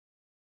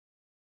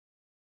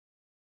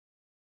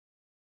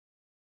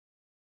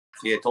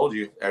See, I told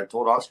you. I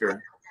told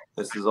Oscar.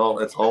 This is all.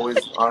 It's always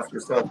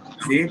Oscar stuff.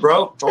 See,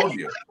 bro, told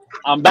you.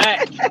 I'm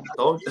back.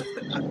 Told you.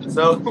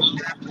 So,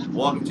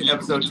 welcome to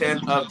episode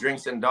 10 of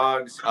Drinks and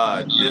Dogs.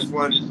 This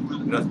one,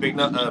 it's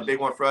a big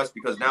one for us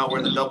because now we're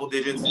in the double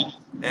digits,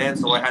 and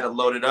so I had to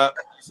load it up.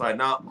 So I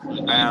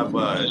have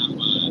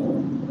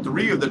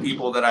three of the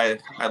people that I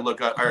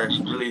look at or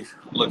really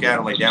look at.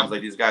 I'm like, damn,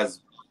 like these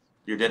guys,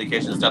 your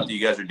dedication and stuff that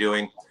you guys are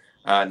doing.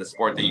 And the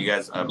sport that you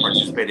guys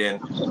participate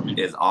in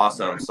is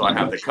awesome. So I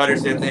have the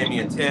Cuttersons, Amy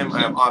and Tim.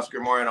 I have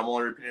Oscar Mora, and I'm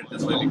only repeating it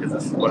this way because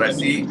this is what I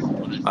see.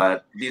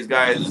 These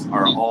guys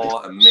are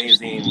all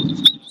amazing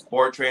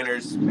sport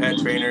trainers, pet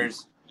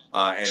trainers,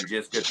 and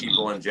just good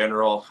people in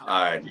general.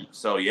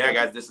 So yeah,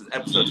 guys, this is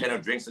episode 10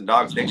 of Drinks and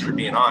Dogs. Thanks for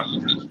being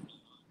on.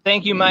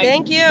 Thank you, Mike.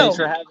 Thank you. Thanks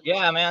for having.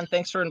 Yeah, man.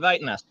 Thanks for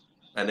inviting us.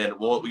 And then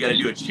we got to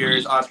do a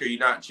cheers. Oscar, you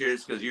not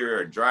cheers because you're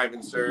a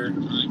driving, sir.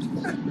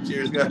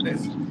 Cheers,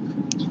 guys.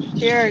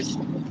 Cheers.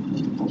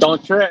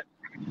 Don't trip.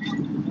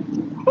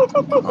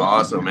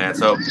 Awesome, man.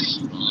 So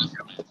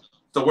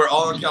we're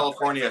all in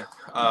California.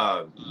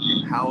 How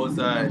has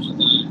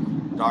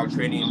dog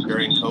training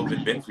during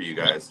COVID been for you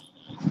guys?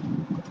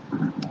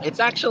 It's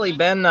actually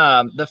been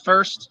the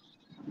first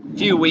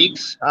few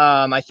weeks.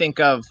 I think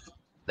of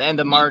the end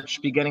of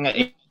March, beginning of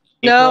April.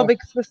 No,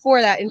 because before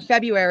that, in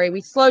February,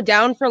 we slowed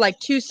down for like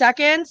 2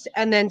 seconds,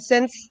 and then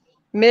since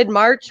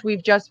mid-March,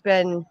 we've just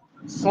been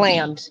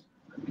slammed.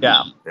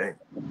 Yeah. Okay.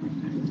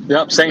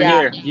 Yep, same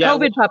here. Yeah.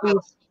 COVID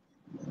puppies.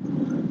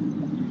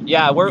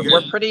 Yeah, we're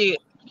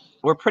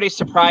pretty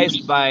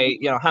surprised by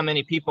how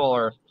many people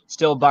are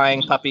still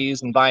buying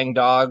puppies and buying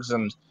dogs,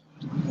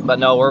 but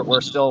no,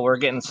 we're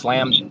getting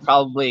slammed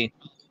probably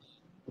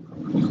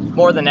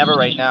more than ever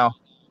right now.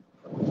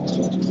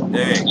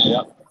 Dang.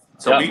 Yep.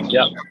 So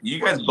you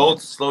guys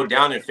both slowed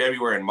down in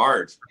February and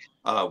March.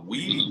 I want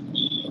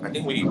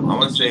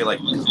to say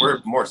because we're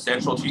more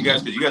central to you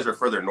guys because you guys are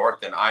further north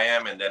than I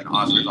am, and then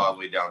Oscar's all the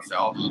way down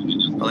south.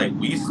 But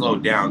we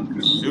slowed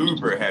down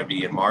super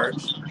heavy in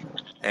March,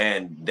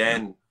 and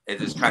then it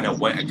just kind of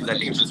went because I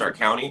think it's just our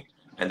county,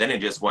 and then it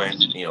just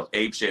went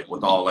ape shit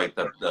with all all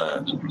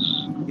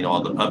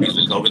the puppies,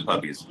 the COVID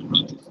puppies.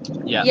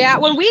 Yeah.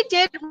 When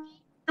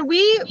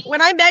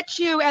I met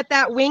you at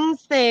that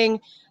wings thing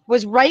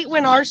was right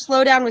when our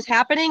slowdown was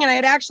happening. And I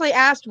had actually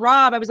asked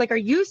Rob, I was like, are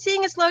you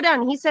seeing a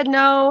slowdown? And he said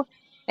no.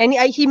 And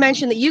he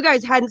mentioned that you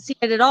guys hadn't seen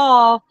it at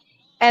all.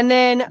 And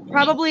then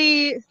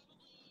probably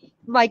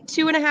like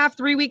 2.5,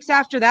 3 weeks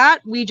after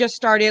that, we just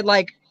started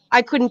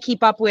I couldn't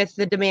keep up with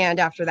the demand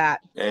after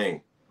that.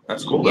 Dang,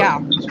 that's cool. Yeah.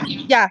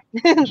 Yeah.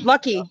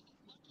 Lucky.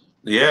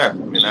 Yeah, I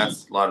mean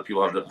that's a lot of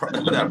people have that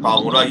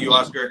problem. What about you,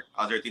 Oscar?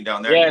 How's everything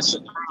down there? Yes,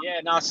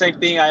 no, same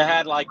thing. I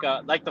had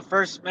the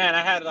first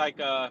I had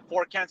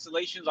 4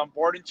 cancellations on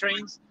boarding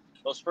trains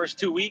those first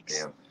 2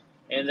 weeks. Damn.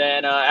 And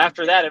then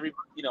after that,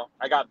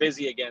 I got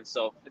busy again,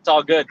 so it's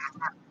all good.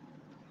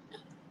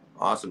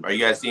 Awesome. Are you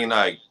guys seeing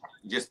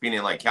just being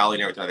in Cali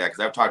and everything like that? Because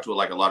I've talked to a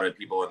lot of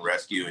people in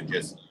rescue and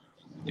just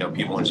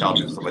people in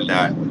shelters and stuff like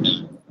that.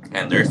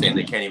 And they're saying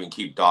they can't even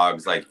keep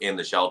dogs in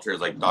the shelters.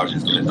 Dogs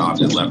just get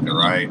adopted left and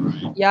right.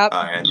 Yep.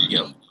 And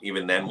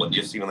even then, with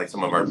just even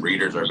some of our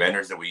breeders or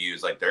vendors that we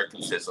use, they're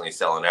consistently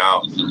selling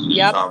out.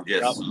 Yep. So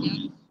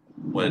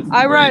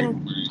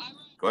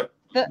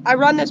I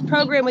run this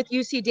program with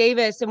UC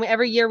Davis, and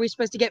every year we're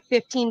supposed to get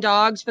 15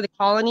 dogs for the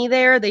colony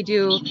there.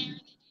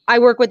 I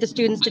work with the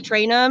students to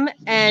train them,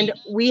 and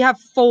we have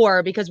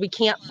 4 because we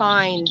can't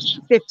find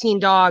 15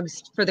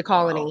 dogs for the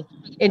colony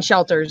in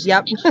shelters.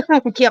 Yep.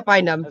 We can't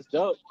find them. That's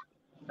dope.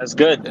 That's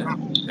good.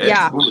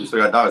 Yeah. Cool. So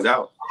we got dogs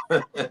out.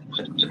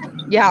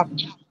 Yeah.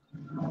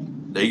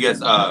 So you guys,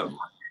 what are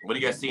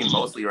you guys seeing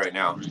mostly right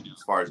now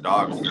as far as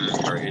dogs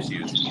or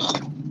issues?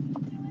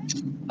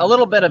 A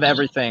little bit of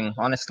everything,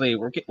 honestly.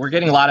 We're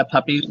getting a lot of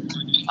puppies.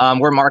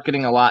 We're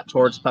marketing a lot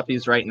towards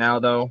puppies right now,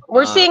 though.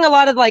 We're seeing a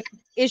lot of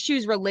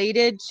issues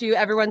related to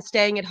everyone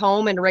staying at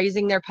home and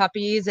raising their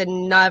puppies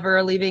and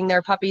never leaving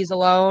their puppies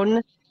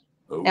alone.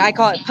 Ooh. I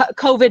call it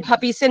COVID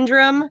puppy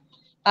syndrome.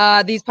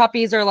 These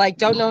puppies are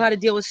don't know how to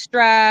deal with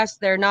stress.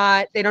 They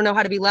don't know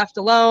how to be left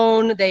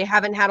alone. They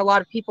haven't had a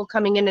lot of people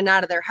coming in and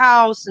out of their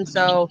house. And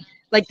so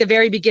the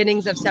very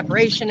beginnings of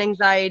separation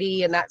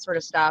anxiety and that sort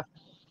of stuff.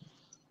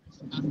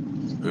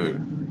 Do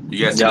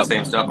you guys see the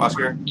same stuff,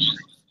 Oscar?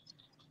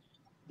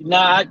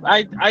 Nah,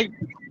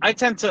 I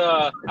tend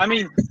to,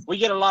 we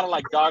get a lot of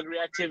dog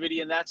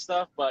reactivity and that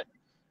stuff, but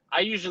I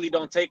usually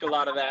don't take a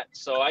lot of that.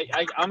 So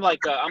I'm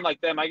like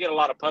them. I get a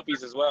lot of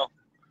puppies as well.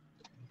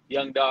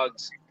 Young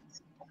dogs.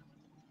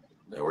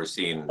 We're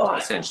seeing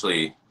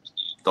essentially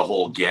the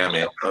whole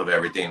gamut of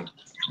everything.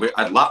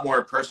 A lot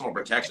more personal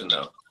protection,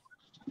 though.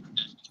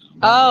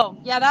 Oh,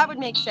 yeah, that would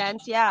make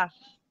sense. Yeah.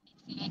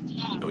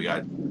 We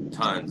got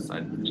tons.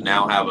 I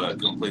now have a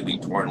completely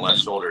torn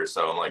left shoulder,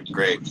 so I'm like,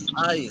 great.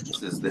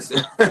 This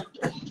is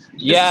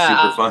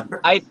yeah, super fun.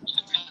 I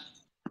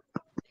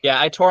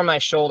tore my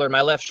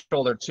left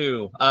shoulder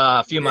too,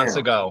 a few months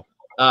ago.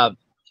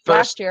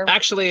 Last year.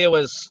 Actually, it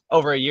was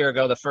over a year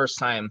ago the first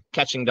time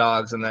catching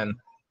dogs, and then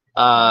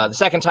The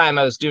second time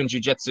I was doing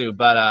jujitsu,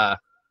 but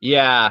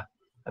yeah,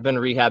 I've been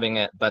rehabbing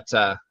it, but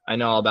I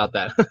know all about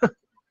that.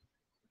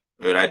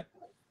 Dude, I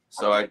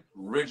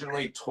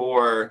originally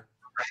tore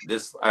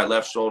this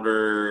left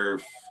shoulder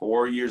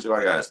 4 years ago.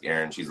 I gotta ask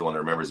Erin. She's the one that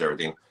remembers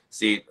everything.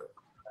 See,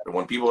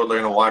 when people are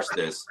going to watch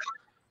this,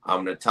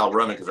 I'm going to tell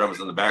Roman, because Roman's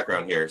in the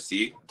background here.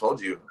 See, I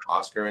told you,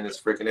 Oscar and his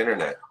freaking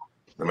internet.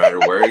 No matter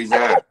where he's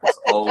at, it's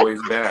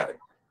always bad.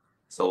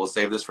 So we'll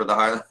save this for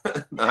the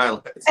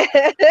highlights.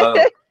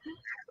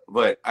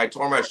 But I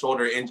tore my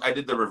shoulder I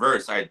did the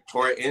reverse. I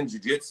tore it in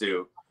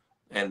jiu-jitsu,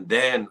 and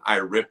then I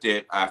ripped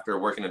it after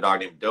working a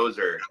dog named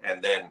Dozer.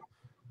 And then,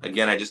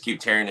 again, I just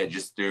keep tearing it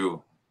just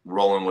through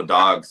rolling with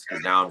dogs.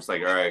 Because now I'm just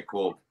like, all right,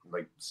 cool.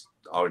 Like,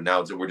 oh,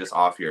 now we're just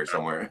off here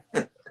somewhere.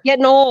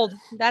 Getting old.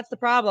 That's the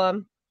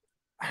problem.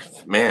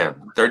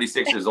 Man,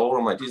 36 years old.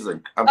 I'm like, geez,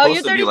 like I'm Oh,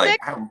 supposed to be like,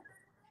 I'm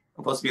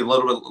supposed to be a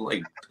little bit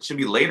like, should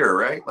be later,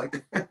 right?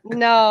 Like,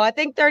 No, I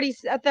think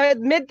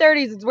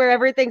mid-30s is where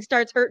everything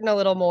starts hurting a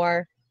little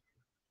more.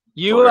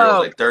 You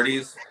like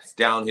 30s, it's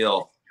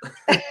downhill.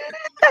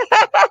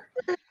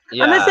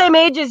 yeah. I'm the same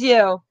age as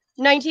you.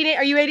 19.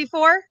 Are you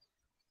 84?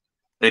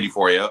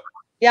 84, yep.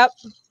 Yep.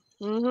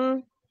 Mm-hmm.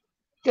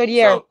 Good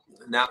year. So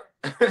now,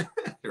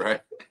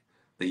 right,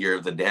 the year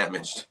of the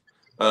damaged.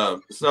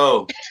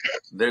 So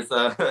there's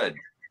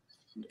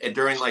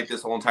during like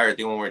this whole entire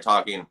thing when we were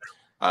talking,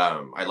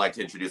 I'd like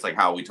to introduce like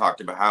how we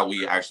talked about how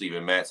we actually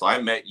even met. So I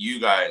met you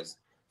guys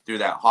through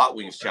that Hot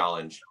Wings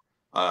challenge,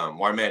 where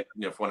I met,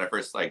 when I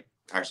first like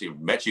actually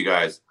met you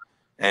guys,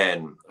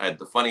 and I had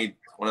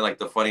one of like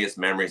the funniest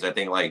memories, I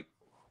think, like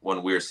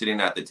when we were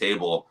sitting at the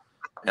table,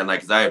 and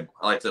like, cause I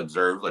like to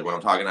observe, like when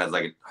I'm talking, I was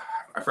like,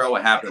 I forgot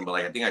what happened, but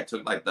like, I think I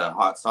took like the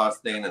hot sauce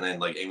thing, and then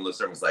like Amy looks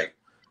at me and was like,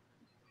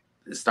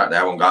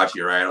 that one got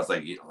you, right? I was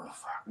like,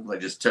 like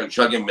just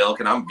chugging milk,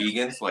 and I'm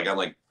vegan, so like I'm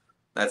like,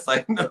 that's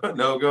like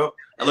no go.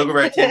 I look over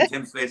at Tim.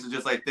 Tim's face is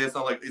just like this.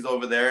 I'm like, he's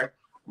over there.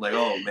 I'm like,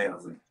 oh man. I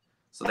was like,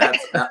 so that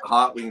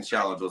Hot Wings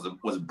challenge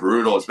was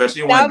brutal,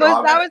 especially when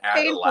Rob had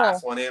the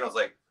last one in. I was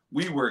like,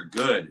 we were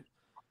good,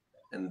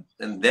 and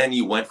then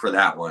you went for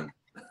that one.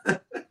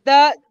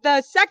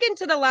 The second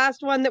to the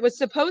last one that was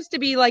supposed to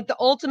be like the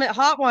ultimate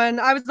hot one,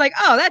 I was like,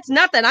 oh, that's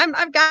nothing.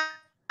 I've got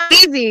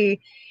easy.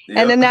 Yep.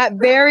 And then that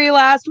very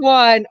last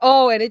one,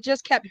 and it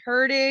just kept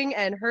hurting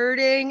and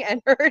hurting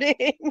and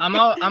hurting.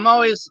 I'm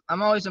always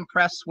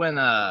impressed when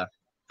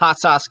hot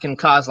sauce can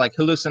cause like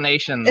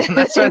hallucinations. And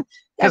that's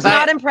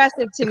not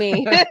impressive to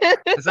me.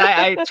 Because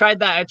I tried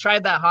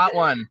that hot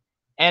one,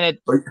 and it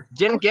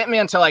didn't get me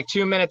until like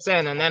 2 minutes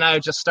in, and then I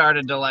just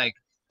started to like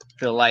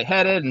feel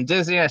lightheaded and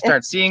dizzy. I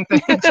started seeing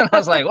things, and I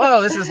was like,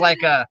 whoa, this is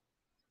like a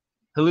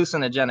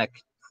hallucinogenic.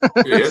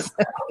 It is.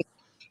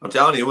 I'm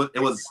telling you,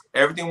 it was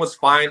everything was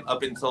fine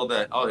up until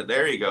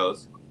there he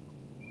goes.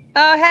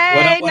 Oh,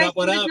 hey,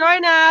 what up?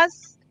 Join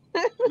us.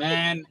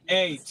 Man,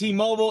 hey,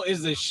 T-Mobile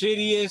is the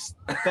shittiest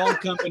phone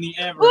company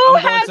ever. Who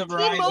I'm going has to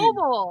Verizon.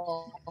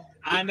 T-Mobile?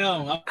 I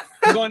know.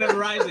 I'm going to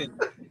Verizon.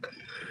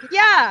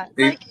 Yeah.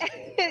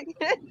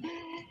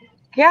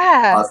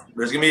 God.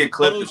 There's gonna be a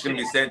clip that's gonna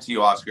be sent to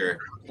you, Oscar.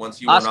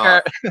 Once you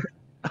Oscar.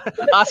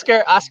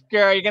 Oscar,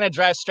 are you gonna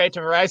drive straight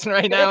to Verizon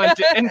right now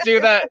and do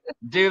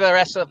the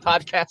rest of the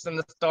podcast in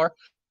the store?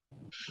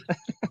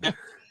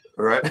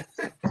 Right.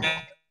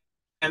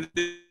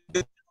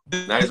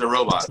 Now he's a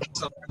robot.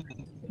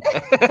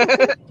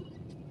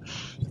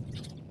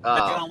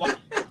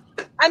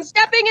 I'm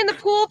stepping in the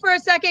pool for a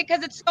second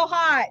because it's so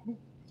hot.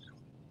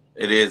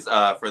 It is.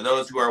 For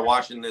those who are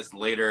watching this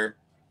later,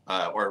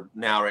 or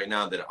right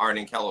now that aren't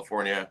in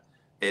California,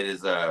 it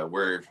is.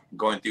 We're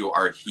going through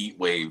our heat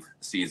wave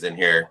season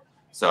here.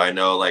 So I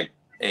know, like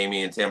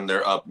Amy and Tim,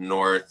 they're up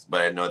north,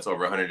 but I know it's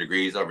over 100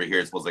 degrees over here.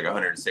 It's supposed to like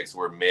 106.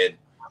 We're mid,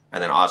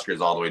 and then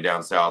Oscar's all the way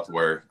down south,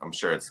 where I'm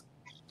sure it's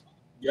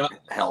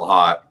hell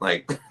hot.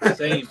 Like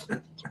same.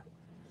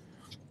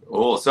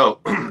 Oh,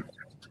 so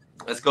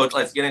let's go.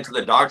 Let's get into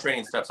the dog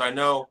training stuff. So I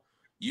know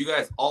you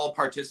guys all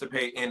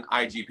participate in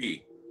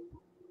IGP.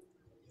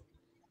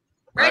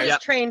 Right? I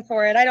just train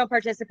for it. I don't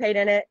participate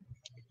in it.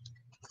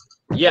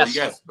 Yes.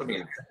 Well, I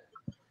mean,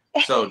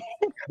 so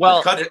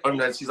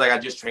she's like, I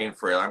just trained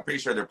for it. I'm pretty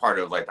sure they're part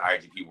of like the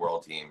IGP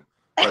world team,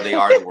 or they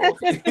are the world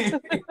team.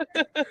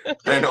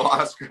 I know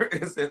Oscar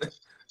is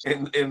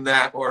in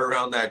that or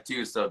around that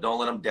too. So don't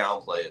let them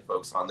downplay it,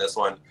 folks. On this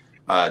one,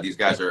 these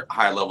guys are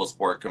high level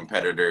sport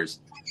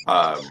competitors.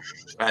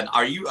 And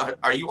are you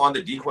on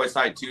the decoy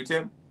side too,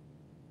 Tim?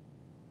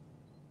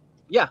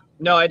 Yeah.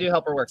 No, I do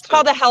helper work. It's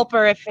called a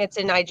helper if it's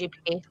in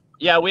IGP.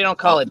 Yeah, we don't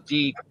call it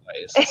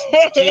decoys.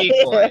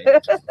 Decoy.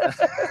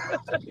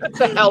 It's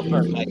a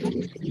helper.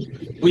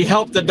 We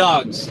help the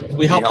dogs.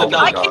 We help the dogs.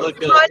 I can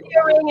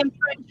conjuring and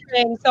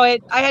French, so I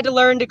had to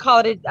learn to call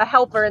it a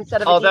helper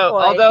instead of a decoy.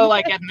 Although,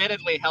 like,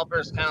 admittedly, helper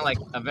is kind of like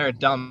a very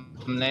dumb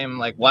name.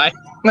 Like, why?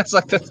 That's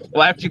like this.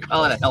 Why would you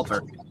call it a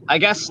helper? I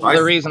guess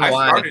the reason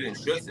why. I started in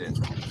Cutterson.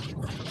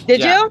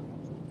 Did you?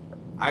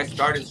 I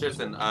started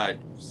Cutterson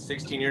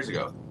 16 years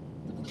ago.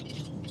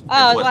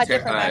 Oh, a lot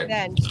different back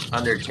then.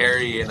 Under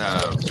Terry and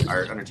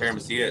under Terry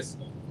Macias.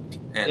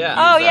 And Yeah.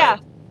 Oh, yeah.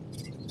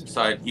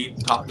 So he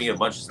taught me a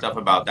bunch of stuff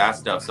about that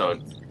stuff. So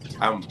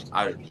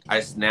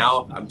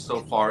now I'm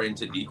so far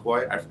into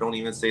decoy, I don't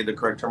even say the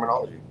correct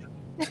terminology.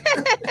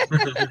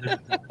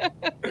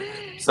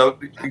 So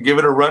give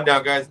it a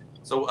rundown, guys.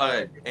 So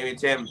Amy and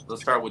Tim,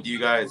 let's start with you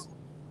guys.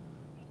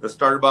 Let's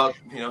start about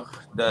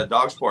the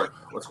dog sport.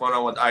 What's going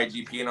on with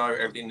IGP and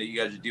everything that you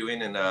guys are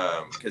doing? And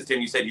because Tim,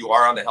 you said you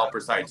are on the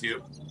helper side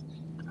too.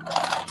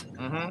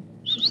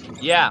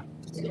 Yeah.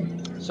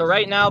 So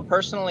right now,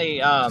 personally,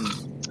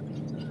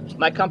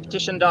 my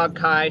competition dog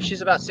Kai,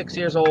 she's about 6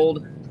 years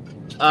old.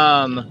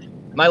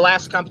 My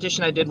last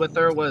competition I did with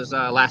her was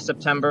last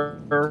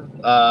September,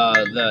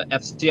 the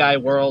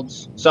FCI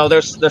Worlds. So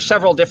there's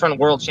several different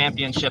world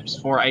championships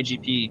for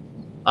IGP.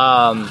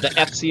 The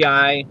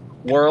FCI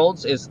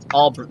Worlds is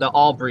the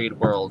all breed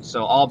world,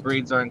 so all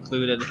breeds are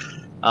included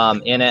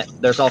in it.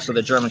 There's also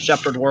the German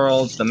Shepherd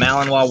Worlds, the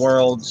Malinois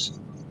Worlds.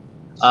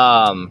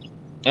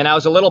 And I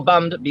was a little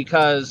bummed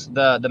because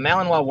the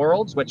Malinois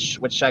Worlds,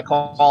 which I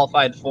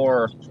qualified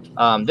for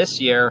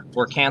this year,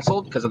 were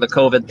canceled because of the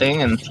COVID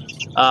thing, and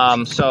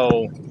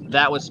so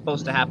that was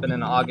supposed to happen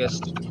in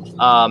August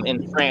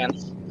in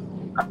France,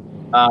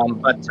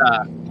 but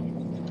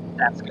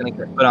that's going to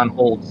get put on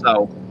hold.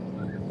 So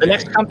the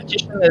next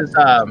competition is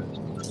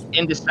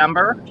in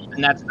December,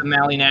 and that's the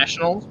Mali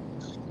Nationals.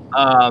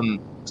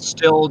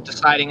 Still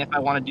deciding if I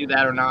want to do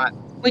that or not.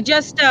 We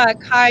just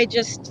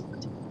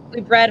we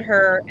bred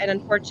her, and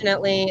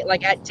unfortunately,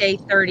 like at day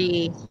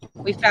 30,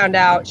 we found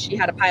out she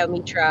had a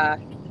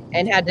pyometra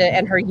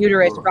and her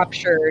uterus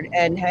ruptured,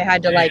 and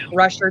had to like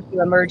rush her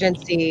to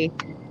emergency.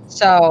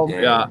 So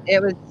Yeah,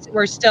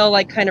 we're still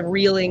like kind of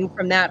reeling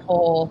from that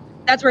whole.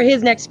 That's where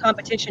his next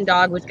competition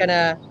dog was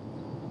gonna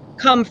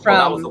come from. Oh,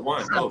 that was the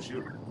one. So, oh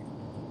shoot.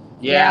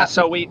 Yeah,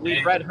 so we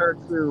bred her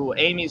to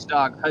Amy's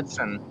dog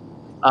Cutterson,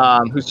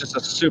 who's just a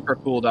super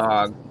cool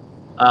dog,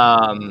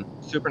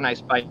 super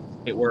nice bite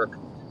work,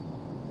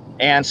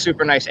 and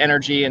super nice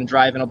energy and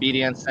drive and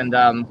obedience. And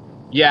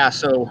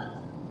so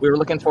we were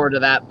looking forward to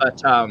that. But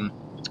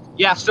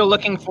still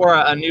looking for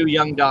a new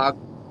young dog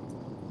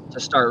to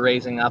start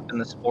raising up in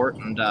the sport.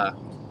 And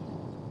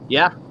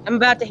I'm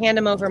about to hand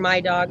him over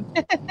my dog.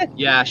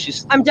 yeah,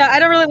 she's. I'm done. I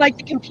don't really like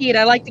to compete.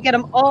 I like to get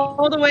them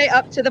all the way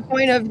up to the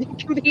point of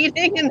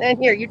competing, and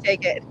then here, you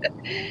take it.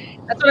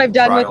 That's what I've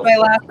done with my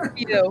last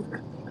few.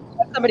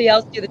 Let somebody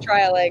else do the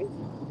trialing.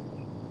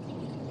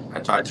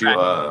 I taught you,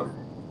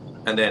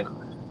 and then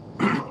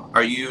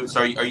are you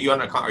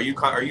on are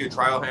you a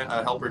trial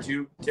helper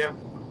too, Tim?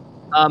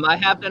 I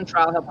have done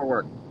trial helper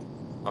work.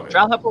 Okay.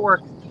 Trial helper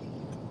work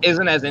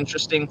isn't as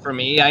interesting for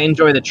me. I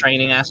enjoy the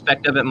training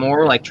aspect of it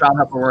more. Like trial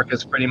helper work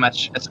is pretty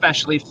much,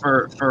 especially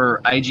for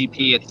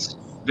IGP, it's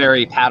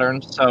very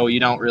patterned. So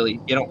you don't really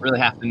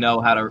have to know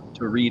how to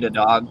read a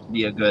dog to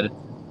be a good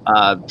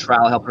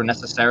trial helper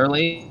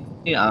necessarily.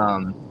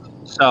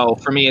 So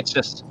for me, it's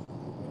just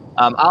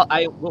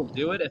I will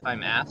do it if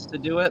I'm asked to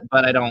do it,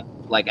 but I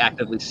don't like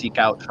actively seek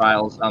out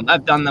trials.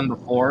 I've done them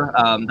before.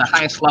 The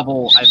highest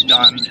level I've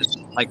done is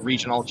like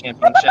regional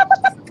championships,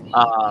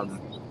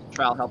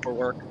 trial helper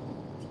work.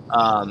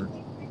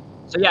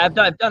 So yeah,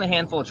 I've done a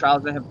handful of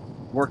trials. I have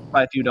worked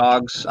by a few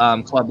dogs,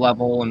 club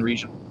level and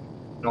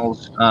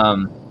regionals.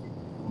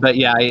 But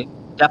yeah,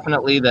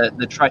 definitely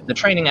the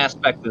training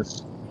aspect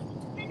is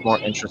more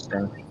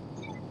interesting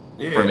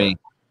for me.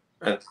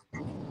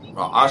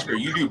 Oscar,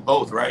 you do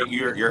both, right?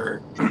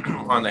 You're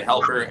on the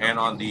helper and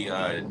on the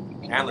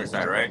handler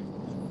side, right?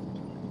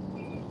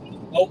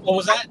 What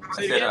was that?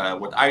 I said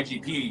with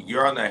IGP,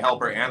 you're on the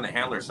helper and the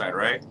handler side,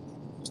 right?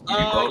 You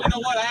know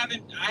what? I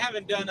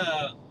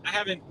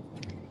haven't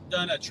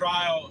done a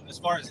trial as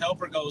far as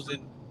helper goes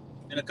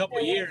in a couple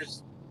of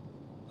years.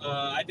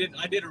 I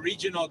did a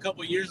regional a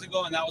couple of years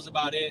ago, and that was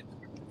about it.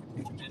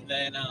 And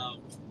then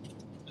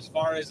as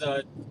far as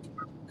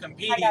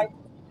competing,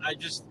 I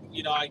just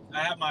I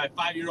have my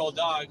 5-year-old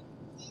dog,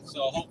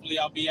 so hopefully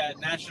I'll be at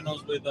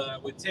nationals with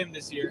Tim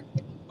this year.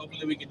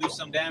 Hopefully we can do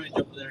some damage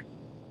over there.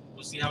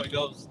 We'll see how it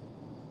goes.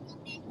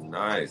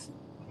 Nice.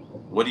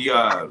 What do you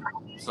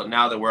so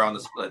now that we're on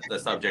the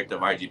subject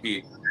of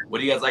IGP, what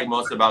do you guys like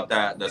most about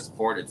the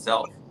sport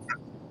itself?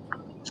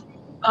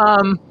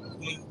 Go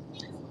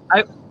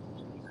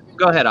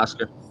ahead,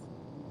 Oscar.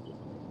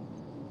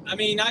 I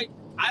mean, I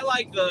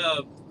like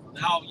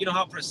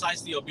how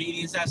precise the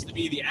obedience has to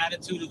be, the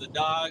attitude of the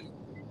dog.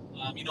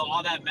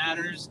 All that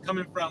matters.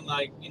 Coming from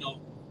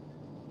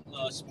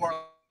sport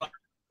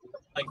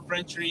like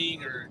French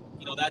ring or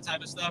that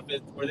type of stuff,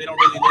 where they don't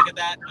really look at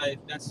that.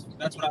 That's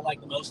what I like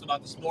the most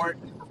about the sport.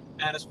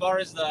 And as far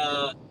as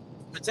the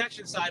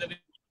protection side of it,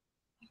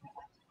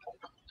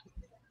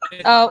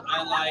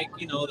 I like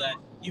that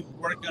you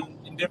work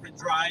in different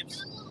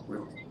drives.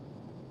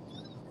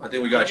 I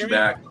think we got you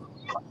back.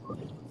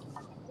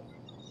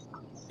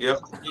 Yep.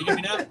 You hear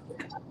me now?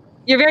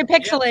 You're very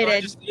pixelated. Yeah,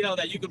 so just,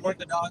 that you could work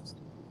the dogs.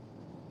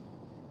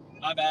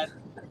 My bad.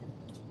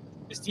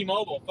 It's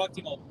T-Mobile. Fuck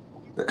T-Mobile.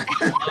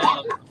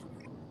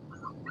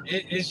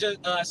 It's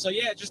just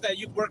just that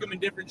you work them in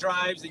different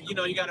drives, and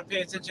you got to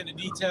pay attention to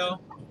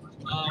detail.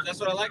 That's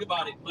what I like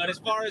about it. But as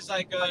far as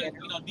like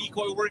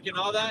decoy work and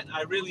all that,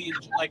 I really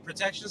like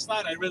protection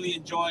slide. I really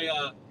enjoy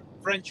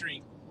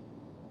Frenching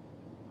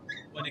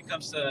when it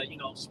comes to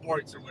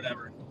sports or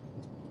whatever.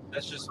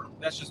 That's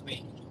just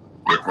me.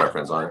 Your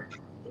preference on it.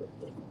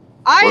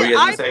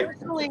 I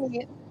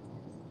personally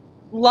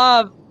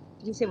love.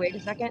 Did you say wait a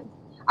second?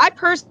 I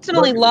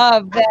personally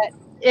love that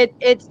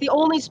it's the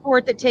only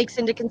sport that takes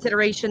into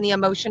consideration the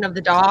emotion of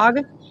the dog,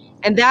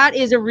 and that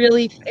is a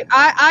really.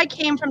 I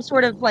came from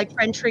sort of like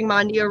Frenching,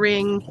 Mondio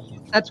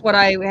ring. That's what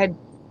I had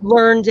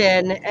learned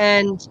in,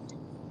 and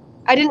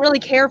I didn't really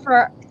care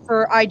for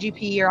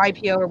IGP or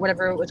IPO or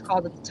whatever it was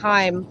called at the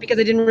time because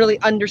I didn't really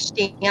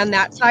understand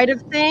that side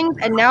of things.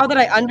 And now that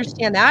I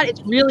understand that,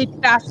 it's really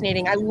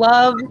fascinating. I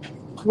love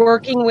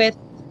working a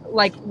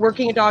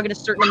dog in a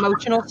certain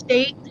emotional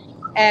state.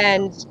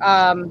 And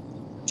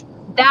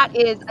that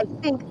is, I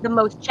think, the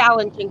most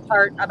challenging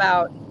part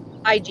about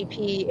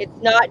IGP.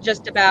 It's not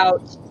just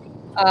about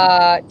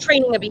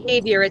training a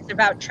behavior. It's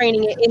about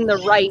training it in the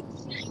right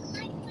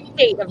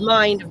state of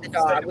mind of the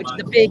dog, which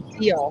is a big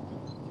deal.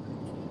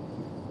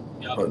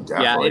 Oh,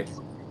 yeah,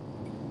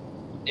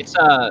 it's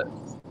a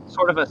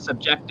sort of a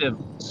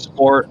subjective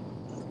sport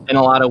in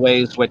a lot of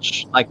ways,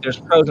 which like there's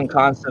pros and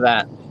cons to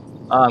that,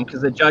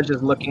 because the judge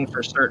is looking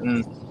for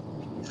certain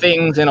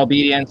things in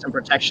obedience and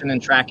protection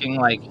and tracking.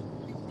 Like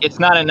it's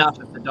not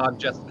enough if the dog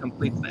just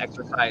completes the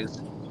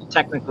exercise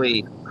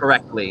technically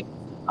correctly.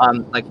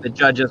 Like the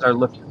judges are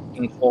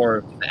looking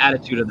for the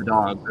attitude of the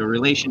dog, the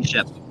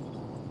relationship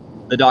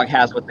the dog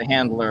has with the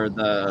handler,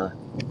 the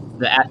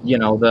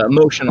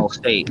emotional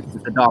state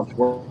that the dog's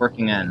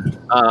working in,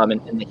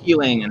 and the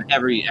healing and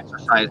every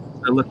exercise.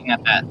 They're looking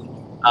at that.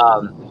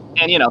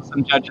 And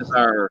some judges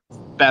are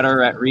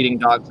better at reading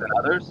dogs than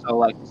others. So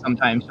like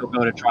sometimes you'll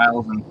go to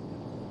trials and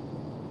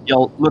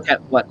you'll look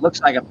at what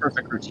looks like a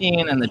perfect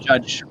routine and the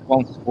judge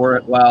won't score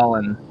it well.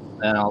 And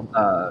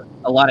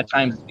a lot of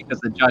times it's because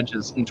the judge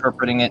is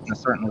interpreting it in a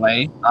certain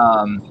way.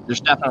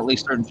 There's definitely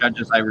certain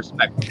judges I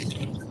respect,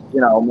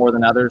 more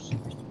than others.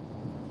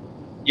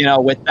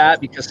 With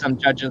that, because some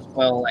judges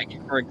will,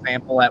 like, for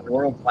example, at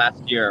Worlds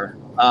last year,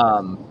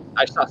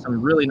 I saw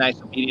some really nice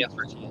obedience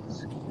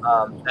routines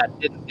that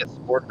didn't get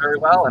scored very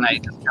well, and I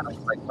just kind of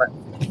was like,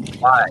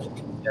 why?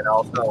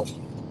 So,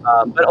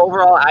 but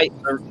overall,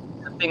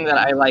 the thing that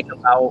I like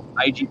about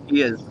IGP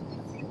is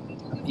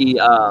the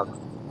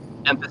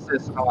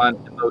emphasis on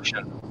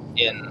emotion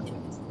in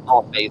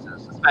all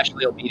phases,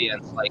 especially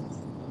obedience. Like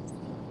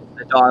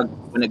the dog,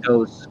 when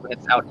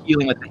it's out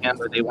healing with the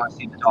handler, they want to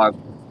see the dog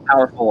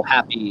powerful,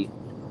 happy.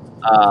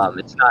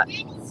 It's not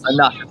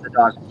enough if the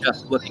dog's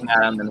just looking at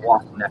them and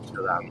walking next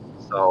to them.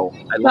 So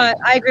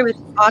I agree with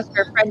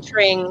Oscar.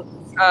 Frenching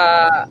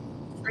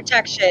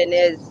protection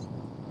is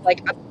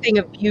like a thing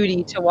of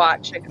beauty to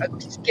watch.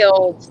 A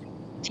skilled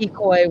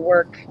decoy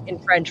work in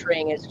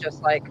Frenching is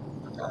just like.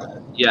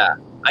 Yeah,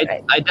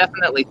 I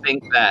definitely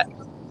think that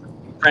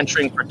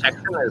Frenching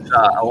protection is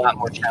a lot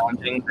more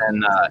challenging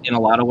than in a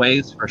lot of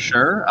ways, for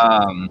sure.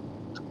 And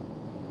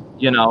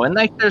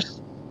like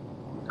there's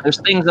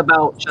things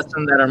about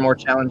Cutterson that are more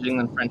challenging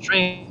than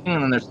Frenching,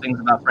 and then there's things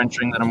about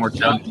Frenching that are more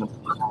challenging.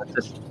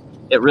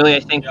 It really, I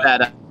think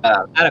that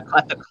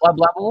at the club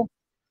level,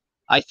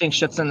 I think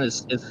Cutterson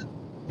is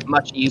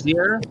much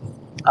easier,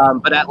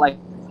 but at like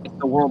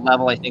the world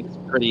level, I think it's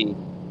pretty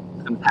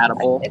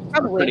compatible. It's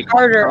probably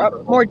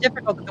harder, more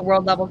difficult at the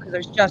world level because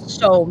there's just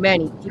so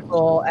many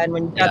people, and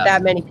when you've got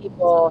that many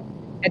people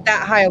at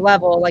that high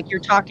level, like you're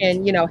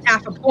talking,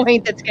 half a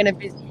point that's going to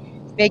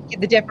make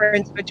the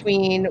difference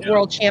between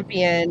world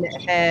champion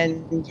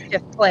and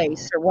 5th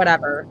place or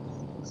whatever.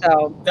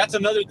 So that's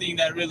another thing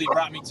that really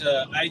brought me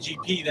to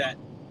IGP, that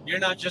you're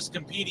not just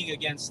competing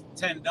against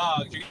 10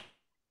 dogs.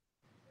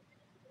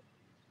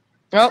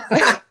 Nope.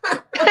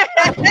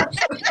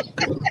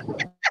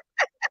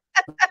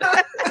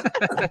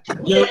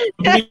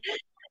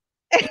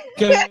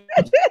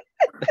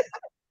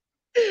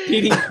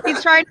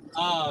 He's trying to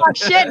talk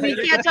shit and he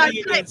can't talk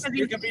shit because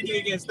you're competing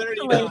against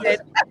 30 dogs.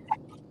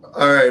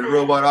 All right,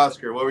 Robot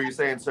Oscar, what were you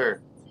saying, sir?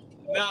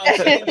 No, I'm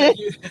saying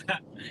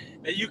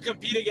that you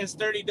compete against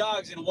 30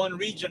 dogs in one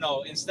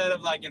regional instead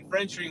of like in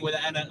Frenching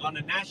on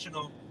a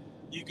national,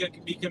 you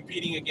could be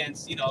competing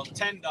against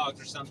 10 dogs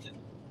or something.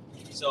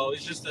 So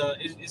it's just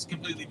it's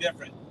completely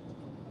different.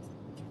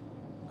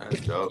 That's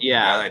dope.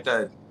 Yeah, like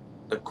the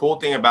cool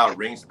thing about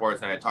ring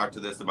sports, and I talked to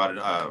this about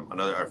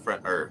another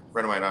friend of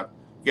mine.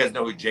 You guys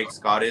know who Jake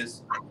Scott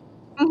is?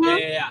 Mm-hmm.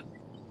 Yeah.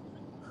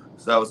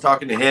 So I was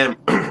talking to him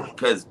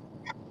because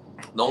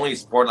the only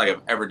sport like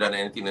I've ever done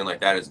anything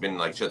like that has been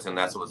like Cutterson.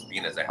 That's what was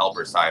being as a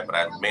helper side, but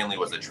I mainly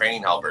was a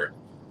training helper.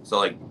 So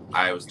like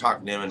I was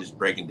talking to him and just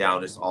breaking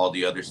down just all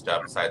the other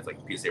stuff besides like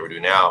the piece they were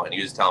doing now, and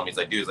he was telling me,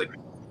 he's like,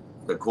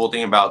 the cool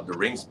thing about the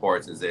ring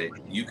sports is that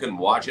you can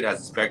watch it as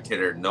a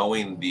spectator,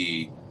 knowing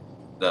the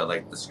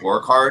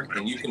scorecard,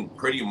 and you can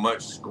pretty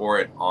much score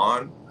it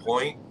on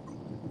point.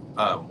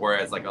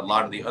 Whereas like a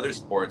lot of the other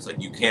sports,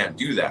 like you can't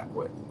do that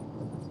with.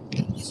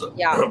 So,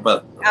 yeah,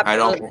 but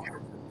absolutely. I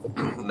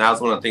don't. That's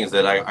one of the things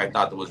that I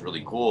thought that was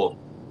really cool.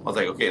 I was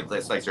like, okay,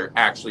 it's like you're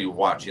actually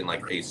watching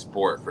like a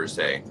sport per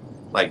se,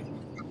 like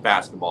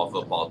basketball,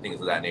 football, things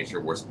of that nature.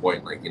 Where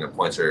point, like,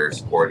 points are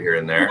scored here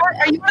and there.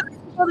 Are you one of the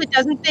people that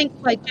doesn't think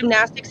like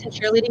gymnastics and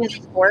cheerleading is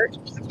a sport?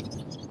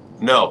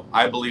 No,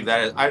 I believe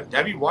that is.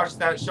 Have you watched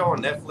that show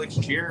on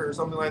Netflix, Cheer or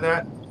something like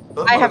that?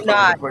 Those I have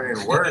not. Putting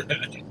in work.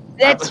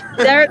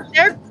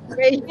 They're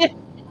great.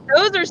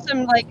 Those are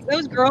some like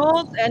those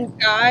girls and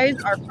guys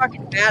are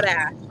fucking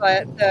badass.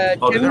 But the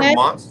they're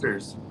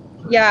monsters.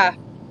 Yeah,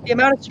 the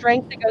amount of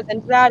strength that goes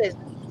into that is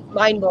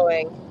mind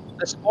blowing.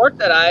 The sport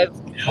that I've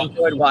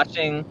enjoyed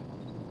watching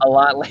a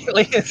lot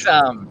lately is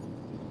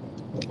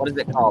what is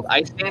it called?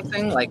 Ice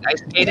dancing, like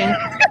ice skating.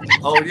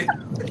 Oh yeah.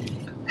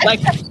 Like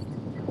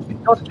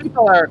those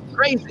people are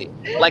crazy.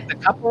 Like the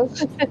couples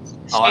skating.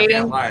 Oh, I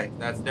can't lie.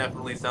 That's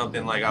definitely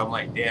something like I'm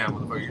like, damn,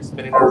 motherfucker, you're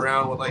spinning it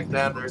around with like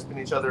that. They're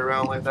spinning each other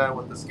around like that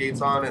with the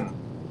skates on, and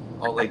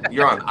like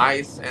you're on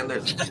ice and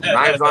there's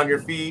knives on your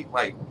feet.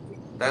 Like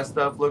that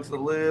stuff looks a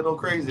little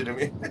crazy to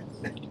me.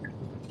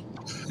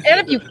 And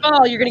if you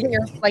fall, you're gonna get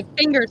your like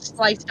fingers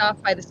sliced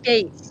off by the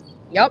skates.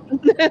 Yep.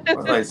 I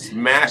was like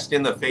smashed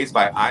in the face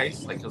by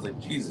ice. Like I was like,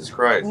 Jesus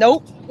Christ.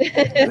 Nope.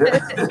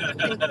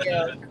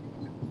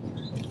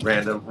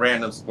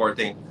 Random sport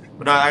thing.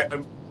 But no,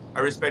 I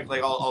respect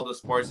like all the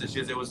sports. It's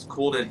just it was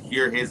cool to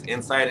hear his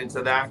insight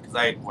into that because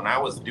when I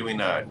was doing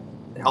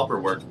helper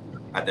work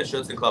at the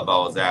Cutterson club I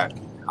was at,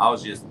 I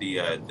was just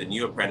the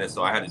new apprentice,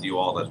 so I had to do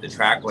all the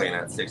track lane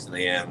at 6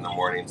 a.m. in the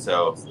morning.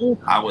 So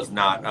I was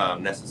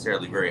not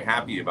necessarily very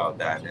happy about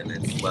that, and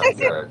it's left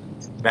a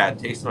bad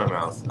taste in my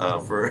mouth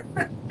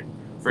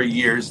for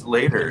years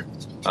later.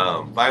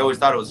 But I always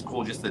thought it was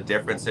cool just the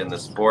difference in the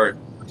sport.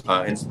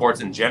 In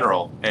sports in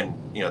general, and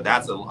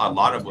that's a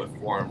lot of what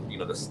formed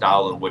the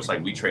style in which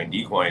like we train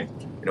decoying.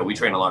 We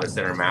train a lot of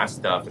center mass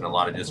stuff and a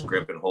lot of just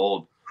grip and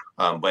hold,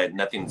 but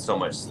nothing so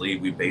much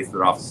sleeve. We base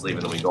it off the sleeve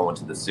and then we go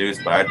into the suits.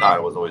 But I thought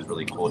it was always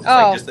really cool,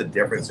 just the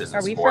differences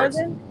in sports.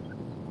 Are we frozen?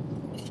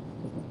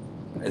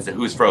 Is it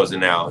who's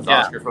frozen now? Is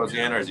Oscar frozen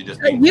in, or is he just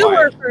being you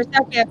quiet? were for a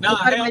second. No,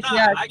 hell no.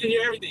 I can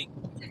hear everything.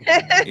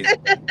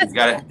 He's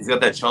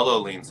got that cholo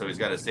lean, so he's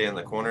got to stay in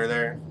the corner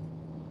there.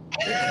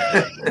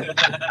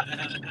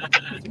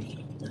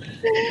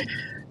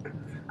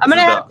 I'm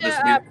gonna have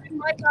to bring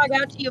my dog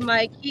out to you,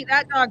 Mike.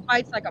 That dog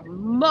bites like a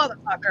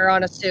motherfucker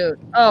on a suit.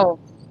 Oh,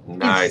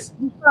 nice.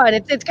 It's fun.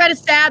 It's kind of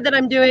sad that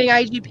I'm doing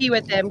IGP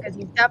with him because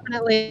he's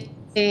definitely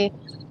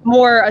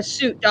more a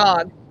suit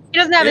dog. He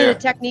doesn't have any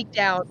technique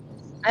down.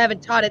 I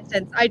haven't taught it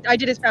since I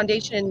did his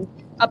foundation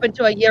up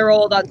until a year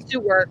old on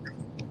suit work,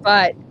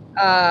 but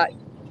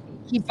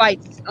he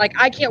bites. Like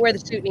I can't wear the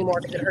suit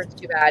anymore because it hurts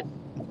too bad.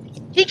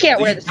 He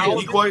can't wear the suit.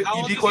 You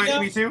decoy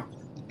me too?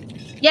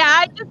 Yeah,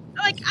 I do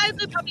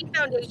puppy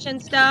foundation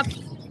stuff,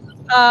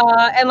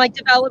 and like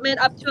development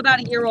up to about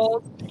a year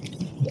old.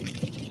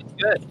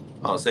 Good.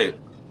 I'll say,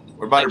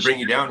 we're about to bring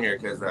you down here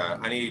because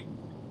I need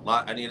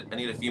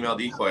a female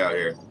decoy out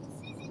here.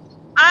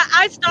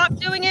 I stopped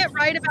doing it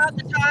right about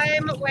the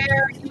time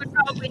where you would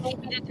probably need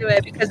me to do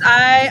it because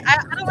I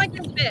don't like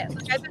getting bit.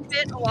 Like I've been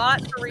bit a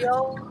lot for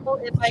real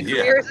in my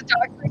career as a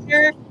dog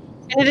trainer.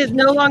 And it is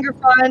no longer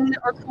fun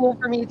or cool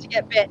for me to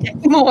get bit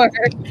anymore.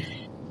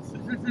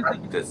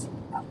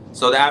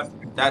 So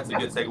that's a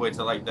good segue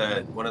to like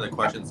one of the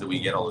questions that we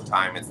get all the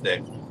time. It's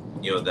the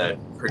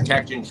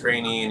protection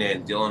training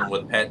and dealing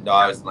with pet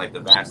dogs and like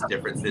the vast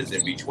differences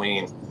in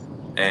between.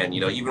 And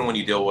even when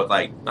you deal with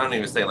like I don't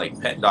even say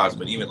like pet dogs,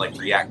 but even like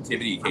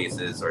reactivity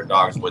cases or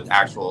dogs with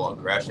actual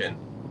aggression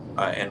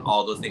and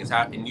all those things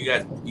happen. And you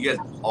guys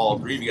all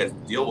three of you guys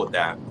deal with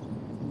that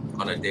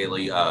on a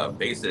daily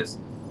basis.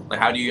 Like,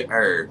 how do you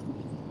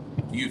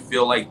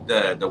feel like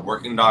the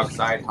working dog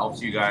side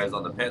helps you guys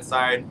on the pet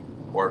side,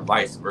 or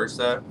vice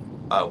versa?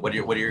 What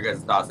are your guys'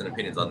 thoughts and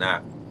opinions on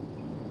that?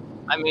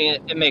 I mean,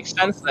 it makes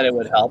sense that it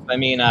would help. I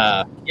mean,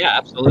 yeah,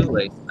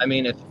 absolutely. I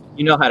mean, if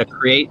you know how to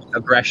create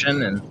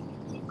aggression and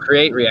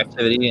create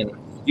reactivity and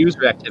use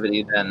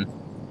reactivity, then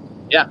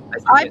yeah.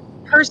 I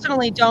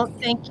personally don't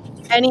think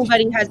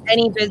anybody has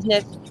any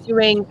business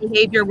doing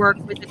behavior work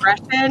with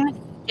aggression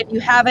if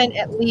you haven't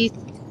at least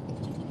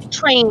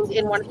trained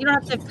in one. You don't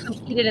have to have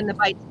competed in the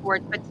bite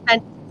sports, but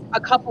spent a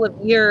couple of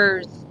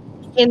years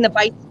in the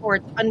bite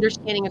sports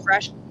understanding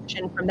aggression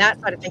from that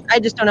side of things. I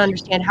just don't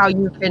understand how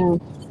you can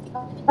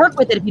work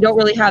with it if you don't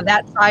really have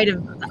that side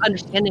of the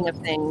understanding of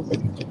things.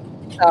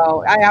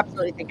 So I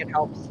absolutely think it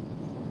helps.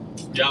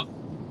 Yeah,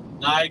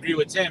 no, I agree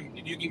with Tim.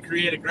 If you can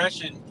create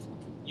aggression,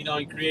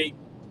 and create,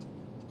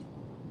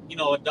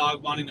 a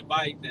dog wanting to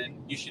bite,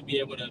 then you should be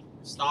able to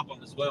stop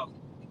them as well.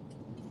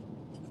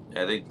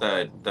 I think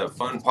the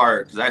fun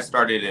part, because when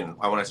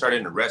I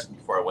started in rescue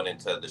before I went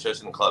into the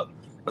Cutterson club,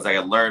 was I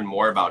learned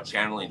more about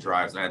channeling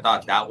drives, and I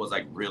thought that was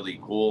like really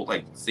cool,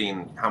 like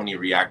seeing how many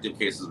reactive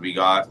cases we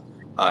got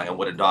and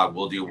what a dog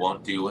will do,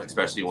 won't do,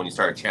 especially when you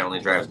start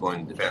channeling drives,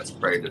 going defense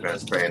prey,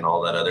 and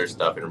all that other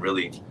stuff, and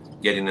really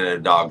getting into a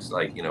dog's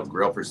like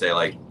grill per se.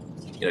 Like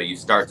you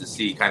start to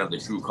see kind of the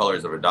true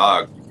colors of a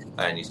dog,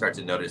 and you start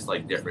to notice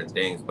like different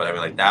things. But I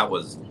mean, like that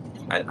was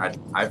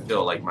I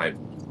feel like my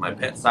my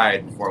pet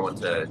side before I went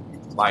to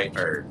bite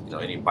or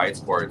any bite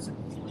sports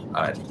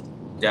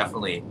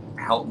definitely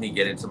helped me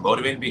get into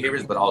motivated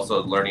behaviors, but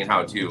also learning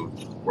how to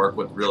work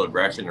with real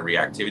aggression and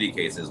reactivity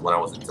cases when I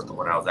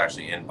was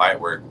actually in bite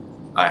work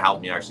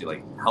helped me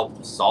actually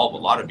help solve a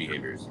lot of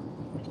behaviors.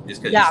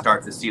 Just because you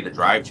start to see the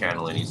drive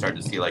channel and you start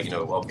to see what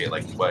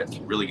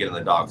really get in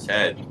the dog's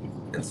head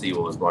and see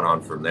what was going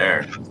on from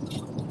there.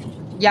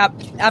 Yep,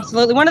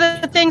 absolutely. One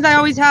of the things I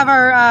always have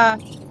our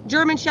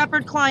German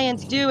Shepherd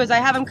clients do is I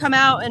have them come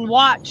out and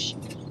watch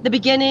the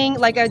beginning,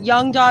 like a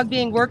young dog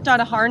being worked on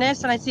a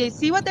harness. And I say,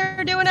 see what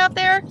they're doing out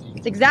there?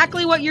 It's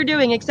exactly what you're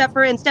doing, except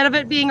for instead of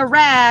it being a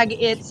rag,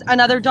 it's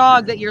another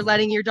dog that you're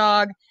letting your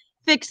dog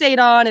fixate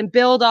on and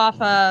build off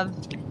of.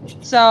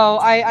 So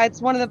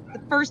it's one of the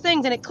first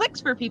things, and it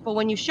clicks for people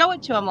when you show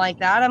it to them like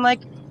that. I'm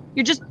like,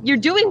 you're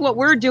doing what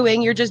we're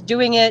doing. You're just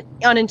doing it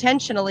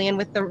unintentionally and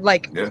with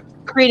the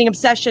creating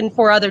obsession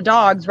for other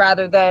dogs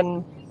rather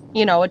than,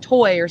 a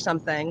toy or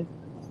something.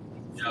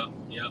 Yeah.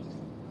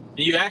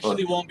 You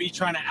actually won't be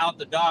trying to out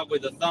the dog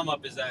with a thumb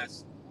up his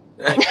ass.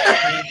 Like that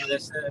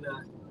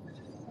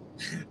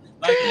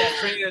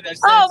trainer that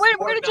said,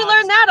 where did you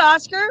learn that,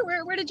 Oscar?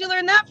 Where did you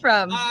learn that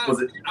from?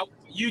 Was it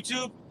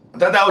YouTube? I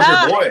thought that was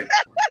your boy.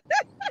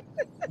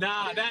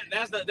 Nah,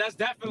 that's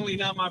definitely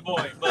not my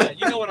boy. But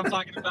you know what I'm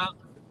talking about.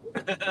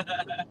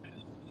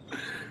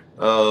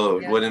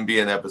 Wouldn't be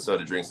an episode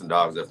of Drinks and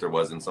Dogs if there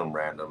wasn't some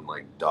random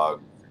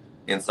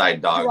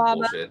inside dog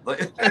drama. Bullshit.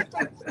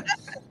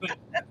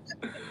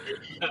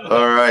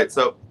 All right,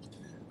 so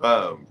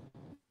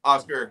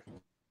Oscar,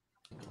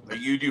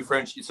 you do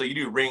French, so you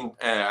do ring.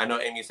 I know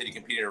Amy said you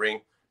compete in a ring.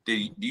 Do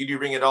you do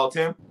ring at all,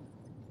 Tim?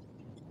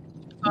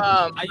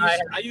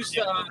 I used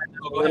to.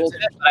 Go ahead,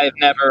 Tim. I've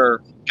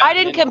never. I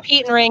didn't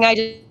compete in ring. I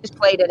just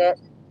played in it.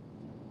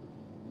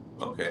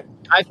 Okay.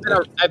 I've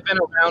been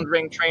around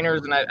ring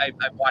trainers and I've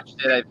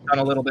watched it. I've done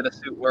a little bit of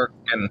suit work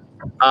and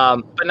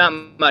but not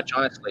much,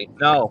 honestly.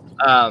 No.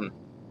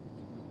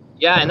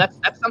 And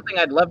that's something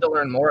I'd love to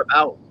learn more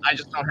about. I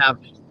just don't have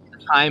the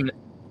time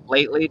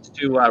lately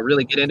to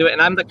really get into it.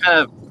 And I'm the kind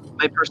of,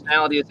 my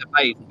personality is if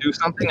I do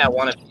something, I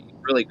want to be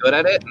really good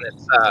at it. And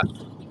it's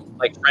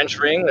like French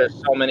ring.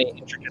 There's so many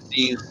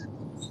intricacies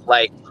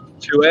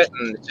to it,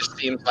 and it just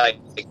seems like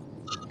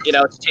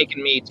it's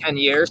taken me 10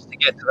 years to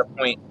get to the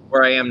point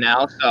where I am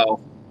now.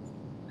 So.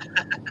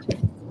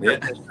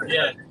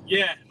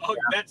 Yeah. Oh,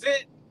 that's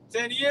it.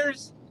 10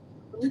 years.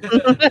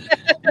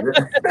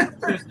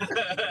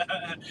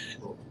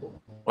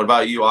 What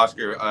about you,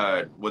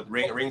 Oscar? With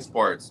ring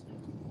sports,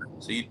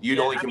 so you'd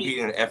only compete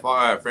in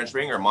French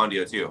ring or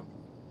Mondio too?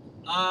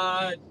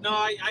 No,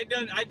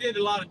 I did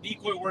a lot of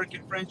decoy work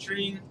in French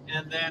ring,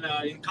 and then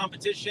in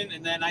competition,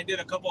 and then I did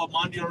a couple of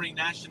Mondio ring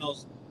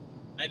nationals.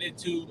 I did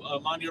 2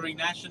 Mondio ring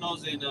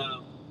nationals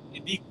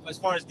as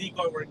far as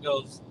decoy work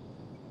goes.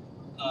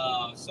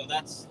 So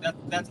that's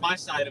my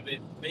side of it.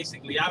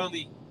 Basically,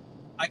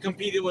 I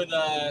competed with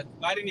I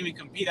didn't even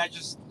compete. I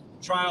just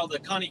trialed the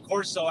Connie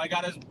Corso. I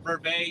got his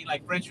Brevet,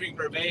 French ring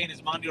Brevet, and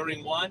his Mondio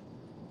ring 1,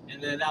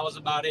 and then that was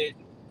about it.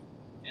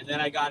 And then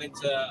I got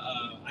into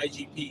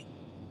IGP,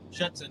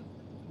 Cutterson.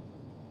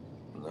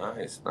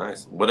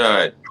 Nice.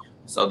 What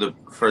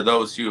for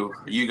those you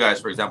guys,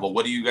 for example,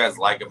 what do you guys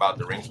like about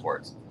the ring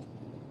sports?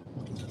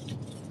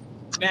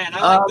 Man,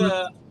 I like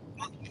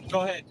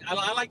go ahead.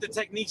 I like the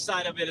technique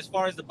side of it as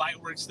far as the bite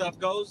work stuff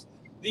goes.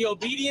 The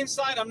obedience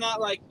side, I'm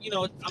not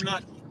I'm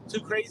not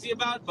too crazy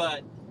about,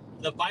 but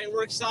the bite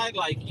work side,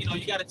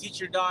 you got to teach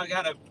your dog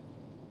how to,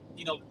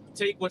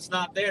 take what's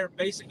not there.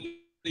 Basically,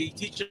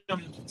 teach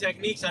them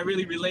techniques. I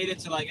really relate it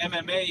to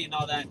MMA and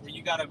all that, where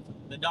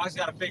the dog's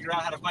got to figure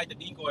out how to fight the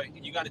decoy,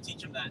 and you got to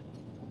teach them that.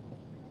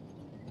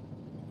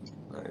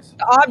 Nice.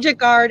 The object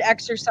guard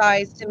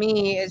exercise to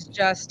me is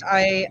just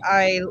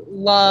I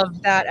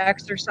love that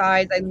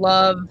exercise. I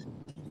love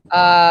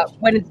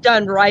when it's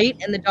done right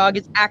and the dog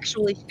is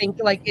actually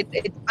thinking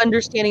it's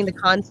understanding the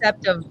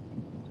concept of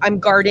I'm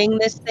guarding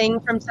this thing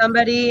from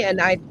somebody, and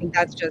I think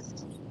that's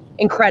just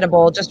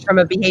incredible just from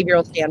a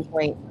behavioral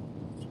standpoint.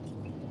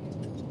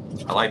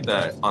 I like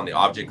on the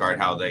object guard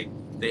how they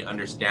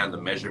understand the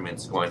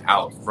measurements going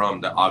out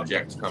from the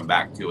object to come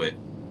back to it.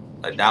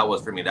 That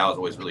was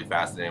always really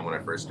fascinating when I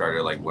first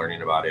started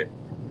learning about it.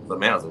 But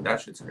man, I was like, that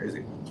shit's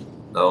crazy.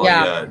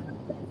 I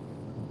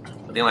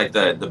think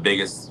the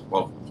biggest,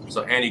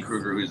 so Andy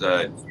Kruger, who's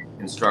a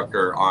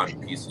instructor on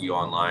PCU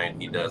Online,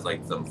 he does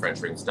some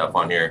French ring stuff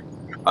on here,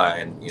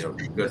 and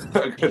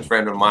a good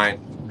friend of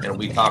mine, and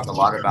we talk a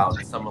lot about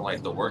some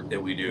of the work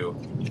that we do,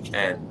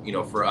 and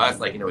for us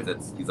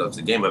it's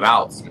a game of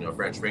outs.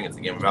 French ring, it's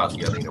a game of outs.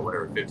 You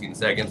have 15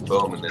 seconds,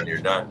 boom, and then you're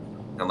done.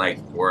 And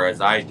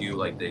whereas I do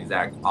the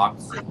exact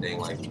opposite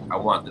thing, I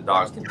want the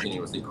dogs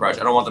continuously crushed.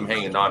 I don't want them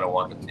hanging on. I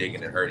want them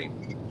digging and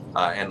hurting.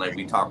 And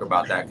we talk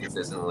about that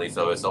consistently.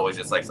 So it's always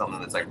just something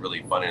that's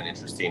really fun and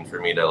interesting for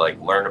me to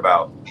learn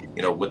about,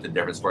 with the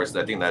different sports.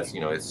 I think that's,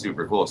 it's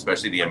super cool,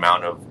 especially the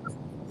amount of,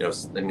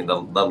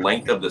 the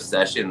length of the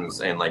sessions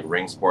and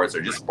ring sports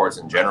or just sports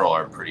in general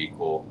are pretty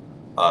cool.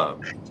 But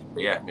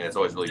yeah, it's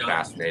always really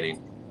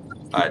fascinating.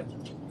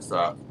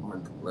 So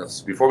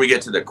before we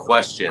get to the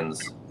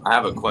questions, I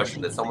have a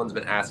question that someone's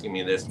been asking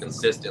me this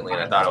consistently,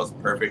 and I thought it was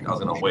perfect. I was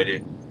going to wait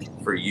it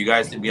for you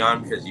guys to be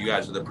on because you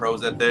guys are the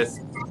pros at this.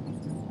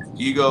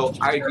 Do you go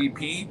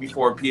IGP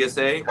before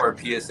PSA or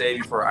PSA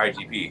before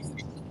IGP?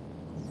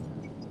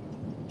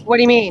 What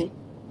do you mean?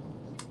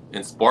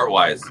 In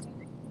sport-wise,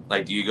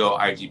 like, do you go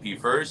IGP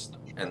first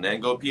and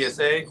then go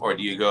PSA, or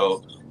do you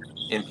go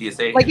in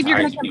PSA Like into if you're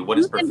going IGP? What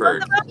is to compete in both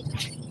preferred? of them?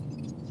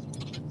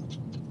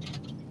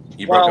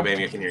 You broke up,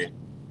 Amy. I can hear you.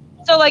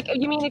 So, like,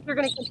 you mean if you're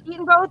going to compete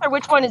in both, or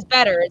which one is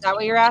better? Is that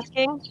what you're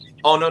asking?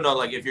 Oh, no.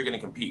 Like, if you're going to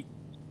compete.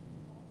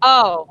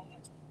 Oh.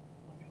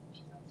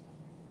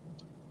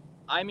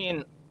 I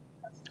mean,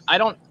 I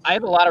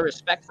have a lot of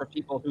respect for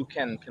people who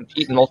can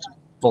compete in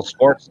multiple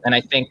sports, and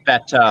I think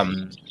that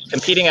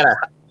competing at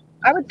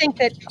I would think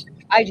that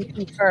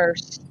IGP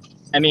first.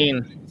 I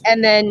mean,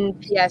 and then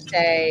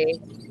PSA.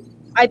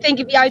 I think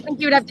you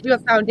would have to do a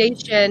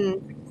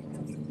foundation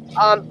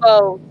on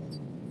both,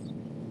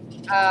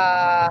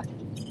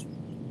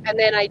 and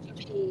then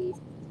IGP,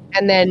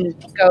 and then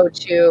go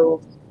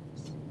to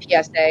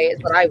PSA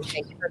is what I would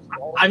think.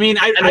 I mean,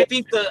 I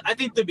think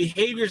the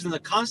behaviors and the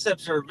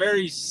concepts are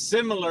very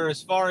similar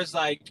as far as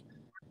like,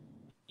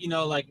 you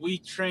know, like we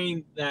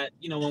train that,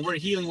 you know, when we're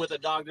healing with a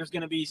dog, there's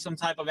going to be some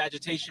type of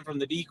agitation from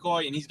the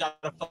decoy, and he's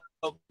got to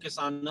focus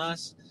on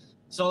us.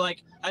 So,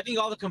 like, I think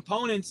all the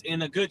components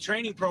in a good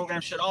training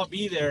program should all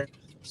be there.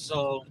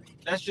 So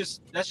that's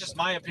just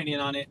my opinion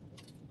on it.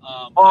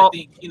 I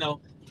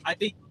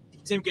think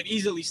Tim could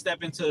easily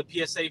step into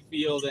the PSA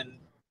field and,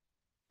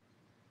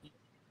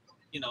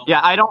 you know.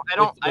 Yeah, I don't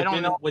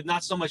know with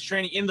not so much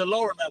training in the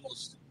lower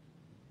levels.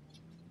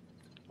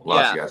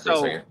 Lost you guys for a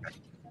second.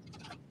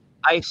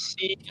 I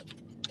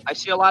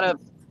see a lot of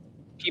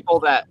people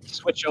that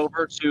switch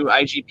over to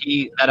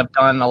IGP that have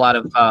done a lot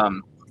of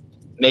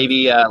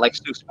maybe like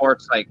Sioux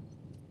Sports, like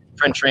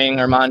French Ring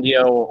or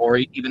Mondio or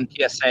even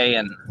PSA,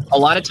 and a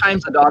lot of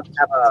times the dogs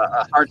have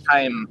a hard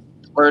time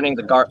learning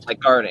the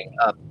guarding,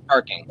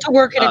 parking. To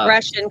work in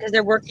aggression because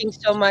they're working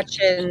so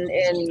much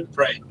in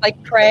prey.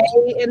 Like prey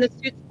in the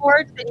Sioux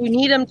Sports, and you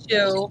need them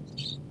to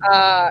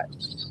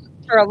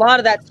for a lot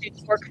of that Sioux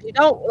Sport, because you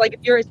don't, like,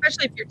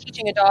 especially if you're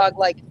teaching a dog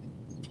like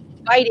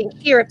fighting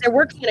here, if they're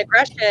working in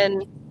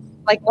aggression,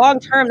 like long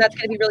term, that's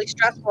going to be really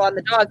stressful on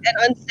the dog and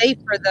unsafe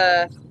for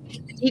the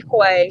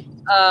decoy.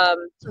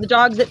 So the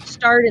dogs that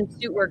start in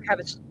suit work have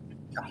a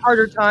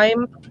harder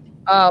time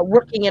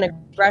working in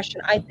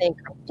aggression, I think.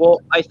 Well,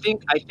 I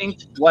think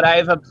what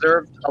I've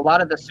observed, a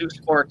lot of the Sioux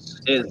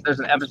Sports is there's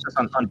an emphasis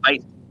on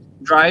bite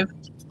drive,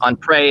 on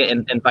prey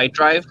and bite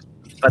drive,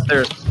 but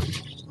there's,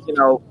 you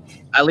know,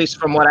 at least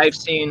from what I've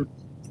seen,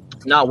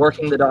 not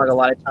working the dog a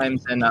lot of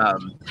times in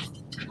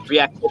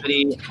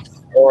reactivity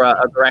or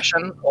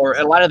aggression, or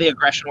a lot of the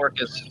aggression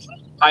work is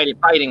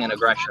fighting and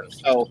aggression.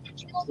 So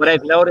what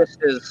I've noticed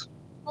is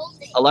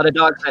a lot of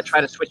dogs that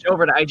try to switch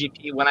over to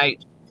IGP, when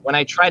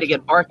I try to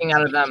get barking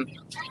out of them,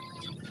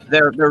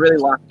 they're really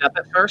locked up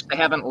at first. They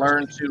haven't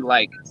learned to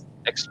like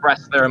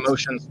express their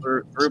emotions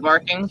through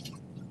barking.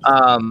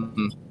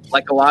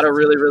 Like a lot of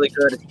really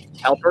good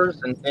helpers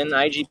in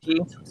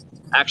IGP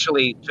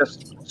actually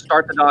just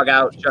start the dog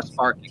out just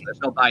barking. There's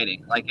no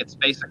biting. Like, it's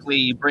basically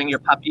you bring your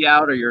puppy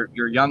out or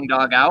your young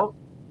dog out.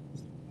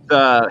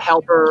 The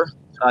helper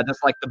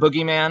just like the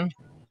boogeyman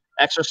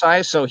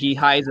exercise. So he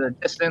hides at a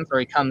distance or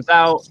he comes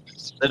out.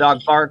 The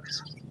dog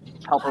barks.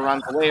 Helper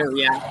runs away or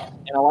reacts.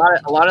 And a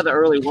lot of the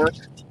early work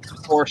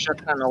for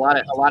Cutterson, a lot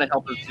of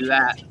helpers do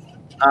that.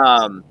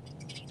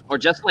 Or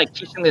just like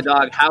teaching the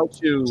dog how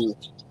to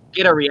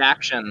get a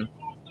reaction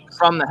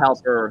from the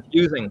helper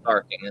using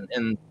barking.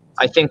 And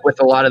I think with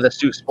a lot of the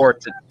Sioux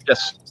Sports,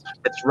 it's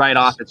right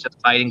off. It's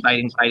just biting.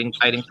 So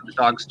the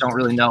dogs don't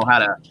really know how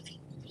to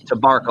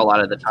bark a lot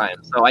of the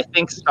time. So I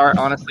think starting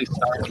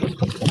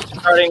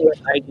with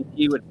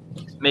IGP would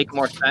make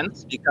more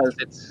sense, because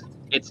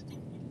it's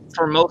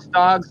for most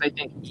dogs, I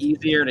think,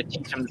 easier to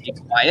teach them to be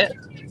quiet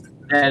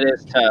than it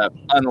is to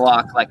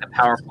unlock like a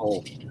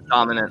powerful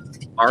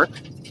dominant bark.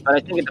 But I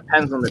think it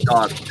depends on the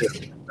dog too.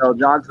 So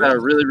dogs that are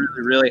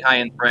really high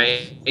in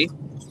prey,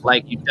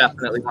 like, you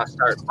definitely want to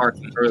start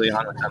barking early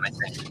on with them, I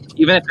think.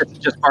 Even if it's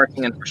just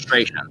barking in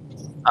frustration.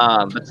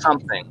 But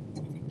something.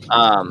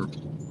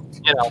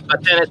 You know,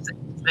 but then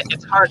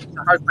it's hard. It's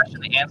a hard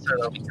question to answer,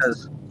 though,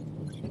 because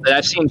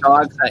I've seen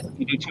dogs that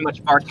you do too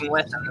much barking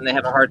with, and then they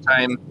have a hard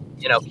time,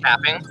 you know,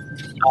 capping.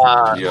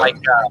 Like,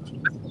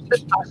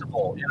 it's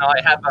possible. You know,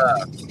 I have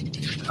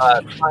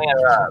a client,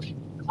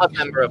 a club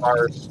member of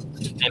ours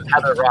named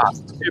Heather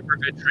Ross, super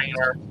good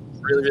trainer,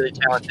 really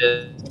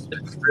talented,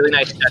 really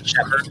nice Dutch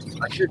Shepherd.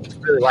 I should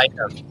really like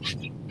him.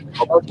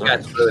 Well, both you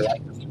guys really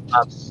like him.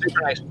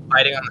 Super nice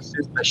fighting on the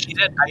suit, but she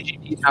did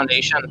IGP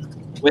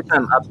Foundation with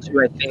him up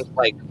to, I think,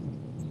 like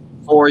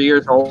 4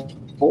 years old.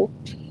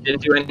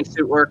 Didn't do any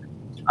suit work.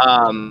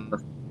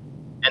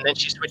 And then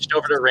she switched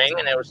over to ring,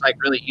 and it was like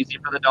really easy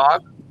for the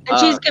dog. And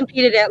she's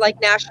competed at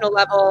like national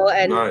level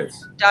and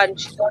done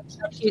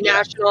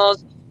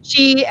nationals.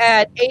 She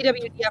at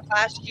AWDF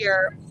last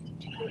year,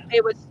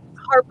 it was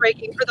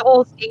heartbreaking for the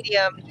whole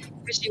stadium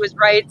because she was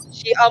right.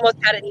 She almost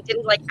had it. And he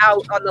didn't like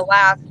out on the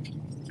last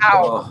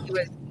out. Oh. He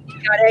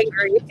got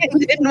angry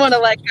and didn't want to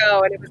let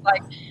go. And it was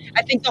like,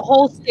 I think the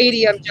whole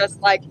stadium just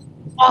like,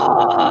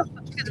 oh,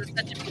 because it was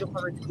such a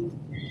beautiful routine.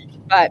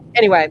 But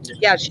anyway,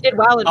 yeah, she did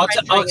well in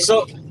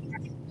so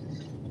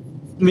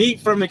me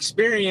from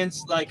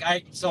experience, like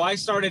I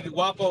started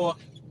Guapo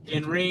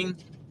in ring.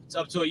 It's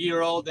up to a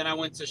year old. Then I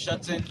went to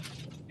Cutterson.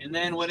 And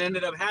then what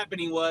ended up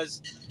happening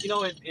was, you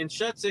know, in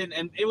Cutterson,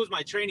 and it was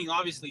my training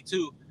obviously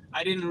too,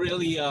 I didn't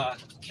really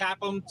cap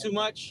them too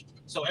much.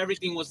 So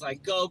everything was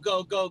like, go,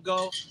 go, go,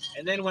 go.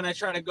 And then when I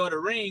tried to go to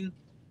ring,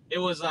 it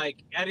was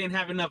like, I didn't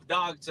have enough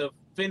dog to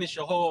finish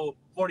a whole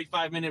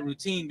 45-minute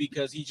routine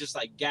because he just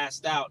like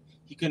gassed out.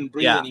 He couldn't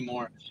breathe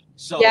anymore.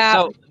 So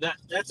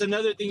that's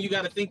another thing you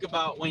got to think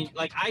about when,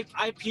 like,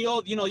 I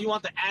peeled, you know, you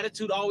want the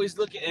attitude always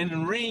looking, and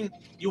in ring,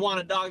 you want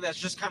a dog that's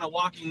just kind of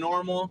walking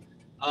normal,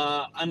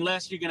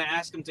 unless you're going to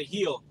ask him to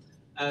heel.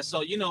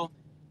 So, you know,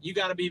 you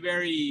got to be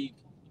very,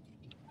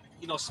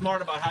 you know,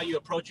 smart about how you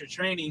approach your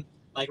training.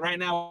 Like right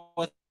now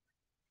with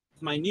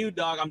my new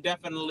dog, I'm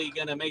definitely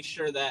going to make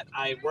sure that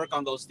I work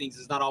on those things.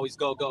 It's not always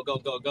go, go, go,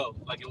 go, go,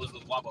 like it was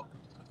with Wabo.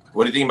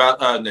 What do you think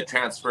about the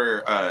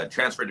transfer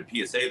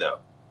to PSA though?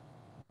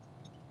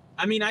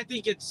 I mean, I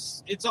think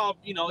it's all,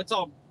 you know, it's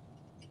all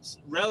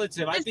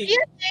relative. I think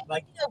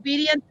like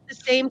obedience at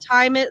the same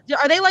time.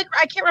 Are they like,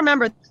 I can't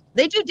remember.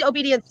 They do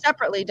obedience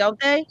separately, don't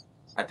they?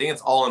 I think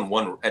it's all in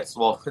one. It's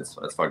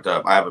fucked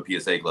up. I have a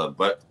PSA club,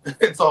 but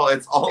it's all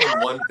in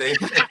one thing.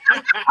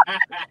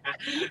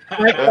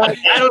 I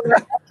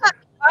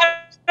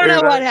don't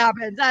know what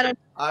happens.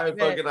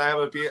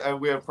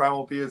 We have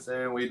Primal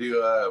PSA, and we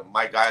do.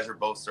 My guys are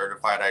both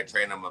certified. I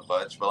train them a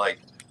bunch, but like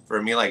for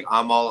me, like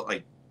I'm all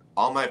like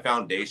all my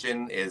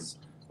foundation is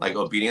like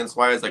obedience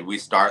wise. Like we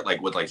start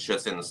like with like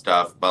shits and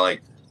stuff, but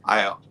like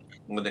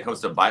when it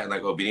comes to bite and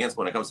like obedience,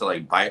 when it comes to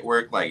like bite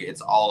work, like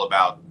it's all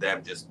about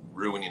them just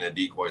ruining a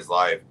decoy's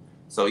life.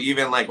 So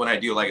even like when I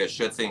do like a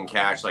schützen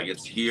catch, like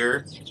it's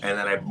here and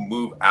then I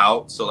move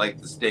out, so like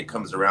the stick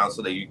comes around,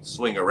 so they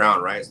swing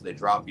around, right? So they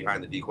drop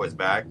behind the decoy's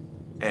back,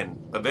 and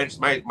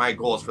eventually my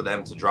goal is for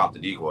them to drop the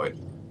decoy.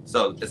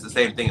 So it's the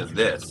same thing as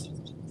this.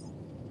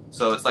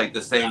 So it's like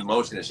the same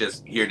motion. It's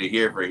just here to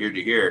here for here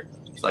to here.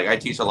 It's like I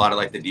teach a lot of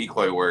like the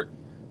decoy work,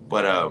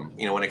 but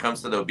you know, when it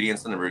comes to the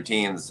obedience and the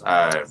routines,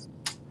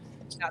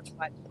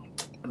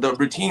 the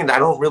routine I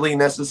don't really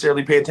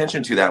necessarily pay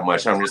attention to that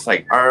much. I'm just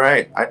like, all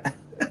right.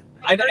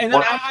 I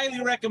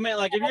highly recommend,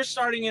 like, if you're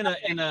starting in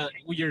a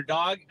with your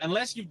dog,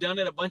 unless you've done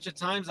it a bunch of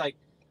times, like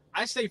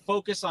I say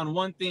focus on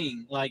one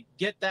thing, like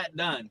get that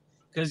done.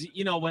 Because,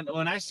 you know,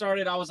 when I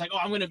started, I was like, oh,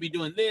 I'm going to be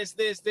doing this.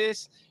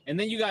 And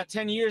then you got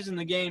 10 years in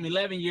the game,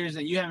 11 years,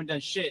 and you haven't done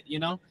shit, you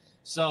know?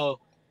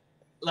 So,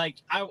 like,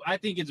 I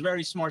think it's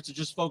very smart to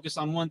just focus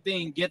on one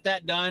thing, get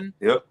that done,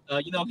 you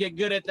know, get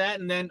good at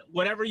that. And then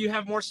whatever you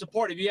have more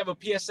support, if you have a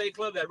PSA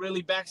club that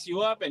really backs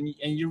you up and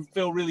you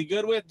feel really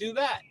good with, do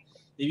that.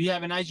 If you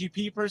have an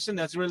IGP person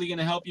that's really going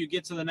to help you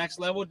get to the next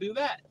level, do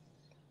that.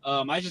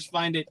 I just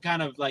find it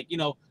kind of like, you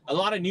know, a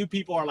lot of new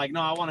people are like,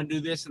 no, I want to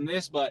do this and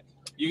this, but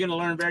you're going to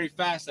learn very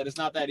fast that it's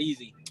not that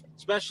easy,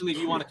 especially if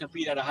you want to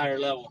compete at a higher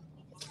level.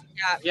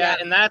 Yeah,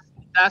 and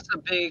that's a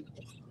big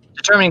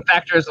determining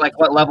factor is like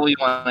what level you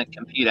want to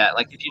compete at.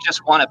 Like if you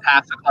just want to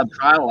pass a club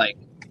trial, like,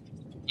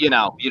 you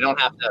know, you don't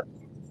have to,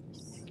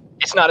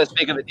 it's not as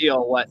big of a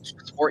deal what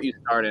sport you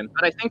start in.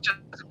 But I think just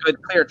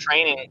good, clear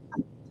training,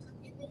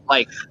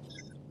 like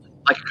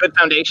a good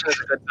foundation is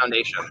a good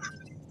foundation.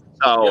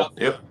 So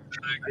yep.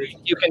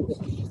 You can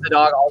teach the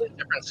dog all these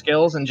different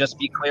skills and just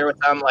be clear with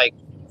them. Like,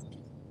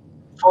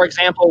 for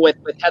example, with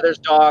Heather's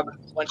dog,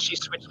 when she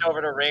switched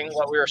over to ring,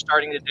 what we were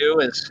starting to do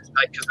is,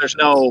 like, because there's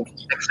no,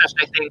 except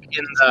I think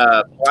in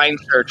the blind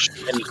search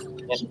in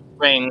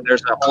ring,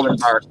 there's a hold and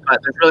bark, but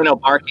there's really no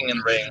barking in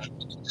ring.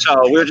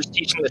 So we were just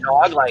teaching the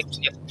dog, like,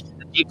 if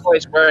the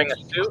decoy's wearing a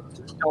suit,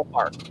 just don't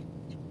bark,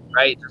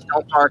 right? Just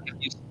don't bark if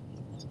you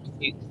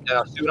see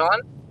a suit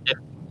on. If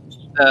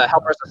the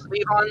helper's a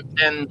sleeve on,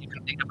 then you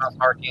can think about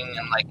barking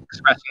and, like,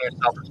 expressing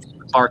yourself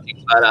with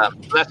barking. But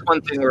that's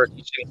one thing we were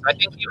teaching. So I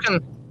think you can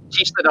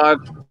teach the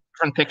dog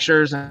different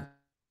pictures and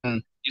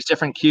use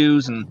different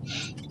cues, and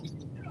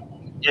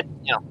it,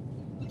 you know,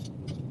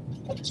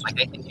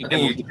 like I think you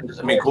can just,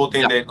 I mean, cool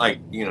thing that, like,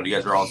 you know, you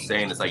guys are all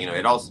saying is, like, you know,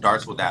 it all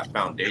starts with that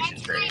foundation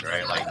training,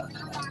 right? Like,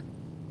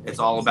 it's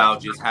all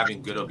about just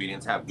having good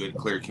obedience, have good,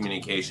 clear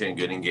communication,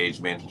 good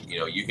engagement.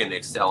 You know, you can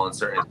excel in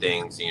certain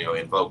things, you know,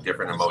 invoke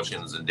different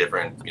emotions and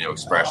different, you know,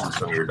 expressions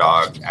from your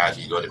dog as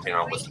you go, depending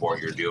on what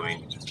sport you're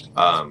doing.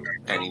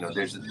 And, you know,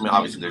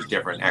 obviously there's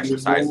different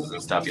exercises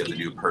and stuff you have to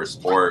do per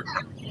sport.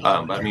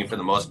 But I mean, for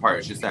the most part,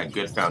 it's just that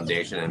good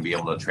foundation and be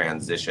able to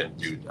transition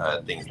through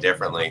things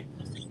differently.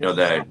 You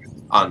know,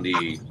 on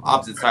the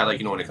opposite side, like,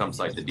 you know, when it comes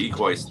to like the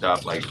decoy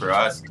stuff, like for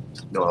us,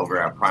 you know,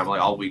 over at Primal,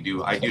 like,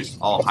 I do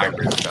all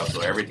hybrid stuff. So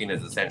everything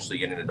is essentially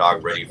getting the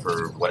dog ready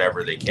for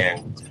whatever they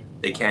can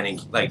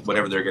like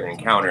whatever they're going to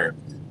encounter.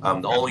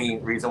 The only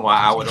reason why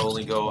I would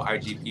only go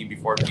IGP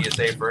before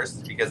PSA first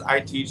is because I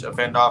teach a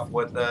fend off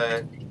with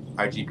the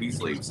IGP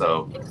sleeve.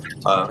 So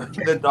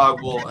the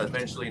dog will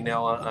eventually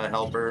nail a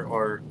helper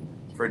or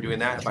for doing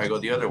that if I go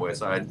the other way.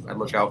 So I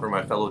look out for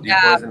my fellow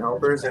decoys and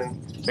helpers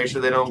and make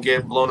sure they don't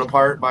get blown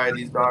apart by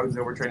these dogs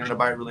that we're training to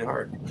bite really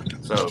hard.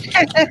 So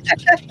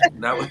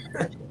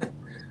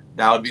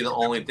that would be the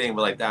only thing.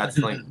 But like that's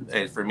like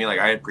for me, like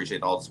I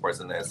appreciate all the sports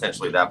and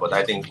essentially that. But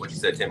I think what you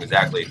said, Tim,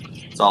 exactly.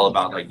 It's all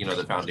about like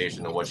the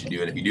foundation of what you do,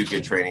 and if you do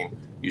good training,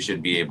 you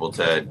should be able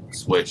to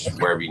switch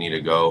wherever you need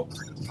to go.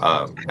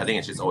 I think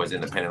it's just always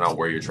independent on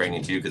where you're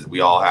training to, because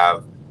we all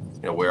have,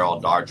 we're all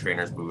dog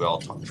trainers, but we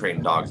all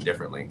train dogs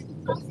differently.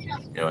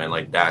 And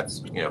like that's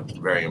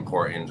very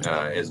important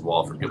as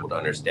well for people to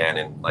understand.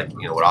 And like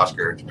what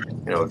Oscar,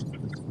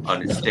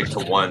 stick to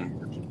one.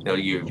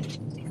 You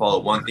follow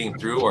one thing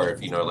through, or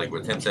if like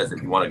what Tim says,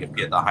 if you want to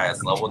compete at the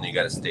highest level, then you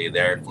got to stay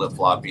there. Flip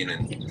flopping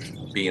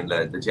and being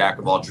the jack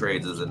of all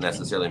trades doesn't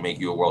necessarily make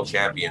you a world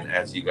champion,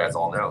 as you guys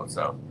all know.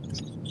 So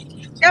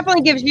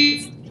definitely gives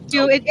you.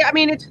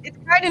 It's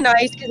kind of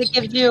nice because it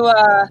gives you.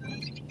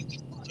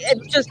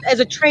 Just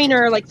as a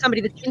trainer, like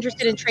somebody that's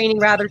interested in training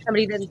rather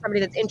somebody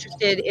that's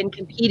interested in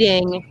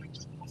competing,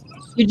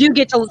 you do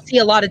get to see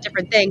a lot of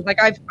different things. Like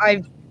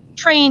I've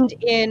trained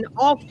in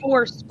all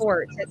 4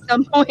 sports at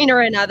some point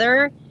or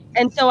another,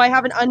 and so I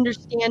have an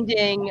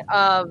understanding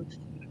of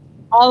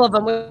all of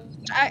them,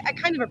 which I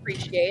kind of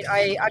appreciate.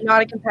 I'm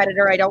not a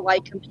competitor. I don't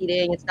like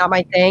competing. It's not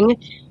my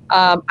thing.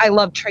 I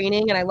love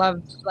training and I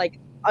love like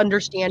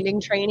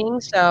understanding training.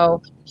 So,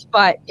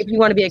 but if you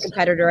want to be a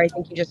competitor, I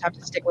think you just have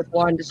to stick with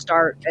one to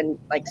start and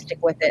like stick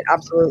with it.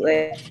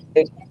 Absolutely.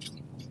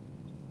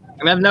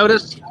 And I've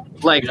noticed,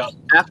 like,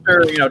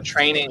 after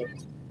training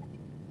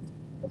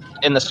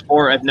in the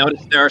sport, I've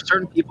noticed there are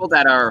certain people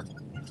that are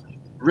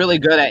really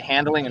good at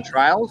handling in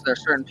trials. There are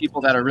certain people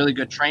that are really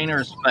good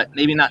trainers, but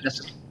maybe not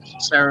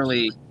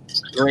necessarily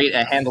great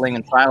at handling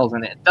in trials.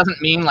 And it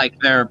doesn't mean like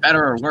they're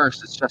better or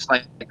worse. It's just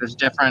like there's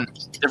different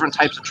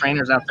types of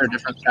trainers out there,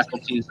 different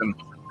specialties, and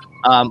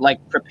like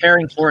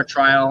preparing for a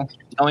trial,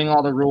 knowing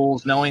all the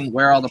rules, knowing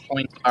where all the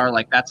points are,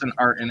 like that's an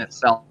art in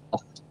itself.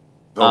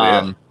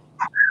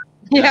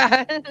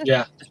 Yeah.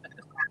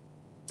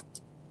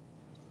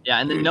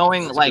 And then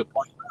knowing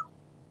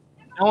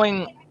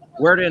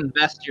where to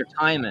invest your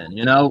time in,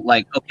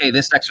 like, okay,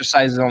 this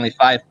exercise is only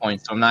 5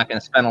 points, so I'm not going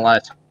to spend a lot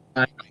of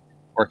time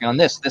working on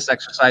this. This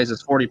exercise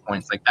is 40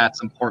 points. Like,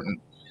 that's important.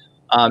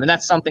 And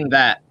that's something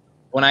that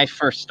when I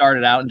first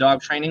started out in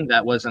dog training,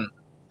 that wasn't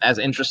as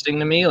interesting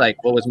to me.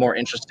 Like, what was more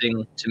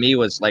interesting to me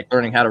was like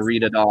learning how to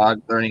read a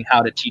dog, learning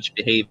how to teach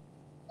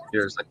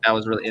behaviors. Like, that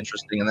was really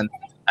interesting. And then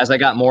as I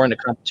got more into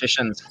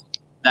competitions,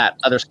 that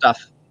other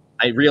stuff,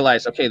 I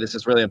realized, okay, this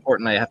is really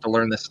important. I have to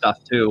learn this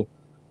stuff too.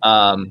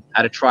 How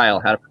to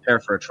prepare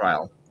for a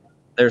trial.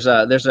 There's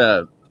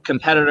a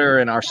competitor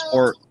in our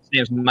sport.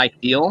 His name's Mike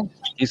Deal.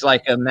 He's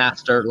like a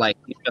master, like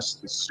he's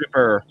just a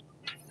super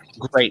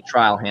great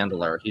trial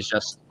handler. He's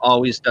just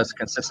always does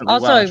consistently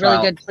also well. Also a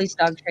really good police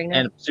dog trainer.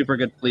 And super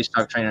good police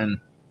dog trainer. And,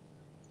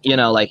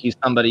 like he's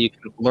somebody you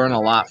can learn a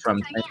lot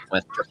from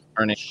with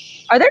learning.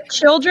 Are there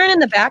children in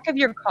the back of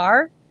your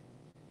car?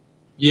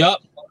 Yep.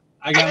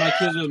 I got my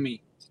kids with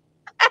me.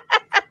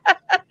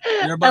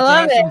 They're about to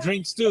have some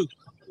drinks too.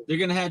 They're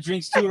gonna have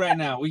drinks too right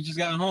now. We just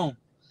got home.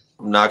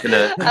 I'm not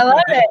gonna. I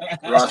love it,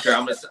 Oscar.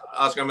 I'm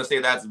gonna say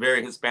that's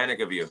very Hispanic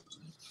of you.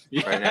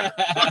 Right now.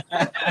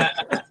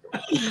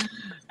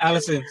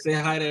 Allison, say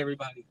hi to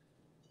everybody.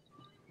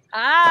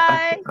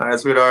 Hi. Hi,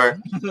 sweetheart.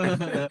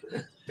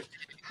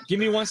 Give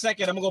me 1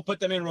 second. I'm gonna go put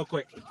them in real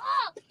quick.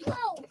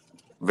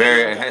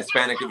 Very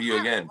Hispanic of you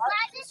again.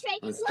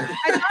 What's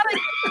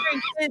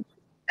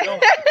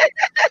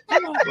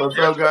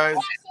up, guys?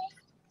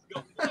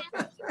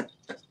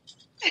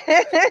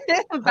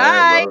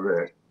 Bye.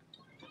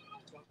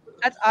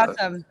 That's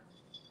awesome.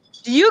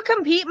 Do you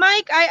compete,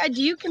 Mike?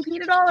 Do you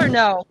compete at all or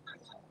no?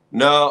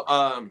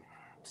 No.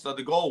 So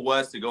the goal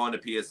was to go into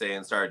PSA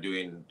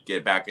and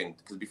get back in,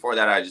 because before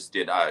that I just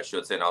did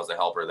Cutterson and I was a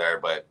helper there.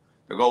 But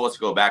the goal was to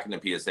go back into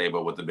PSA,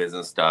 but with the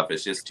business stuff,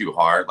 it's just too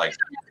hard. Like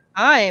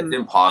it's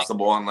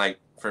impossible. And like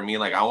for me,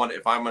 like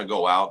if I'm gonna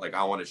go out, like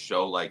I want to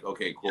show like,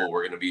 okay, cool,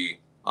 we're gonna be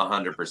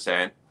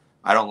 100%.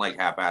 I don't like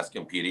half-ass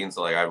competing,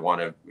 so like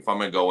if I'm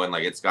gonna go in,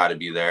 like it's got to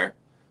be there,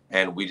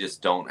 and we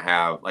just don't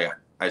have I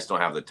just don't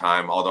have the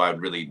time. Although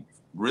I'd really,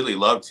 really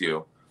love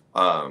to,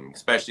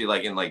 especially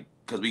like in like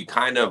because we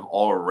kind of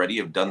already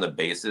have done the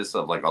basis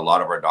of like a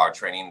lot of our dog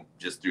training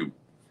just through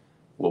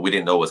what we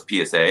didn't know was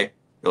PSA. It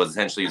was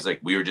essentially like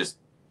we were just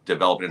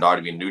developing a dog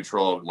to be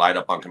neutral, light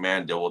up on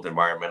command, deal with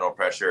environmental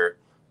pressure,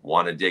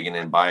 want to dig in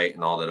and bite,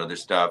 and all that other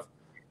stuff.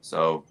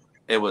 So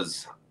it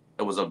was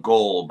a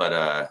goal, but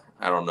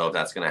I don't know if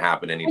that's going to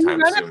happen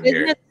anytime soon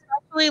here.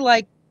 Especially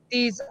like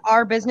these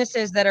are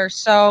businesses that are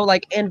so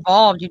like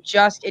involved.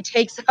 It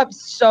takes up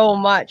so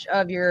much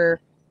of your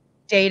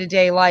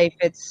day-to-day life.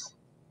 It's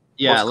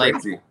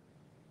crazy.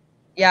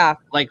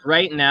 Like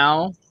right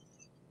now,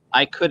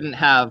 I couldn't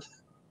have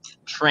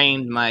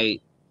trained my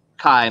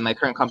Kai, my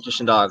current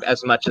competition dog,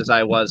 as much as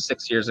I was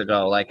 6 years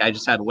ago. Like, I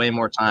just had way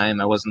more time.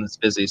 I wasn't as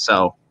busy.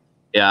 So,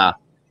 yeah.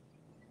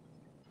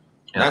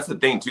 That's the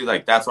thing too.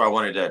 Like, that's why I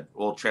wanted to,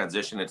 we'll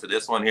transition into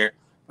this one here.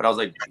 But I was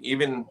like,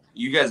 even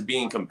you guys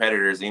being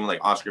competitors, even like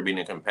Oscar being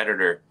a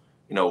competitor,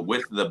 you know,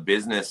 with the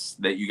business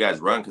that you guys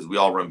run, because we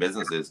all run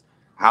businesses.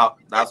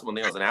 That's one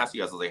thing I was gonna ask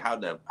you guys. I was like, how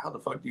the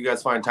fuck do you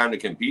guys find time to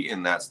compete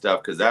in that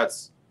stuff? Because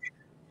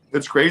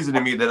it's crazy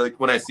to me that, like,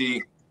 when I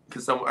see,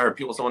 because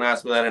someone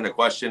asked me that in a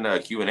question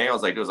Q&A, I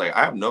was like,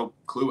 I have no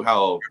clue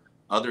how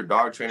other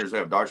dog trainers who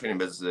have dog training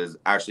businesses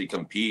actually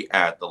compete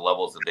at the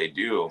levels that they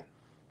do.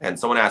 And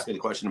someone asked me the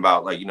question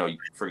about, like, you know,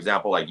 for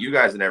example, like you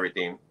guys and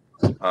everything.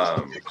 I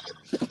was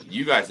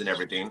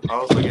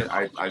like,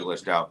 I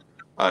glitched out.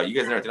 You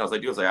guys and everything. I was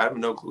like, I have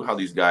no clue how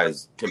these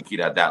guys compete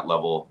at that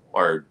level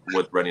or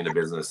with running a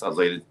business. I was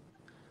like, I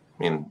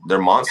mean, they're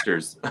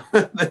monsters.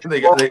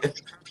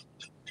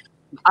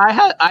 I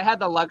had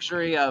the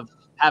luxury of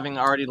having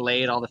already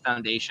laid all the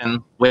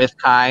foundation with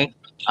Kai.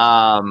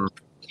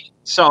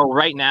 So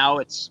right now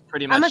it's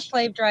pretty much. I'm a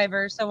slave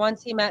driver, so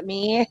once he met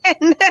me,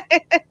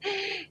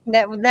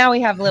 now we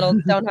don't have a lot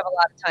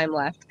of time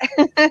left.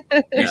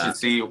 You should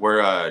see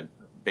where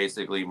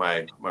basically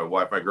my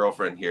wife, my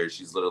girlfriend here,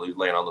 she's literally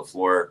laying on the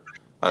floor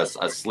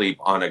asleep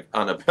on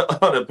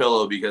a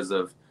pillow because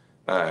of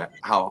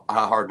how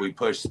hard we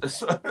push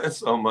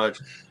so much.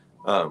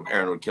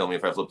 Aaron would kill me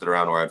if I flipped it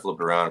around, or I'd flip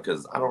it around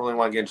because I don't really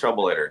want to get in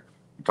trouble later.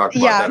 We talked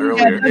about that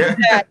earlier. Don't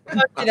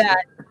do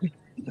that.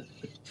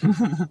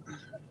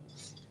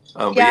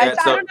 I don't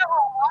know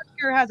how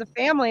Oscar has a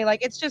family.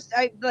 Like, it's just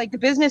like the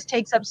business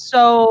takes up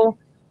so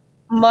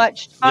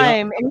much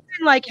time, and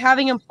even like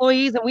having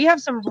employees, and we have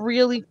some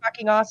really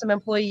fucking awesome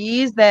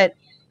employees that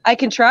I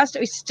can trust.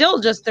 We still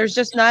there's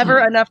just never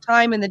enough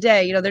time in the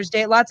day. You know, there's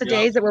lots of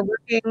days that we're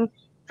working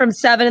from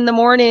 7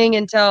 a.m.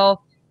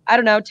 until, I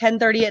don't know,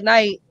 10:30 at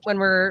night when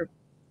we're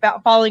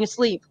falling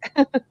asleep.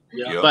 But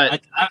I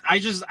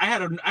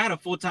had a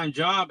full-time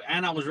job,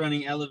 and I was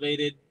running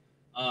Elevated.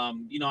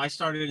 You know, I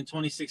started in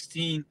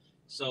 2016,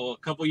 so a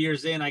couple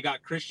years in, I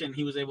got Christian.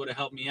 He was able to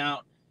help me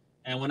out.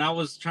 And when I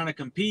was trying to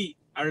compete,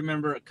 I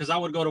remember, because I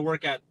would go to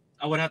work I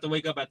would have to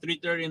wake up at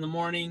 3:30 in the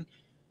morning,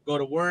 go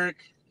to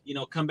work, you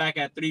know, come back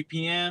at 3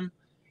 p.m.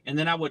 And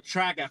then I would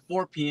track at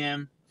 4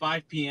 p.m.,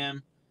 5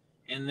 p.m.,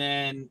 and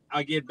then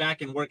I'd get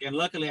back and work. And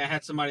luckily, I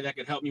had somebody that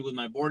could help me with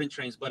my boarding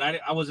trains, but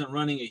I wasn't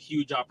running a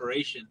huge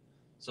operation.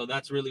 So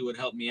that's really what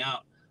helped me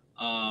out.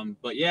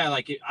 But yeah,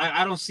 like,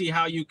 I don't see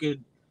how you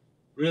could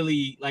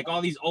really, like, all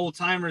these old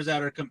timers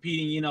that are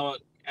competing, you know,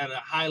 at a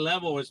high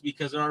level is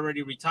because they're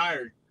already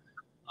retired.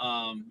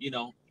 You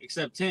know,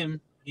 except Tim,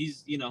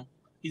 he's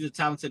a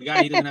talented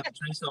guy. He doesn't have to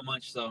train so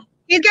much. So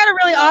he's got a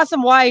really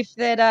awesome wife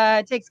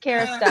that takes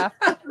care of stuff.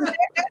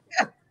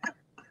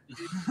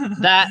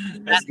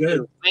 That's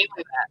good.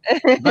 Mainly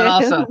that, but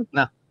also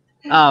no.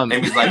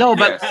 Amy's like, no,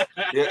 but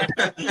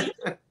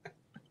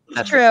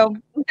that's true.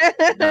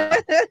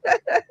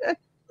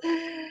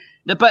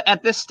 But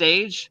at this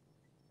stage,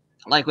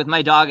 like with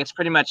my dog, it's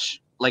pretty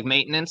much like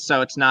maintenance.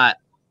 So I'm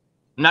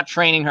not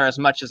training her as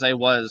much as I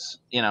was,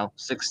 you know,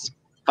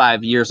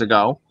 5 years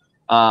ago,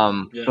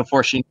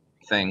 before she knew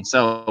anything.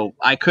 So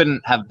I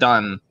couldn't have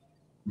done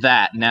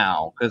that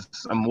now because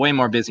I'm way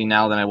more busy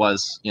now than I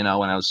was, you know,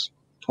 when I was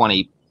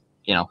 20,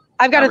 you know.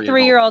 I've got a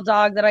 3-year-old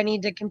dog that I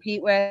need to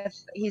compete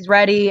with. He's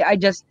ready. I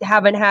just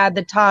haven't had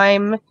the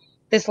time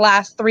this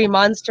last 3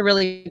 months to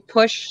really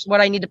push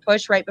what I need to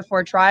push right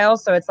before trial.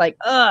 So it's like,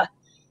 I'm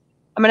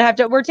going to have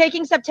to, we're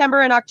taking September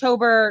and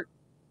October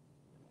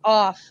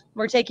off.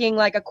 We're taking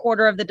like a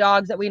quarter of the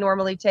dogs that we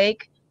normally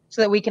take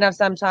so that we can have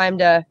some time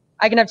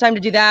I can have time to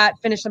do that,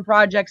 finish some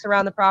projects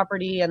around the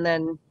property, and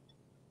then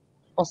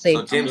we'll see.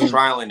 So Tim's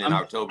trialing in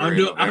October.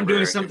 I'm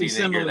doing something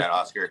similar. That,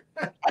 Oscar.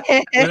 What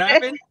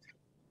happened?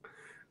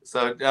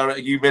 So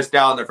you missed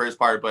out on the first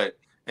part, but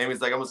Amy's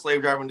like, I'm a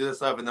slave driver and do this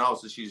stuff, and then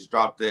also she's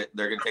dropped it.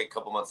 They're gonna take a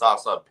couple months off.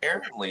 So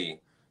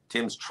apparently,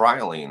 Tim's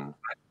trialing.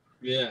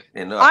 Yeah.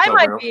 In I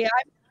might be.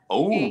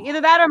 Oh.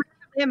 Either that or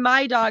him,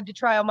 my dog, to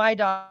trial my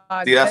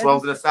dog. See, that's what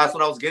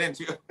I was getting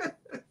to.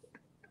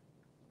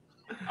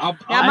 I'll be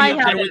up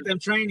there with them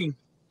training.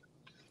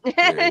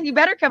 You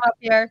better come up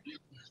here.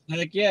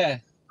 Heck yeah.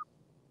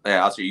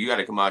 Yeah, Oscar, you got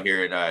to come out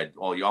here and I'm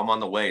on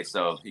the way,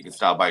 so you can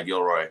stop by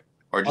Gilroy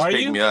or just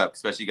pick me up.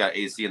 Especially you got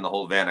AC in the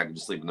whole van, I can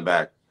just sleep in the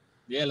back.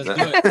 Yeah, let's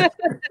do it.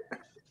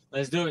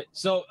 Let's do it.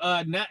 So,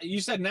 you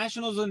said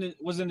Nationals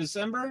was in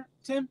December,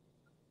 Tim?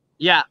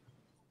 Yeah,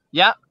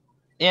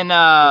 in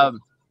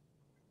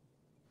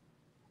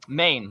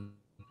Maine,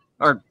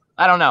 or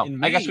I don't know.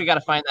 I guess we got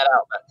to find that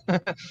out.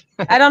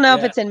 But I don't know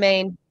if it's in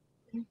Maine,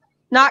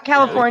 not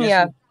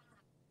California.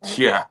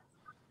 Yeah,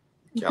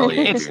 Kelly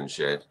ain't doing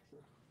shit.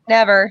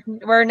 Never.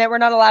 We're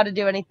not allowed to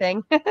do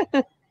anything.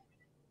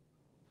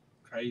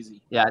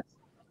 Crazy. Yeah,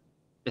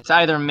 it's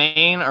either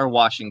Maine or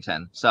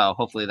Washington. So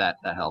hopefully that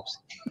helps.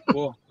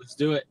 Cool. Let's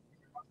do it.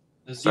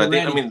 So I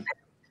mean,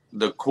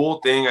 the cool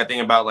thing I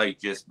think about like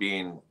just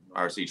being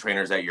RC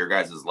trainers at your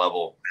guys'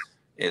 level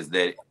is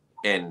that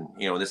and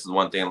this is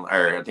one thing,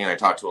 or a thing I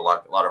talk to a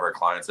lot of our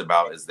clients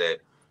about, is that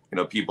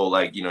people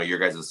like your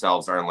guys'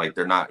 selves aren't like,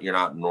 you're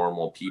not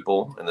normal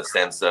people in the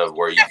sense of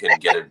where you can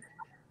get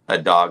a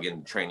dog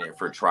and train it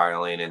for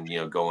trialing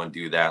and go and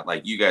do that.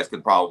 Like you guys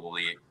could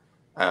probably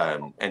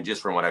and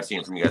just from what I've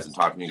seen from you guys and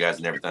talking to you guys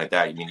and everything like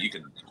that, I mean, you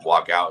could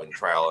walk out and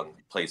trial and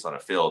place on a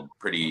field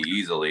pretty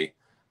easily.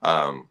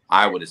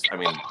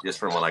 Just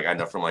from what I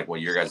know from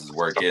what your guys'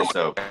 work is.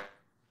 So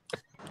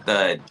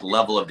the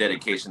level of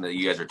dedication that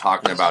you guys are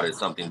talking about is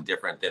something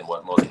different than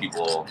what most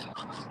people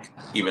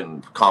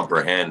even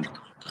comprehend.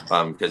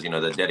 Because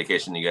the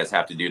dedication you guys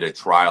have to do to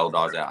trial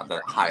dogs at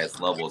the highest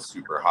level is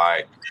super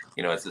high.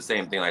 It's the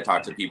same thing I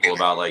talk to people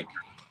about, I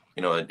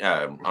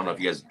don't know if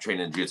you guys train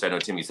in jiu-jitsu. I know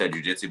Timmy said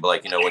jiu-jitsu,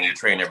 but when you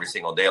train every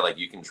single day,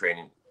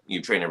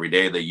 you train every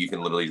day, that you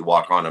can literally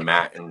walk on a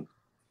mat and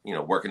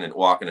walk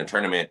in a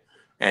tournament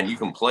and you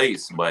can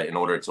place, but in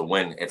order to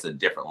win, it's a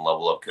different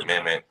level of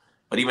commitment.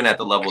 But even at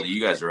the level that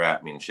you guys are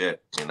at,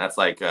 that's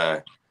like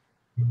I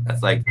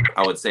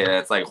would say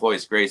that's like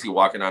Hoist Gracie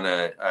walking on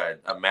a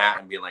mat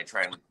and being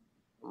trying to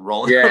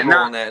roll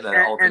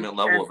that ultimate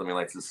level.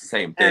 It's the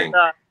same thing.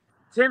 And,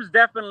 Tim's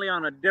definitely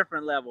on a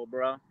different level,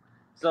 bro.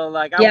 So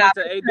I went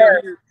to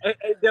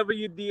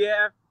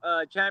AWDF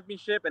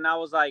championship, and I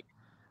was I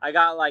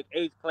got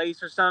 8th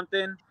place or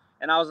something,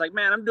 and I was like,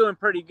 man, I'm doing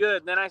pretty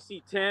good. Then I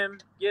see Tim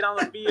get on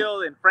the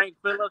field and Frank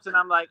Phillips, and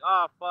I'm like,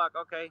 oh fuck,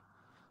 okay,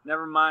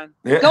 never mind.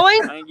 Yeah. I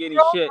ain't getting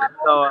shit.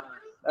 So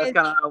that's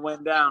kind of how it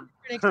went down.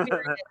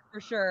 For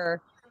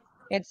sure.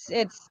 It's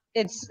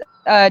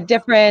a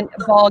different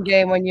ball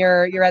game when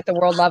you're at the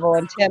world level,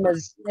 and Tim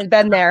has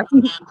been there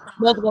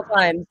multiple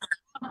times.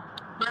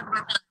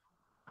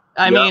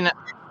 I mean,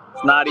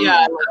 it's not easy.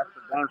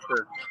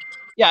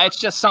 Yeah, it's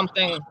just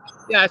something.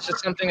 Yeah, it's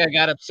just something I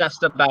got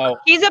obsessed about.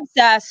 He's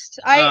obsessed.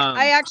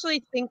 I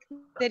actually think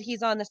that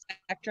he's on the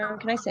spectrum.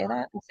 Can I say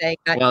that?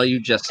 Well, you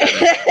just said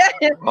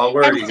it.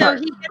 Already. So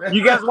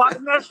you guys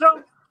watching that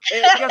show?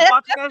 You guys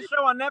watching that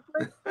show on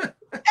Netflix?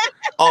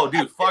 Oh,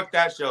 dude, fuck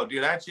that show,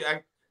 dude.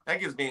 That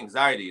gives me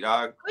anxiety,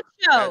 dog. What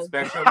show?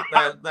 That spectrum,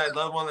 that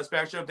level on the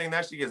spectrum thing,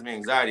 that shit gives me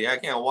anxiety. I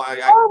can't watch.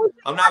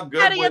 I'm not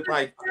good with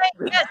Yes,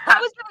 that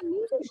was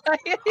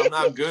anxiety. I'm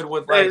not good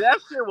with Hey, that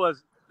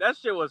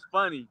shit was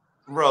funny,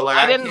 bro.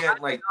 I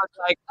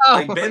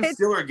can't Ben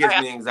Stiller gives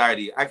yeah. me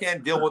anxiety. I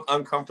can't deal with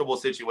uncomfortable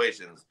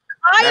situations.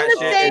 I'm the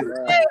same way.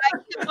 I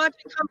can't watch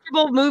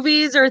uncomfortable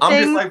movies or I'm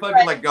things. just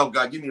fucking oh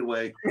God, give me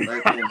away.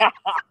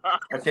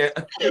 I can't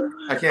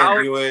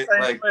do it.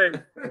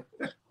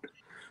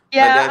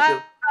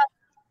 Yeah,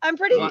 I'm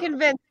pretty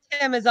convinced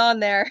Tim is on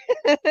there.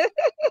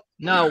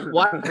 No,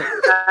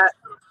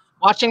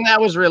 watching that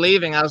was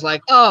relieving. I was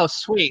like, oh,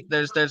 sweet.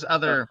 There's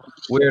other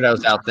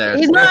weirdos out there.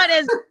 He's not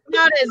as,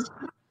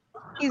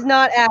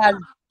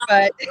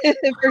 but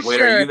for Wait,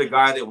 sure. are you the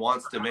guy that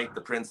wants to make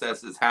the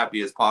princess as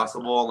happy as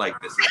possible?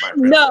 This is my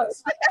princess.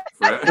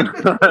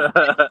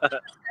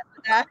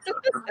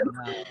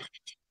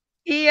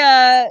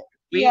 No.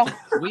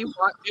 We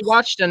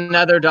watched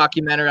another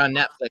documentary on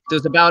Netflix. It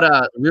was about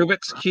a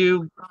Rubik's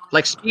Cube,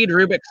 speed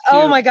Rubik's Cube.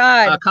 Oh my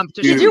God.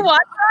 Competition. Did you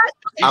watch that?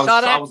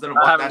 I was gonna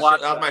watch that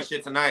shit. That was my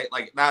shit tonight.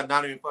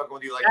 Not even fucking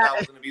with you. That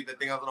was gonna be the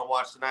thing I was gonna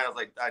watch tonight. I was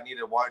like, I need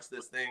to watch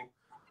this thing.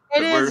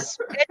 It is.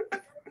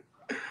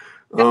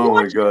 Oh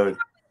my God.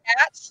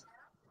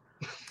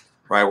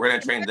 Right, we're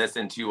gonna train this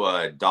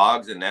into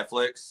dogs and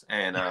Netflix,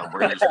 and we're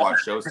gonna just watch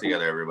shows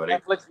together, everybody.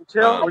 Netflix and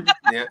chill.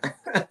 Yeah.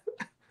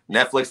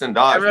 Netflix and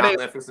dogs, not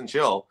Netflix and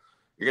chill.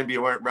 You're gonna be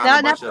around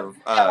a bunch of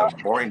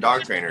boring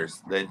dog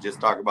trainers that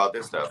just talk about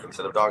this stuff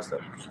instead of dog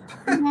stuff.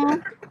 Mm-hmm.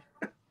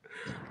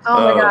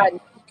 Oh my God.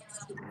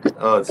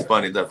 Oh, it's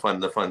funny. The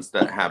fun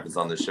stuff happens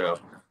on the show.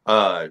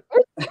 So,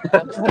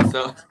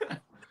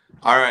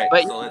 all right.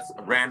 So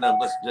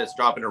let's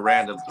drop in a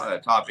random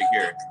topic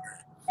here.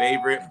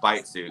 Favorite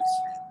bite suits.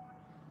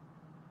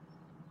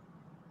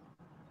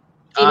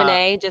 Demon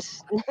A,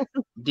 just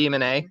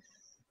Demon A.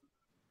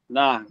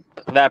 Nah,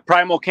 that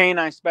Primal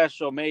Canine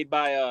special made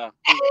by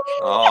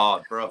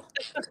Oh, bro.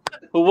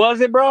 Who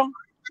was it, bro?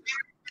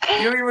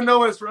 You don't even know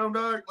what it's from,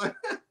 dog.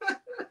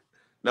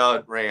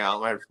 No, Ray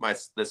Allen.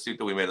 The suit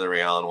that we made, the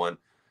Ray Allen one.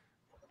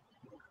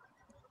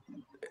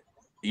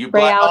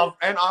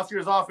 And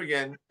Oscar's off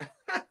again.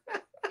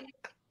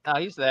 Oh,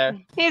 he's there.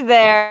 He's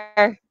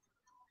there.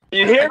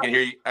 You hear? I can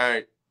hear you. All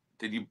right.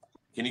 Can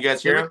you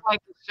guys hear him?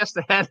 It's just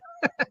ahead.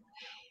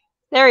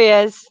 There he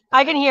is.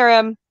 I can hear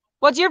him.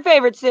 What's your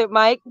favorite suit,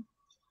 Mike?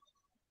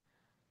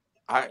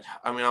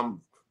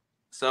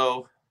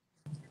 So.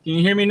 Can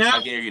you hear me now? I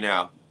can hear you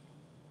now.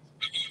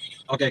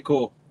 Okay,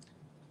 cool.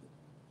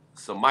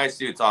 So my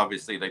suit's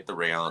obviously the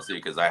Ray Allen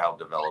suit because I helped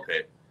develop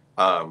it.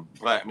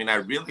 But I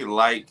really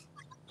like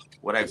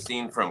what I've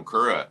seen from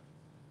Kura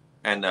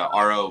and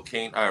RO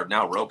Kane, or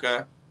now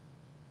Roka.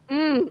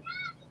 I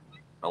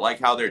like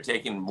how they're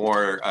taking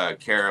more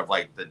care of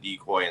the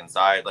decoy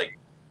inside,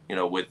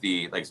 with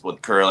the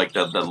with Kura,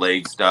 the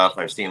leg stuff.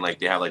 I've seen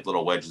they have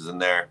little wedges in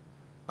there.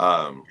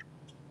 And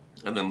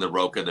then the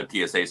Roka, the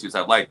PSA suits,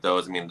 I like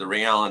those. The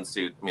Ray Allen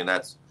suit,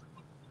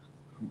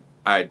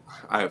 I've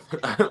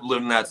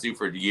lived in that suit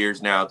for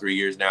years now, 3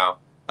 years now,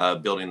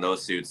 building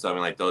those suits. So I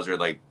mean, like those are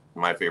like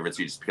my favorite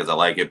suits because I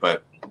like it,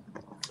 but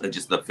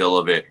just the feel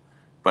of it.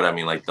 But I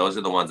mean, like those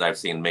are the ones I've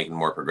seen making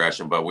more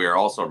progression. But we are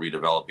also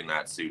redeveloping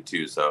that suit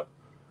too. So,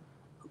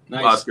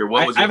 nice. Oscar,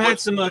 what was it? I've had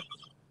some.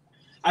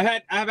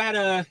 I've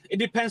had it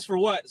depends for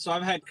what. So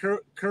I've had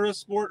Cura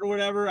Sport or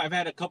whatever. I've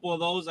had a couple of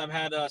those. I've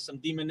had some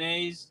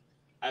Demonets.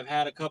 I've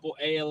had a couple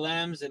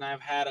ALMs, and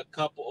I've had a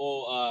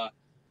couple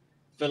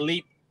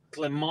Philippe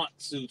Clement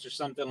suits or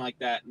something like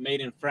that, made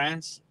in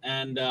France.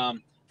 And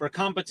for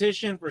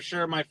competition, for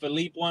sure, my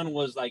Philippe one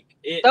was like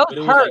it, Those but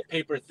it was hurt. like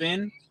paper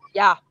thin.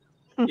 Yeah.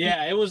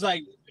 Yeah, it was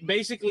like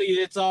basically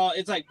it's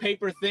like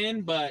paper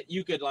thin, but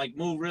you could like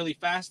move really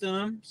fast in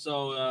them.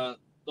 So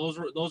those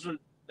were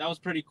that was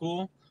pretty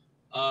cool.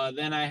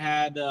 Then I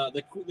had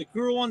the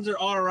Kura ones are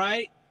all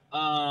right,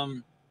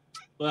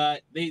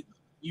 but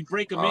you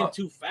break them in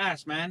too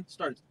fast, man. It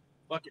starts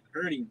fucking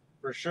hurting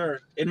for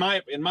sure. In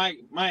my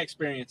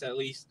experience at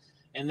least.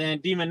 And then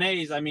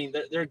Demonets, I mean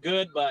they're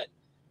good, but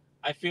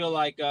I feel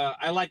like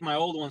I like my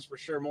old ones for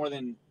sure more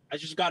than I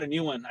just got a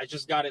new one. I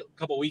just got it a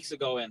couple weeks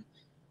ago and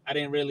I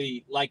didn't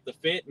really like the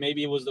fit.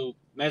 Maybe it was the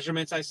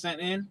measurements I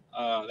sent in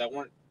that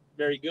weren't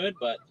very good,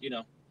 but you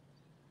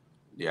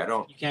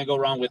can't go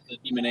wrong with the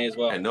Demonet as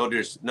well. And no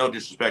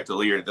disrespect to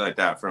Lee or anything like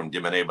that from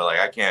Demonet, but like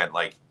I can't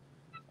like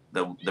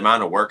the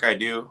amount of work I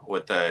do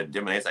with the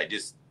Demonets,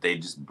 they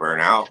just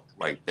burn out.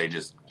 Like they're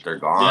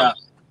gone. Yeah.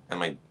 And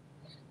like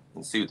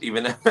suits,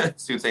 even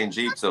suits ain't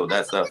cheap, so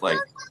that stuff like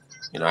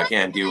I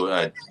can't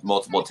do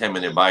multiple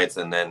 10-minute bites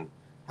and then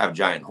have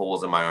giant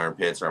holes in my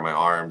armpits or my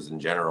arms in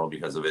general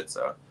because of it.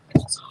 So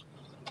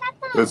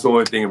that's the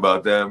only thing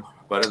about them.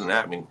 But other than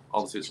that, I mean,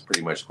 all the suits are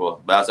pretty much cool.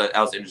 But that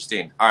was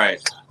interesting. All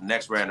right,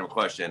 next random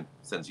question.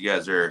 Since you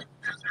guys are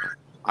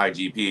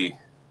IGP,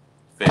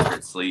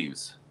 favorite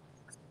sleeves?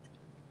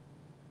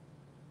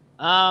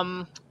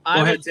 I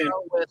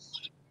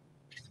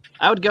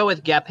would go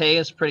with Gapé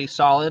is pretty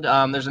solid.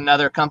 There's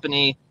another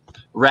company,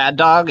 Rad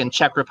Dog in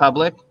Czech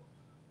Republic.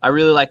 I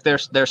really like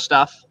their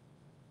stuff.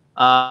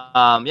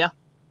 Yeah.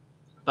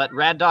 But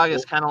Rad Dog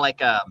is kind of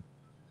like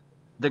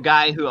the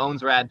guy who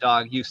owns Rad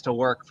Dog used to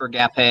work for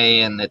Gapé,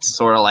 and it's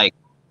sort of like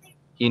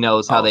he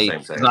knows how they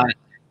design it.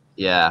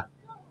 Yeah.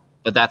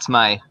 But that's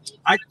I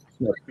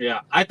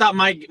thought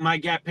my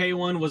Gapé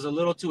one was a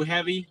little too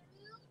heavy.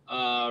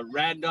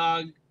 Rad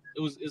Dog,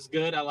 it's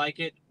good. I like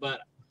it,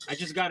 but I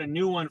just got a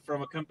new one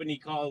from a company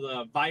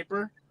called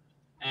Viper,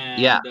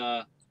 and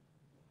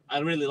I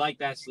really like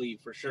that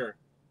sleeve for sure.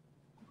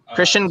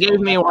 Christian gave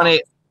me one.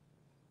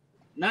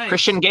 Nice.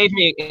 Christian gave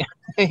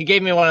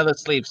me one of the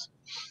sleeves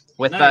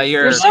with nice.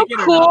 your. You're so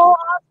cool,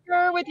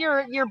 Oscar, with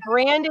your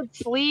branded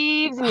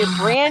sleeves and your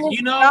branded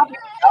stuff. You're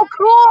so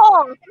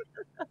cool.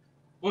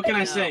 What can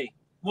I say?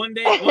 One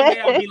day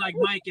I'll be like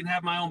Mike and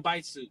have my own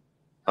bite suit.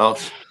 Oh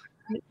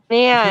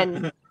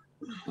man.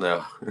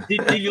 No.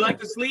 Did you like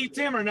the sleeve,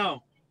 Tim, or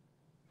no?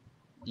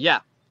 Yeah.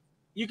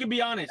 You can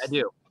be honest. I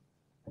do.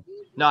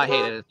 No, I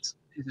hate it. It's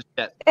piece of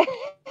shit.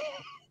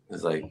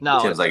 It's like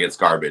Tim's like it's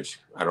garbage.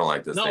 I don't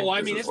like this. No, thing.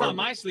 I mean it's not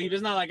my sleeve.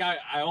 It's not like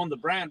I own the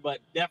brand, but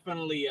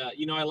definitely,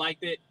 I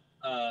liked it.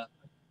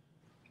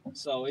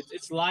 So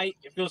it's light.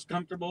 It feels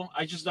comfortable.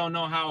 I just don't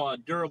know how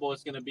durable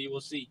it's gonna be.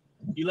 We'll see.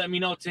 You let me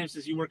know, Tim,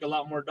 since you work a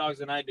lot more dogs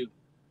than I do.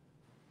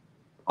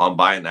 I'm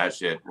buying that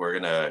shit. We're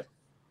gonna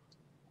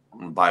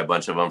buy a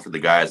bunch of them for the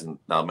guys and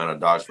the amount of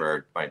dogs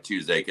for my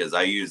Tuesday because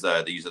I use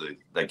the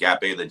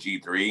Gapé, the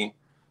G3,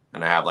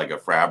 and I have like a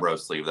Fabro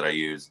sleeve that I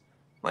use.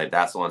 Like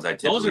that's the ones I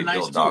typically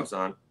build dogs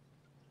on.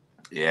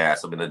 Yeah,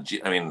 so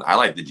I mean I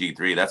like the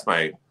G3. That's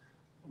my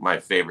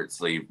favorite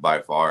sleeve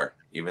by far.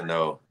 Even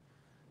though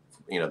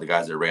the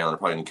guys that are railing are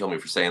probably gonna kill me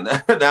for saying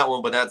that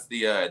one, but that's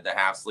the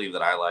half sleeve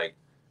that I like.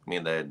 I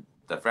mean the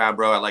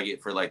Fabro I like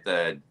it for like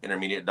the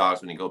intermediate dogs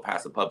when you go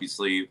past the puppy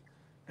sleeve,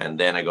 and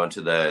then I go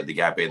into the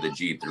Gapé, the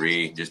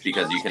G3, just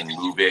because you can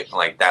move it.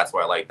 Like that's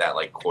why I like that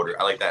quarter.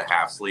 I like that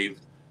half sleeve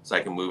so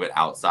I can move it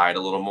outside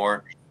a little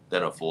more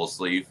than a full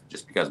sleeve,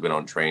 just because we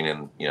don't train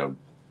in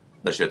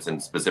the shit's in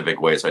specific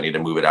ways, so I need to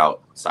move it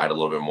outside a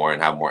little bit more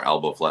and have more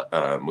elbow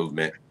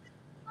movement.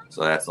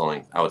 So that's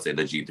I would say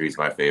the G3 is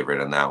my favorite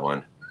in that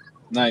one.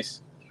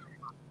 Nice.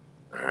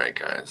 All right,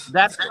 guys.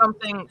 That's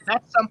something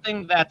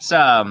that's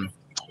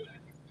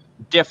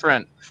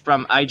different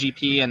from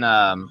IGP and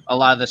a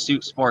lot of the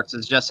suit sports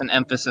is just an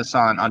emphasis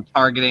on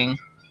targeting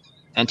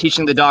and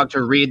teaching the dog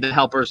to read the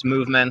helper's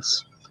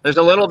movements. There's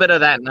a little bit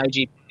of that in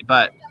IGP,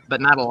 but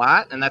not a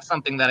lot, and that's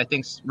something that I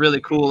think is really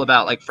cool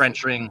about like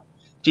French ring,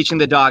 teaching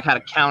the dog how to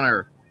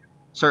counter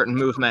certain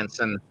movements,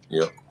 and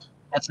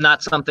that's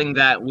not something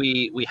that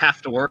we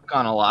have to work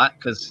on a lot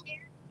because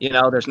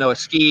there's no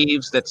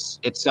esquives.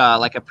 It's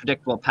like a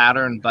predictable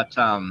pattern, but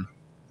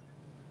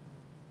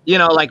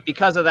like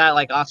because of that,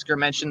 like Oscar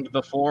mentioned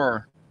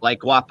before, like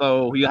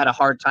Guapo, you had a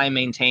hard time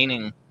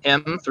maintaining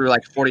him through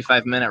like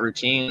 45-minute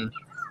routine, and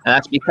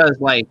that's because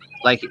like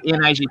in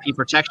IGP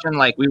protection,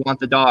 like we want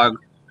the dog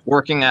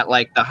working at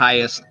like the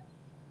highest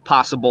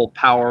possible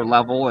power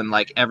level and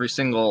like every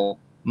single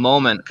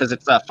moment because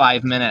it's a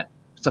 5-minute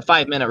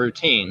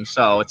routine,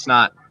 so it's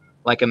not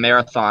like a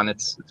marathon.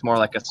 It's more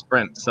like a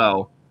sprint.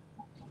 So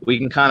we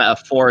can kind of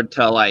afford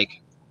to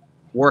like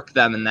work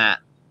them in that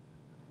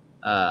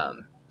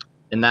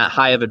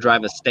high of a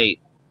drive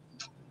state.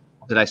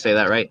 Did I say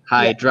that right?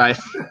 High drive.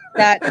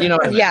 That you know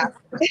what I mean. Yeah.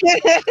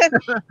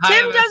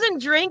 Tim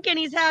doesn't drink, and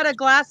he's had a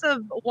glass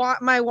of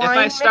my wine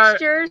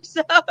mixture.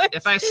 So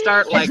if I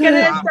start like, it's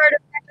gonna start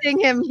affecting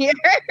him here.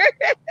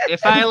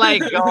 If I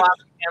like go off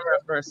camera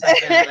for a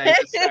second, and I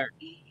just start.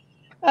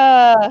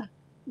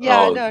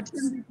 No, Tim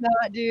does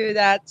not do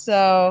that.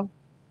 So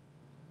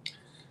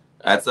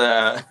that's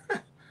I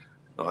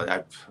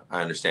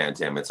understand,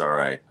 Tim. It's all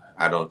right.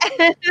 I don't.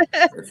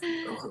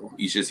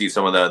 You should see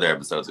some of the other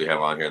episodes we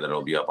have on here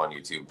that'll be up on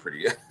YouTube.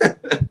 Pretty. Is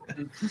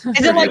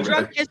it like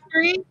drunk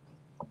history?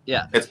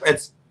 Yeah.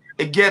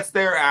 It gets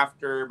there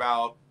after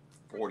about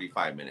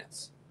 45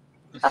 minutes.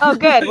 Oh,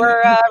 good.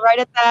 We're right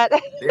at that.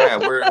 Yeah,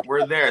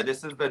 we're there.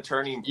 This is the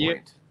turning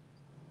point.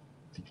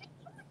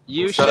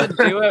 You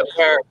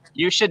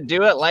should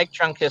do it like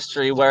drunk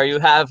history, where you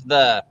have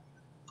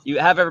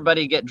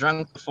everybody get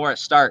drunk before it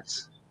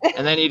starts,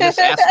 and then you just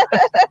ask.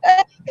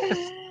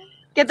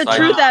 Get the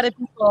truth out of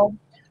people.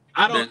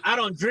 I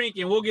don't drink,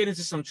 and we'll get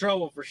into some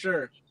trouble for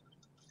sure.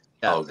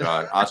 Oh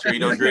God, Oscar, you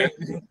don't drink?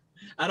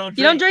 I don't drink.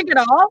 You don't drink at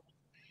all?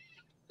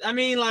 I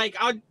mean, like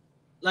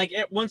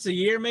once a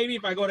year, maybe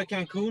if I go to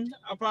Cancun,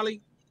 I'll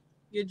probably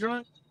get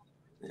drunk.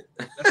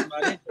 That's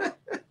about it.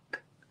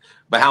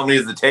 But how many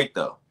does it take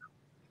though?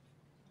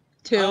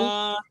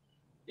 2.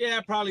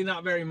 Yeah, probably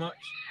not very much.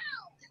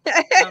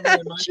 Not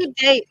very much. Cheap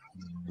date.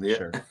 Yeah.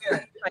 Sure.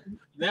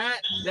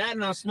 That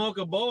and I'll smoke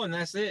a bowl and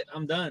that's it.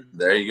 I'm done.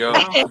 There you go.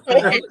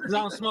 I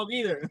don't smoke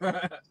either.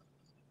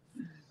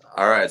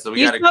 All right, so we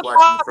you got a smoke question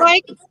pot, from.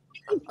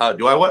 Mike?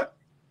 Do I what?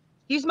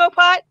 You smoke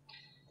pot?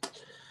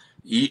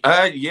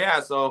 Yeah.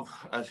 So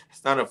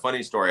it's not a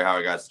funny story how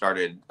I got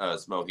started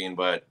smoking,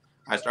 but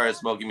I started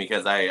smoking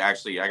because I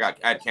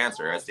had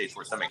cancer. I had stage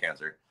 4 stomach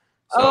cancer.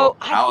 So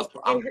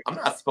I'm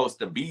not supposed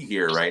to be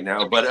here right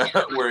now, but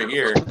we're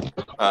here,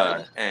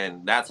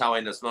 and that's how I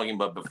ended up smoking.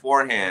 But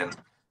beforehand,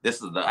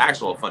 this is the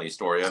actual funny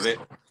story of it,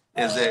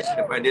 is that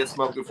if I did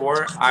smoke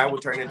before, I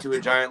would turn into a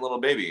giant little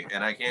baby,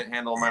 and I can't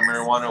handle my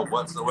marijuana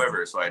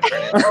whatsoever. So I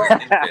turn into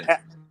an infant,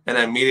 and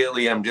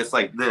immediately I'm just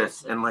like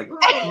this, and like,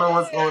 I don't know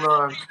what's going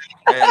on,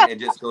 and it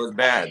just goes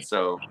bad.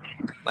 So,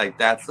 like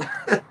that's.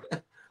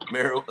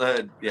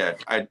 Yeah,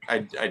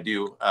 I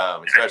do,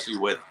 especially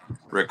with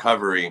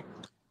recovery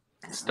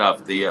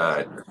stuff.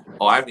 I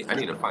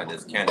need to find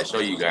this can to show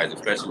you guys,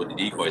 especially with the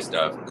decoy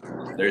stuff.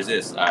 There's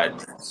this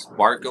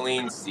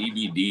sparkling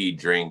CBD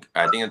drink.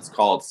 I think it's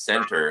called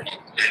Center.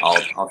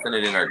 I'll send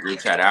it in our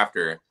group chat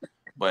after.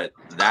 But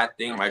that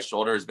thing, my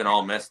shoulder has been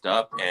all messed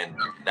up, and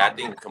that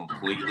thing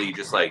completely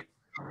just like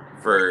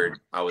for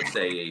I would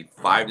say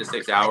 5 to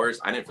 6 hours,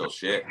 I didn't feel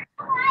shit.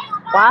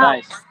 Wow.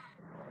 Nice.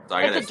 So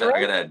I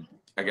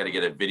gotta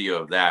get a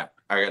video of that.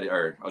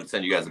 I'll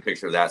send you guys a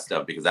picture of that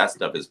stuff because that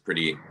stuff is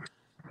pretty.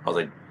 I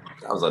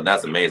was like,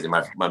 that's amazing.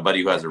 My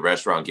buddy who has a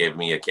restaurant gave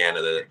me a can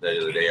of the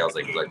other day. I was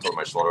like, because I told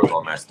my shoulder was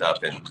all messed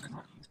up and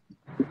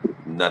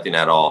nothing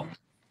at all.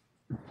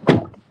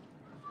 All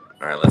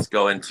right, let's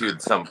go into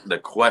the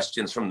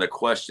questions from the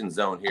question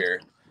zone here.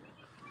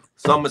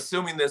 So I'm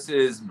assuming this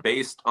is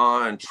based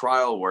on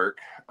trial work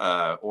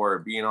or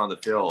being on the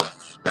field.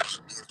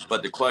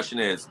 But the question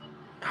is,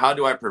 how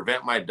do I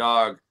prevent my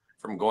dog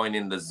from going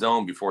in the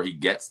zone before he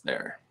gets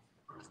there?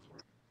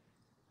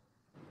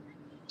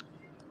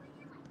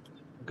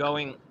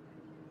 Going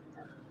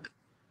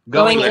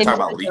They're into talking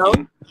about the leaking.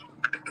 zone?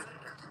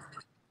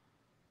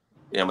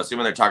 Yeah, I'm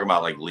assuming they're talking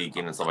about like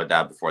leaking and stuff like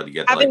that before they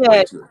get Having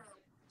like a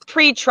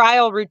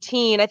pre-trial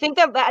routine. I think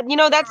that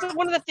that's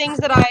one of the things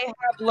that I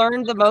have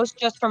learned the most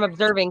just from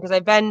observing, because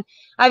I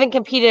haven't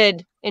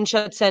competed in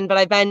Cutterson, but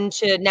I've been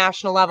to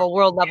national level,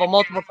 world level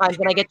multiple times,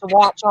 and I get to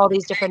watch all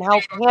these different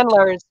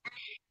handlers,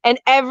 and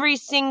every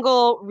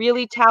single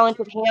really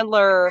talented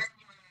handler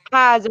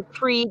has a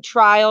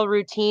pre-trial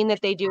routine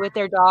that they do with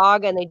their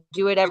dog, and they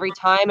do it every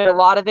time, and a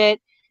lot of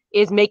it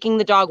is making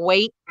the dog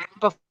wait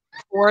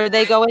before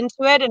they go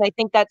into it. And I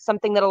think that's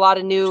something that a lot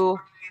of new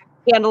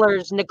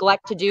handlers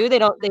neglect to do. They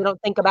don't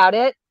think about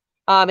it.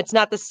 It's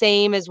not the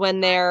same as when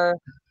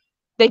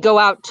they go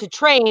out to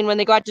train. When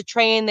they go out to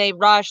train, they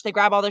rush, they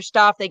grab all their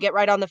stuff, they get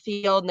right on the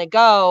field and they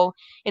go,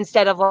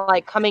 instead of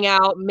like coming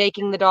out,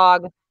 making the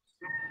dog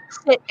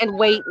sit and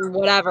wait and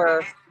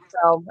whatever.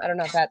 So I don't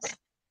know if that's.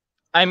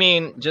 I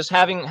mean, just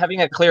having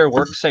a clear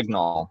work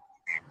signal.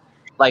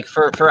 Like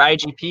for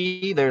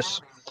IGP, there's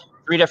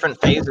 3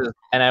 different phases,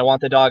 and I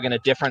want the dog in a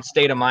different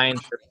state of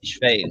mind for each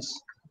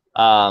phase.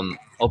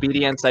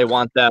 Obedience, I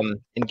want them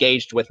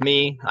engaged with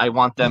me. I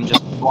want them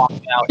just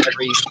blocking out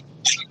every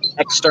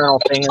external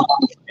thing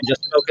and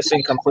just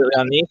focusing completely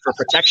on me. For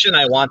protection,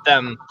 I want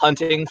them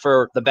hunting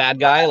for the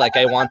bad guy. Like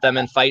I want them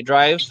in fight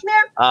drive.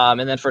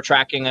 And then for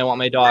tracking, I want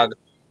my dog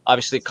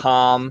obviously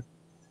calm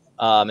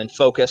and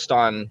focused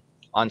on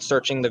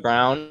searching the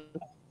ground.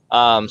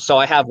 So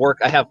I have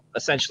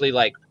essentially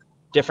like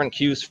different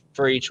cues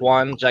for each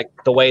one, like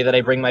the way that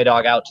I bring my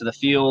dog out to the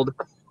field.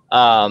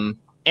 And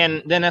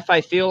then if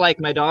I feel like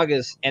my dog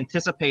is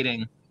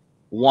anticipating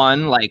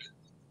one, like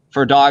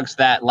for dogs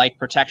that like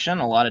protection,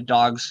 a lot of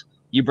dogs,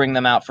 you bring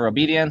them out for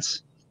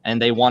obedience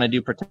and they want to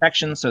do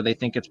protection. So they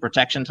think it's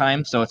protection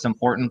time. So it's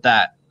important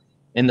that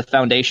in the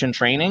foundation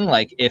training,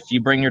 like if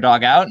you bring your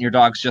dog out and your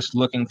dog's just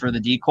looking for the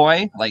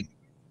decoy, like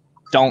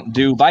don't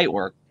do bite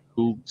work,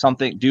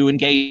 do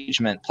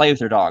engagement, play with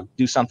your dog,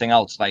 do something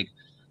else. Like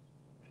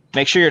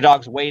make sure your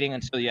dog's waiting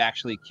until you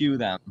actually cue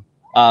them.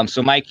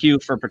 So my cue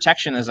for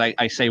protection is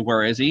I say,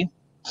 where is he?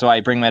 So I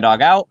bring my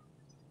dog out,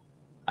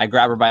 I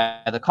grab her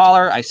by the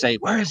collar, I say,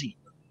 where is he?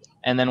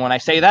 And then when I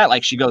say that,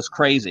 like she goes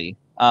crazy.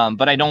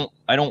 But I don't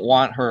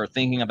want her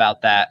thinking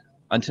about that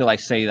until I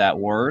say that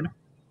word.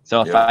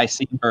 So if I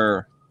see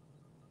her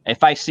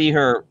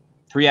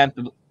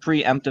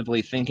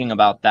preemptively thinking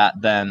about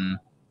that, then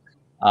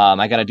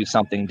I got to do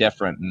something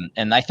different.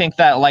 And I think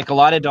that like a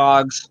lot of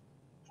dogs,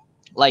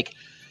 like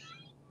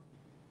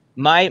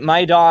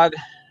my dog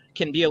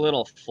can be a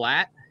little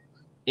flat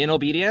in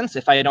obedience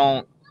if I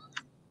don't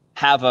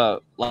have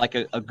a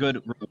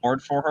good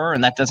reward for her.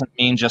 And that doesn't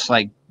mean just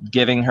like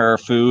giving her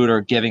food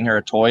or giving her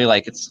a toy.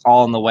 Like it's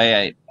all in the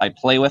way I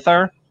play with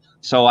her.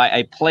 So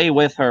I play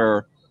with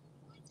her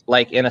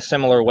like in a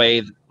similar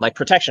way, like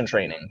protection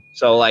training.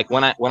 So like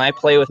when I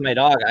play with my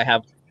dog,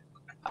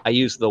 I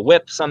use the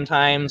whip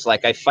sometimes.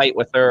 Like I fight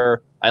with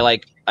her. I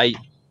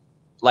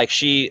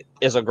she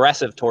is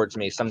aggressive towards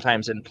me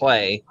sometimes in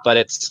play, but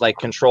it's like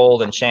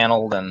controlled and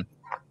channeled, and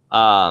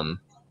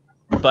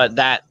but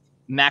that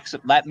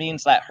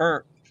means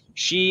that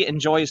she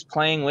enjoys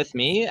playing with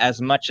me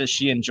as much as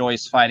she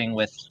enjoys fighting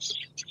with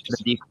the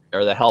decoy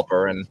or the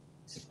helper. And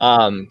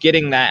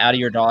getting that out of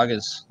your dog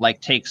is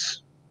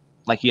takes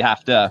you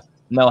have to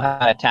know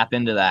how to tap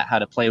into that, how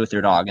to play with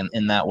your dog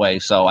in that way.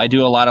 So I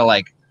do a lot of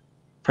like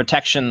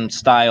protection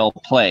style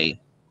play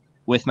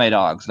with my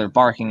dogs. They're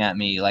barking at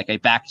me, like I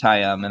back tie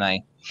them,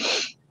 and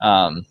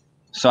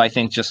so I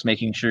think just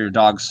making sure your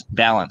dog's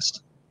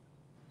balanced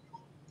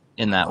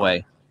in that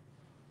way.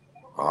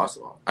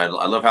 Awesome. I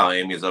love how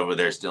Amy's over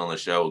there still in the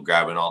show,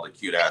 grabbing all the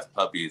cute ass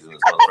puppies and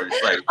this motherfucker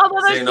just like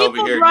sitting over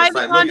here, just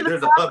like, look,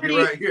 there's a puppy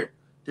right here.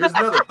 There's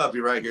another puppy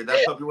right here.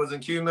 That puppy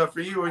wasn't cute enough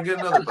for you. We're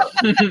getting another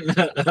puppy.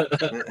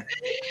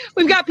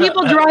 We've got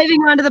people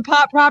driving onto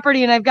the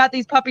property, and I've got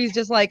these puppies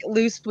just like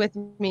loose with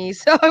me.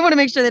 So I want to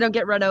make sure they don't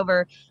get run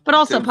over. But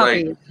also Tim's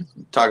puppies.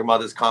 Like, talking about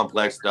this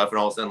complex stuff, and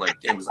all of a sudden,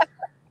 like Tim's like,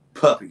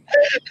 puppy,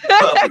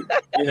 puppy,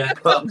 Yeah.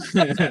 puppy.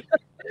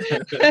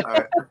 All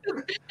right.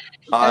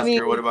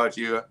 Oscar, what about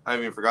you? I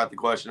even forgot the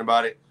question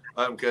about it.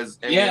 Because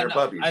Amy and her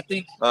puppies. I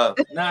think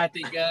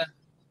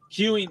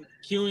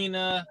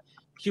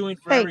queuing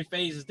for every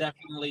phase is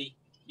definitely,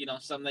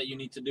 something that you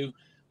need to do.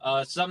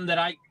 Something that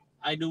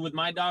I do with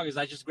my dog is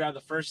I just grab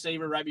the first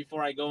saver right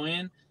before I go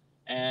in,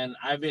 and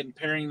I've been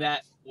pairing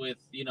that with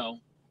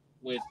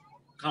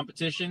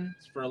competition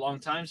for a long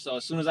time. So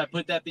as soon as I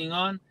put that thing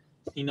on,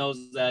 he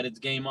knows that it's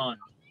game on.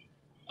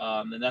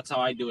 And that's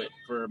how I do it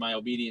for my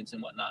obedience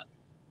and whatnot.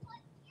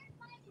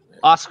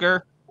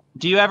 Oscar,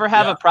 do you ever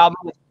have a problem?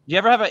 Do you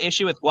ever have an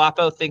issue with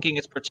Guapo thinking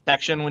it's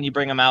protection when you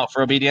bring him out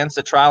for obedience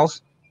at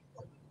trials?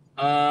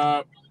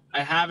 I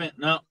haven't.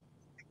 No,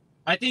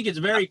 I think it's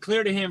very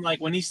clear to him.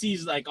 Like when he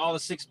sees like all the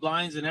 6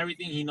 blinds and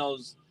everything, he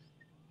knows.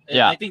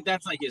 Yeah, I think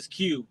that's like his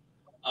cue.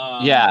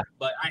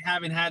 But I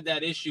haven't had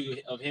that issue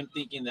of him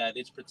thinking that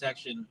it's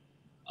protection.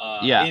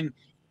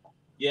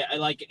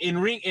 Like in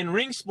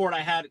ring sport, I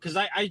had because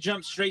I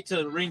jumped straight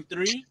to ring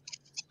 3,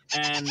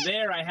 and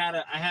there I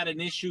had an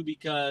issue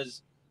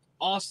because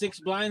all 6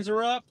 blinds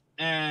are up,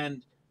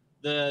 and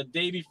the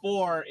day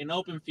before in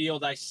open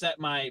field, I set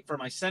for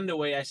my send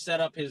away, I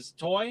set up his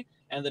toy,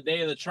 and the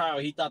day of the trial,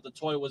 he thought the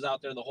toy was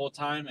out there the whole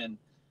time, and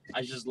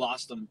I just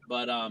lost him.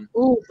 But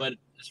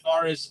as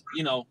far as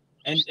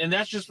and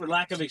that's just for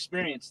lack of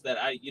experience that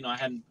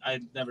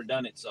I'd never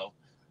done it. So,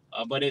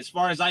 but as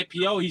far as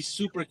IPO, he's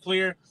super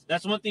clear.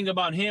 That's one thing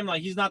about him.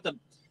 Like he's not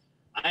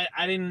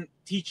I didn't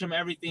teach him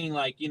everything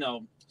like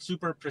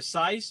super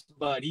precise,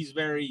 but he's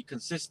very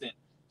consistent.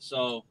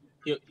 So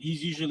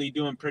he's usually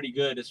doing pretty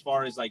good as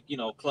far as like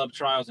club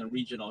trials and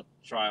regional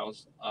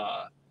trials.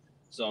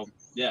 So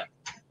yeah,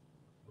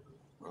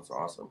 that's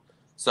awesome.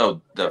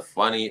 So the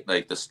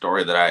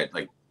story that I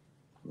like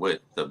with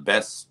the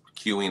best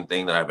queuing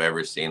thing that I've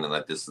ever seen, and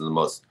that this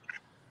is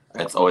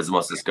it's always the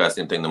most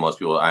disgusting thing that most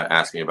people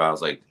ask me about. I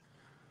was like,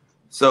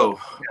 so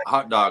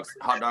hot dog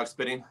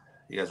spitting.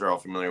 You guys are all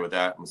familiar with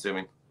that, I'm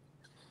assuming.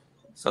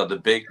 So the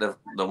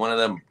one of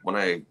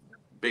the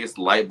biggest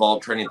light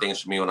bulb turning things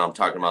for me when I'm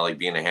talking about like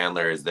being a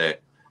handler is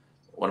that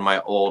one of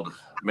my old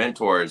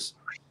mentors,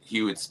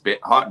 he would spit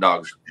hot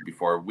dogs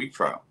before a week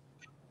trial,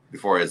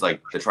 before his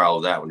like the trial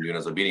of that when doing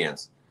his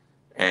obedience.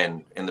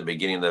 And in the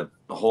beginning, the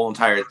whole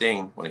entire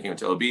thing when it came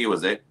to OB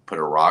was it put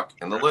a rock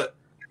in the lip,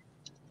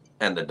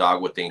 and the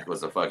dog would think it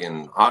was a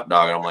fucking hot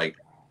dog. And I'm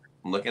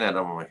looking at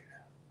him, I'm like,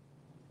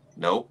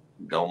 nope,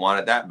 don't want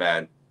it that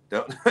bad.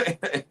 Don't.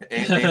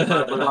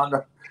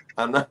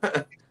 I'm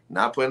not.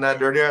 not putting that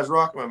dirty ass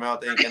rock in my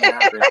mouth ain't gonna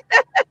happen.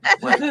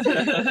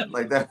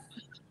 like that.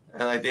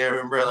 And I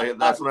remember, like,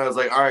 that's when I was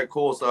like, all right,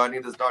 cool. So I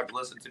need this dog to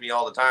listen to me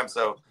all the time.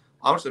 So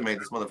I'm just gonna make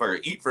this motherfucker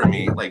eat for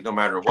me, like, no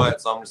matter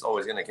what. So I'm just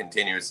always gonna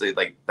continuously,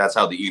 like, that's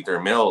how they eat their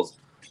meals.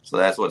 So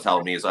that's what's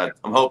helped me. So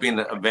I'm hoping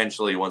that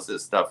eventually, once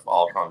this stuff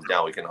all calms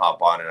down, we can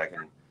hop on and I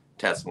can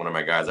test one of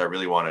my guys. I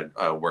really want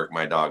to work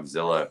my dog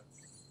Zilla,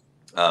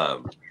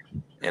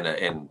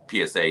 in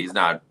PSA. He's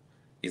not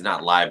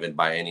live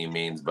by any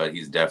means, but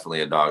he's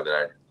definitely a dog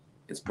that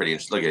it's pretty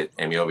interesting. Look at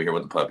Amy over here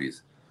with the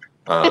puppies.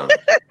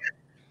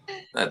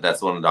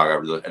 That's one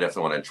dog I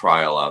definitely want to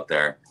trial out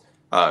there.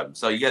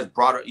 So you guys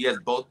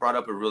both brought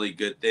up a really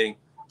good thing.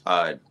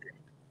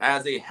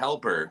 As a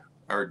helper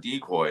or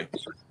decoy,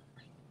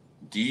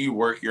 do you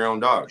work your own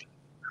dog?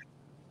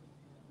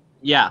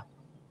 Yeah.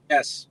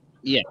 Yes.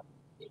 Yeah.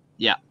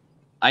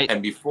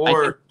 And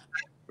before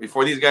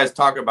these guys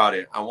talk about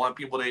it, I want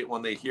people to,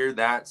 when they hear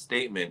that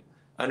statement,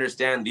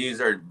 understand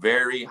these are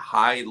very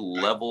high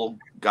level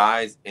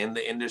guys in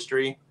the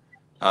industry.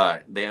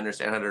 They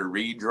understand how to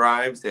read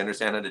drives. They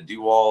understand how to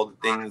do all the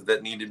things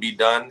that need to be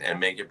done and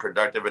make it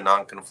productive and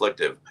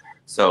non-conflictive.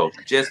 So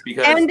just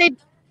because... And they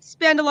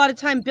spend a lot of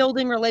time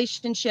building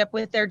relationship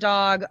with their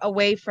dog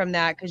away from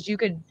that, because you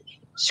could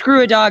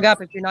screw a dog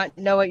up if you not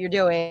know what you're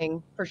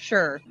doing, for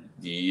sure.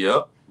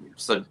 Yep.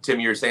 So, Tim,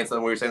 you were saying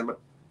something? What were you saying,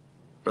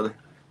 brother?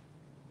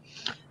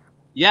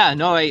 Yeah,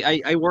 no,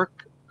 I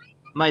work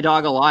my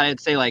dog a lot. I'd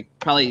say like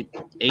probably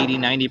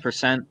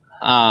 80-90%.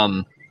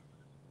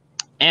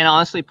 And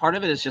honestly, part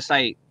of it is just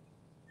I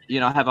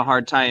have a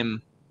hard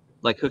time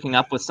like hooking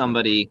up with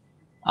somebody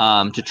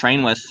to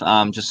train with.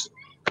 Just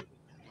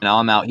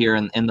I'm out here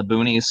in the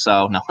boonies,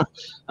 so no.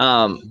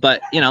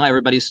 But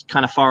everybody's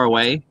kind of far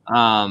away.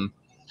 So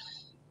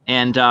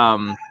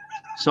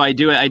I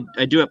do it.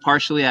 I do it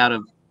partially out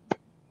of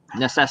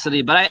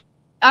necessity, but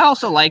I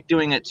also like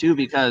doing it too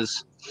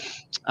because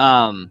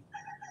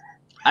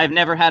I've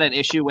never had an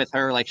issue with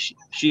her. Like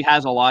she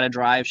has a lot of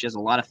drive. She has a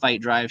lot of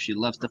fight drive. She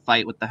loves to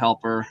fight with the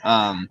helper.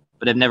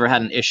 But I've never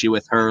had an issue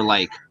with her,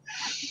 like,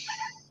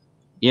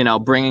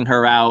 bringing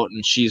her out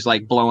and she's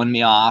like blowing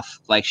me off.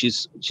 Like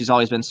she's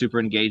always been super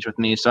engaged with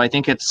me. So I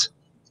think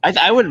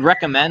I would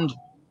recommend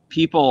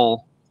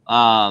people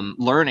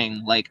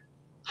learning like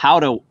how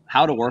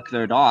to work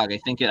their dog. I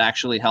think it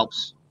actually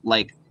helps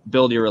like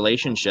build your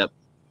relationship.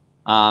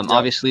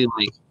 Obviously,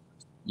 like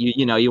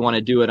you want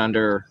to do it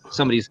under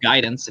somebody's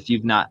guidance if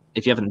you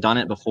haven't done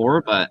it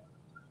before, but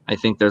I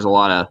think there's a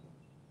lot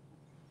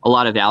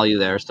of value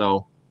there.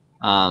 So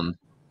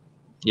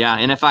yeah,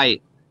 and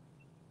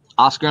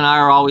Oscar and I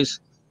are always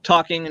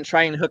talking and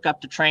trying to hook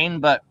up to train,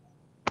 but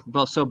we're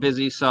both so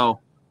busy, so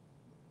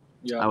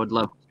yeah, I would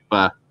love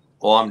to.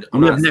 Well, I'm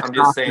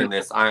just saying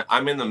this.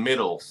 I'm in the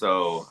middle,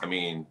 so I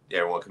mean,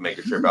 everyone can make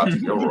a trip out to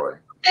Gilroy.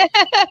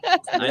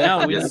 I know.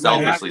 I'm just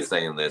selfishly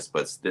saying this,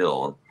 but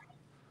still.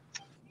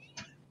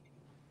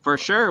 For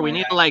sure, we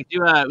need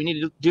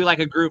to do like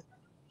a group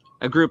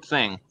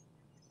thing.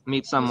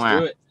 Meet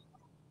somewhere. Let's do it.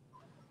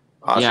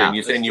 Awesome. Yeah.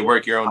 You saying you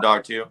work your own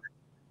dog too?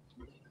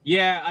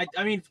 Yeah,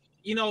 I mean,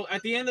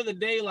 at the end of the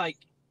day, like,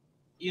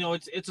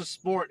 it's a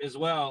sport as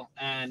well,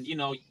 and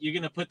you're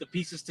gonna put the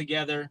pieces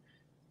together.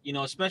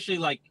 Especially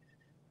like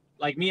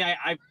me,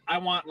 I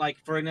want like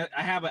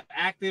I have an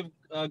active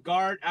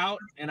guard out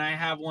and I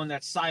have one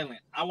that's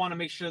silent. I want to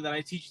make sure that I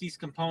teach these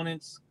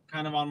components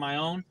kind of on my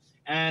own.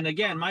 And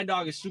again, my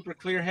dog is super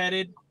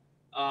clear-headed.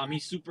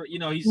 He's super,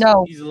 he's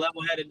a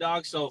level-headed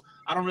dog, so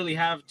I don't really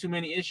have too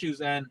many issues.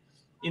 And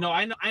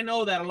I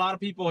know that a lot of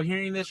people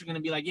hearing this are going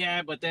to be like,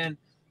 yeah, but then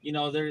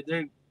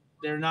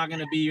they're not going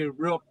to be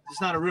real.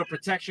 It's not a real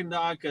protection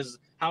dog because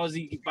how is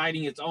he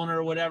biting its owner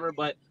or whatever?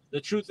 But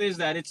the truth is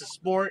that it's a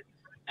sport,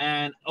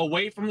 and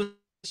away from the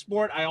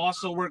sport, I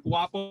also work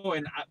WAPO,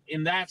 and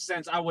in that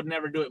sense, I would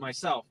never do it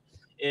myself.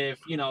 If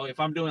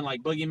I'm doing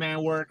like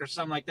boogeyman work or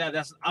something like that,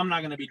 I'm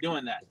not going to be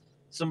doing that.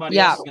 Somebody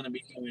else is going to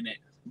be doing it.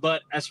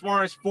 But as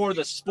far as for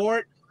the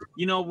sport,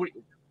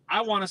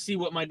 I want to see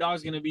what my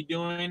dog's going to be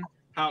doing.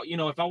 How,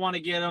 if I want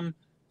to get him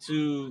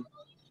to,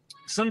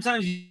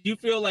 sometimes you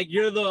feel like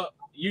you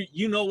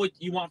know what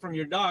you want from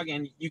your dog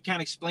and you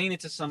can't explain it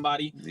to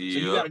somebody. So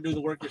you got to do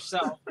the work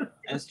yourself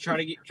and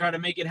try to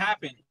make it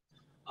happen.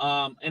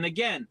 And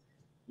again,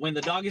 when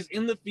the dog is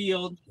in the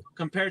field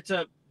compared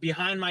to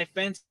behind my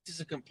fence, it's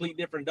a complete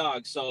different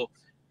dog. So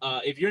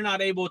if you're not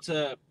able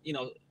to,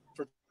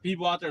 for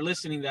people out there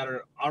listening that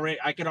are already,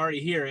 I could already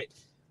hear it,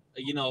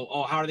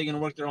 how are they going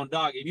to work their own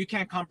dog? If you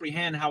can't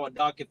comprehend how a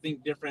dog could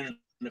think different in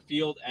the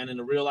field and in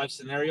a real life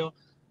scenario,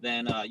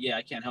 then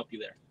I can't help you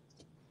there.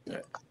 Yeah.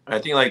 I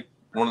think like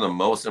one of the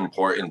most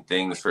important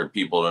things for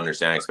people to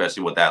understand,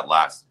 especially with that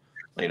last,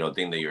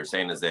 thing that you were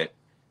saying, is that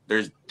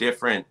there's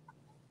different,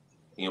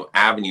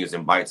 avenues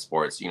in bite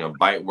sports.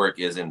 Bite work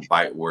isn't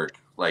bite work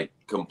like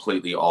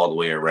completely all the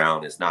way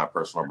around. It's not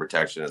personal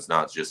protection. It's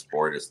not just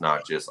sport. It's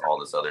not just all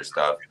this other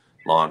stuff,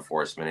 law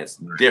enforcement. It's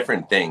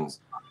different things,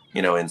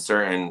 in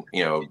certain,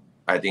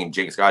 I think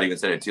Jake Scott even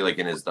said it too, like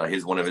in his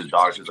one of his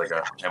dogs was like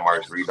a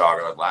MR3 dog,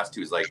 or the last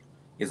two is like,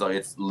 He's like,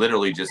 it's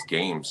literally just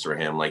games for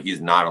him. Like,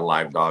 he's not a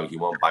live dog. He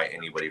won't bite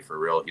anybody for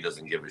real. He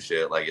doesn't give a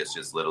shit. Like, it's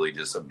just literally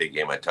just a big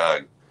game of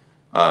tug.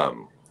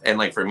 And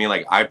like for me,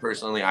 like I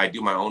personally, I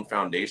do my own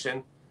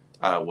foundation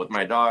with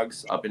my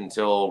dogs up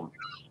until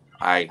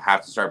I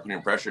have to start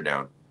putting pressure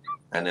down.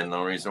 And then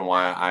the reason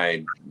why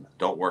I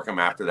don't work them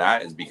after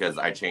that is because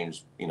I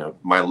change, you know,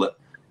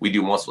 we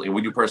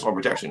do personal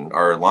protection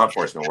or law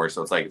enforcement work.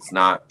 So it's like, it's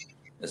not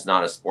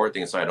a sport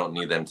thing. So I don't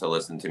need them to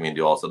listen to me and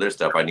do all this other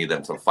stuff. I need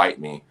them to fight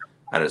me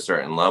at a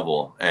certain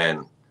level.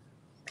 And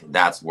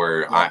that's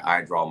where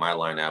I draw my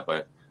line at.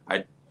 But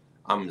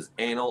I'm as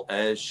anal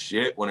as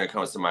shit when it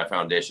comes to my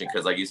foundation.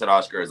 Cause like you said,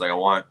 Oscar, is like, I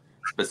want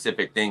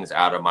specific things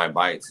out of my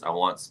bites. I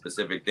want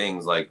specific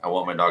things. Like I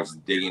want my dogs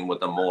digging with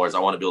the molars. I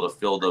want to be able to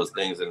feel those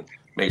things and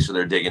make sure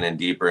they're digging in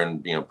deeper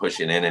and, you know,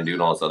 pushing in and doing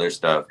all this other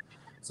stuff.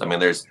 So, I mean,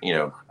 there's, you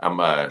know, I'm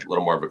a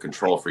little more of a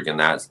control freak in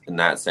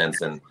that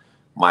sense. And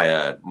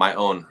my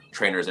own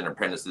trainers and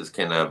apprentices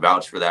can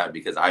vouch for that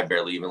because I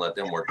barely even let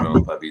them work my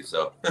own puppies.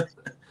 So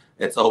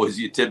it's always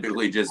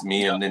typically just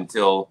me. And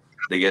until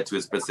they get to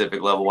a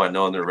specific level, I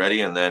know they're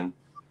ready. And then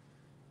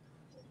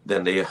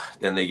they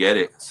get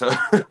it. So,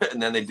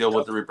 and then they deal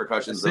with the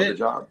repercussions of the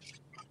job.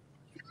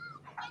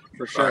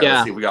 For sure. Right,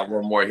 let's see if we got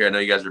one more here. I know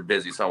you guys are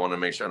busy, so I want to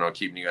make sure I'm not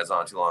keeping you guys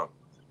on too long.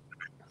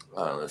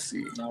 Let's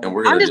see. And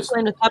we're gonna just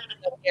playing with puppies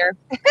over here.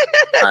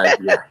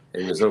 Yeah,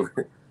 Amy's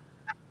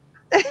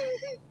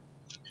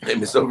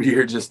over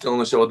here just still on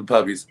the show with the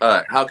puppies.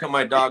 How come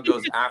my dog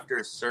goes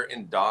after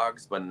certain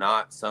dogs but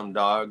not some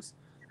dogs?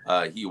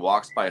 He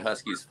walks by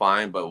huskies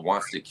fine, but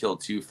wants to kill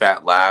 2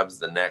 fat labs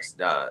the next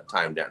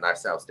time down,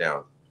 next house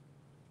down.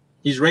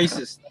 He's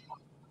racist.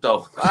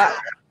 So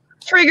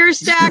trigger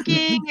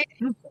stacking.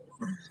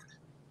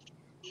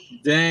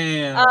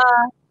 Damn.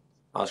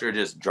 Oscar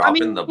just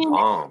dropping the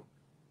bomb.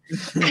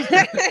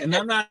 And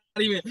I'm not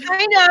even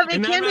kind of.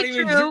 It can be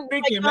true.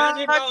 Drinking.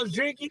 Imagine if I was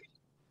drinking.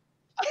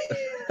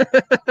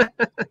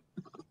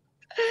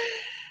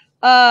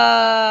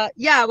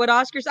 Yeah, what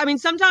Oscar's, I mean,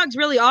 some dogs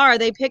really are.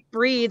 They pick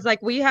breeds.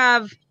 Like we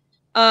have,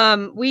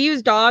 we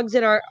use dogs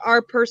in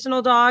our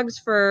personal dogs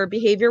for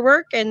behavior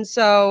work. And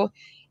so,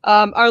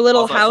 our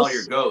little also, house. I saw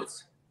your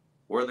goats.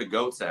 Where are the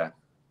goats at?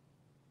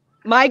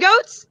 My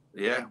goats?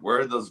 Yeah,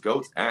 where are those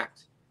goats at?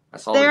 I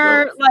saw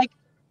they're the goats. Like,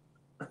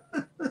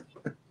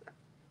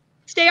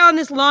 stay on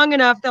this long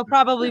enough, they'll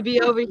probably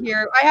be over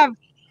here.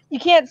 You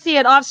can't see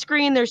it off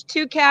screen. There's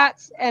 2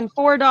 cats and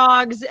 4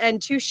 dogs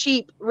and 2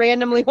 sheep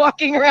randomly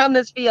walking around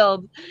this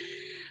field.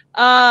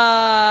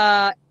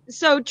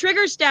 So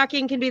trigger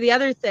stacking can be the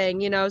other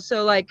thing, you know,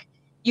 so like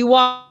you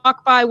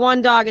walk by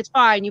one dog, it's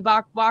fine. You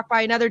walk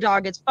by another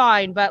dog, it's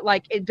fine. But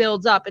like it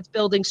builds up, it's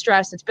building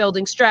stress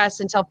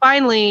until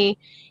finally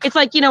it's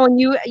like, you know,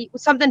 when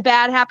something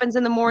bad happens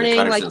in the morning,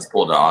 the like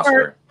pulled the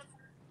Oscar.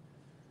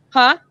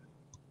 Huh?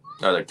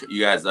 No,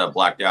 you guys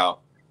blacked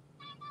out.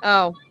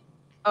 Oh.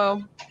 Are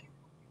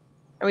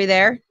we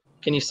there?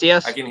 Can you see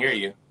us? I can hear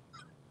you.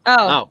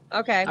 Oh.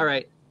 Okay. All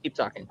right. Keep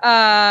talking.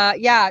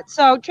 Yeah.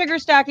 So trigger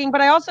stacking,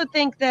 but I also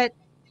think that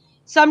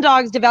some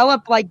dogs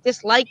develop like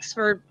dislikes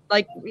for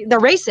like they're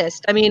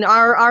racist. I mean,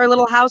 our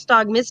little house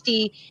dog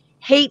Misty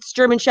hates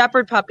German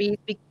Shepherd puppies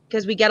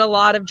because we get a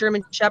lot of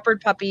German Shepherd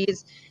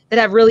puppies that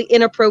have really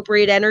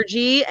inappropriate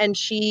energy, and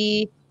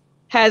she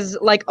has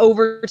like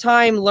over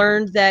time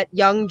learned that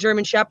young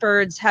German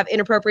Shepherds have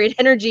inappropriate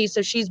energy,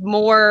 so she's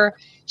a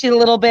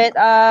little bit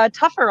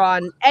tougher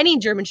on any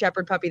German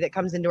Shepherd puppy that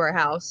comes into our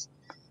house.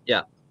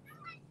 Yeah,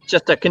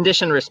 just a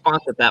conditioned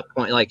response at that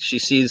point. Like she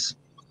sees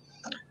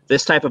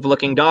this type of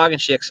looking dog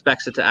and she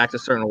expects it to act a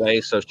certain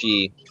way, so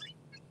she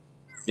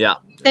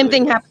Same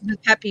thing happens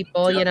with pet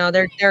people. You know,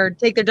 they're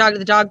take their dog to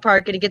the dog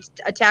park and it gets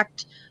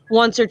attacked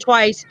once or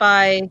twice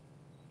by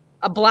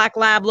a black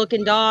lab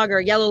looking dog or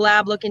a yellow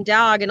lab looking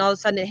dog, and all of a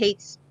sudden it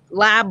hates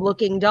lab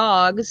looking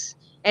dogs,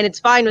 and it's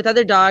fine with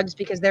other dogs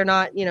because they're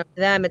not, you know,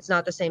 to them it's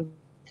not the same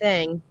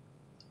thing.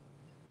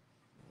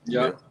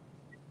 Yeah.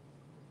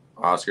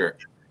 Oscar.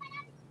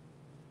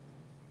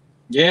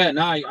 Yeah,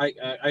 no, I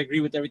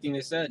agree with everything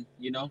they said.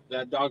 You know,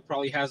 that dog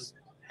probably has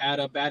had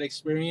a bad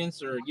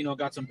experience or, you know,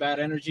 got some bad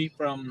energy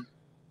from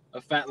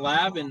a fat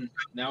lab, and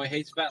now it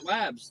hates fat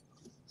labs.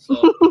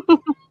 So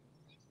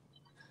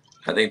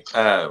I think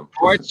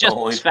or it's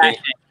just fat.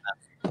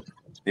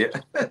 Yeah.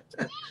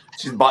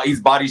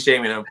 He's body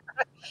shaming him.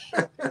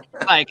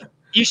 Like,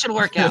 you should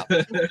work out.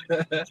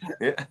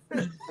 Yeah.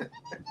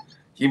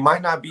 He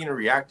might not be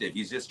reactive.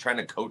 He's just trying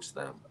to coach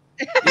them.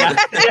 Yeah.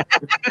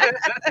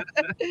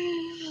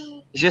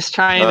 Just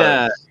trying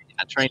to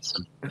train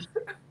them.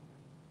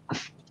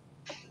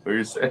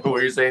 What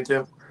were you saying,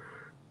 Tim?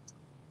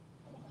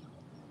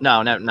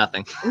 No,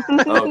 nothing.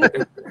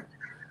 Okay.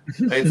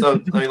 And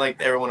so, I mean,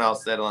 like everyone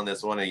else said on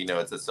this one, you know,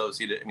 it's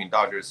associated. I mean,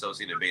 dogs are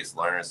associated-based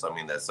learners. So, I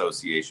mean, the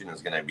association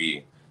is going to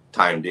be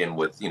timed in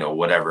with, you know,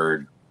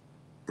 whatever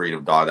breed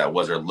of dog that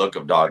was or look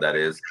of dog that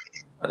is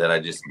that I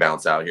just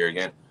bounce out here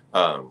again.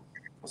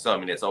 So, I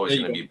mean, it's always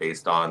going to be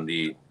based on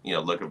the, you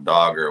know, look of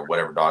dog or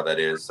whatever dog that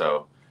is.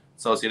 So,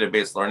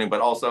 associative-based learning, but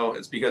also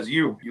it's because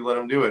you let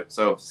them do it.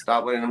 So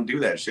stop letting them do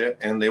that shit,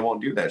 and they won't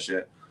do that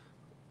shit.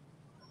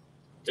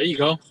 There you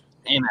go.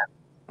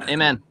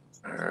 Amen.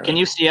 Right. Can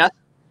you see us?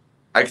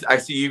 I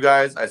see you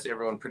guys. I see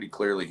everyone pretty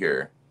clearly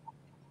here.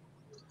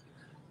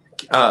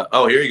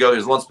 Here you go.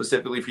 There's one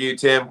specifically for you,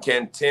 Tim.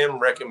 Can Tim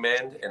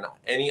recommend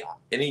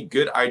any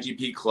good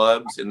IGP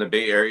clubs in the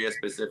Bay Area,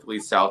 specifically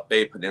South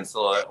Bay,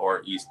 Peninsula,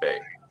 or East Bay?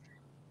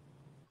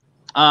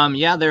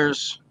 Yeah,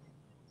 there's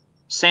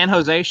San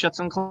Jose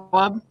Schutzen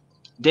Club.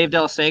 Dave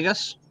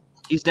Delasegas,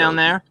 he's down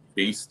there.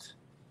 Beast.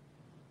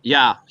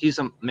 Yeah, he's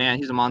a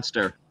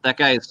monster. That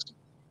guy's,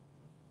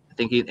 I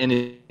think he's in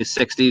his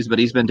 60s, but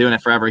he's been doing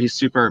it forever. He's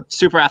super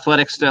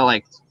athletic still,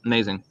 like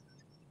amazing.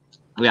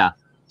 Yeah.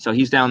 So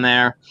he's down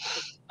there.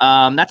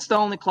 That's the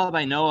only club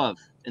I know of.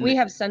 We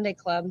have Sunday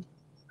Club.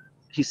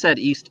 He said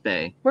East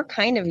Bay. We're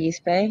kind of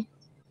East Bay.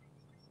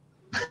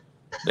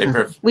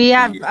 We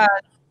have.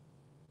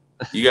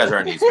 You guys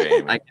aren't East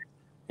Bay.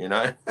 You're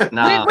not.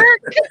 No. We're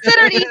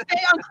considered East Bay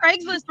on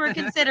Craigslist. We're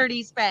considered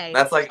East Bay.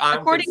 That's like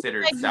I'm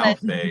considered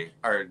South Bay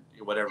or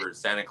whatever,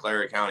 Santa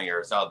Clara County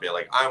or South Bay.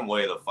 Like I'm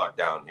way the fuck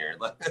down here.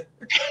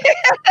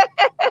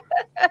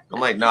 I'm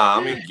like, nah,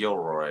 I'm in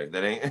Gilroy.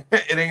 It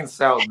ain't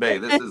South Bay.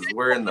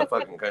 We're in the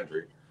fucking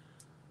country.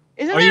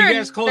 Are you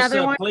guys close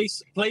to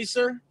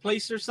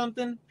Placer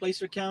something?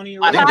 Placer County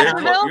or I think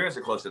Placerville? you guys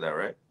are close to that,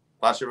 right?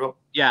 Placerville?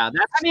 Yeah,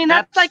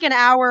 that's like an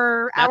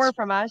hour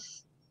from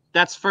us.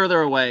 That's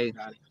further away,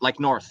 like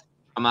north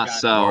from us.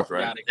 So north,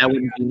 right? That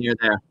wouldn't be near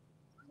there.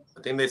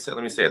 I think they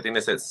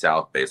said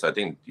South Bay. So I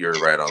think you're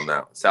right on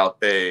that. South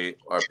Bay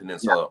or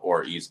Peninsula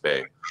or East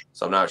Bay.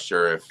 So I'm not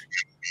sure if.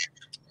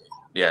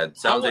 Yeah, it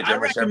sounds like I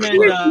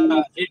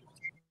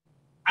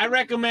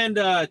recommend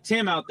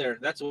Tim out there.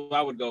 That's what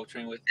I would go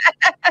train with.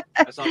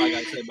 That's all I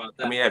got to say about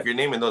that. I mean, if you're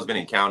naming those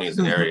many counties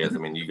and areas, I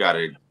mean,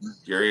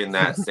 you're in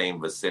that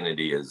same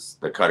vicinity as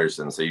the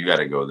Cuttersons, so you got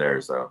to go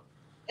there. So,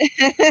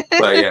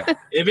 but yeah,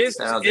 if it's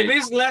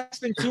less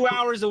than 2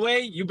 hours away,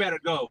 you better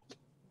go.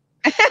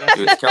 Dude,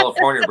 it's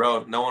California,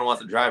 bro. No one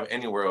wants to drive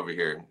anywhere over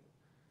here.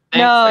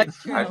 No,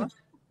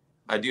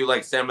 I do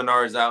like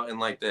seminars out in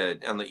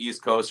on the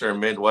East Coast or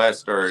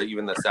Midwest or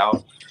even the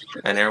South,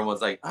 and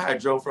everyone's like,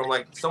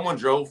 someone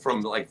drove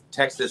from like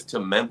Texas to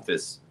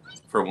Memphis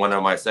for one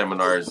of my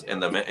seminars in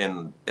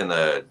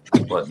the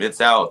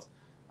Mid-South.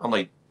 I'm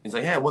like, he's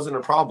like, yeah, it wasn't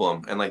a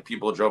problem, and like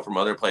people drove from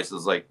other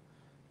places. Like,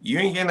 you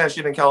ain't getting that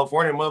shit in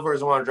California.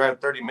 Motherfuckers want to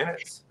drive 30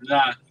 minutes.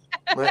 Nah.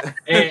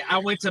 Hey, I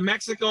went to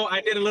Mexico. I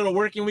did a little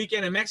working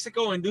weekend in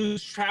Mexico, and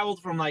dudes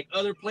traveled from like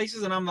other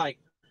places, and I'm like,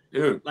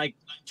 dude, like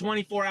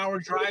 24-hour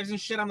drives and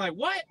shit. I'm like,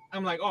 what?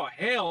 I'm like, oh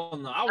hell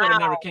no! I would have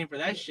never came for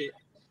that shit.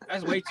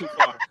 That's way too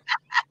far.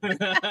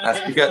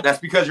 that's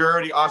because you're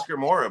already Oscar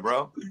Mora,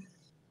 bro.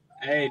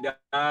 Hey,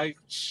 dog,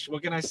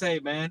 what can I say,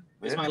 man?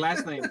 It's my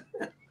last name.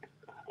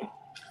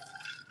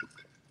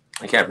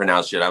 I can't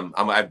pronounce shit.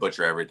 I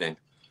butcher everything.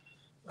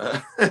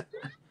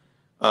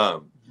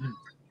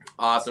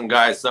 Awesome,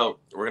 guys. So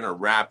we're gonna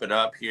wrap it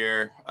up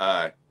here.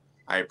 I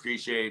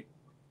appreciate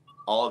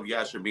all of you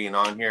guys for being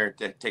on here,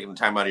 taking the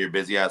time out of your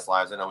busy ass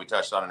lives. I know we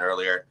touched on it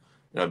earlier.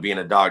 Being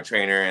a dog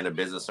trainer and a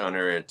business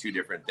owner are two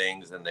different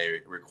things, and they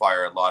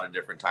require a lot of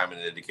different time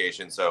and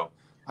dedication. So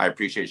I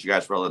appreciate you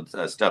guys for all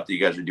the stuff that you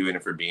guys are doing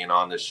and for being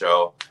on this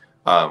show.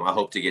 I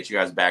hope to get you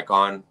guys back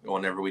on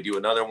whenever we do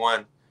another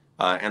one,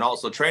 and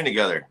also train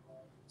together.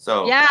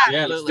 So yeah,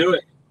 let's do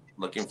it.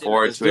 Looking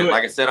forward to it.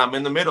 Like I said, I'm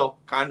in the middle,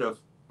 kind of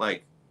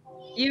like.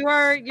 You're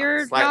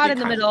not in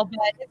the middle, but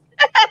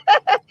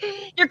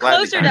you're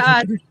closer to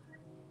us.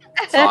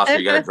 It's awesome.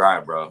 You gotta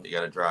drive, bro. You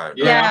gotta drive.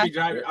 Yeah. I'll be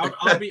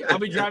driving. I'll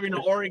be driving to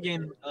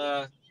Oregon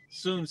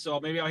soon, so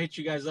maybe I'll hit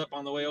you guys up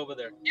on the way over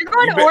there. You're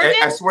going to Oregon?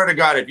 I swear to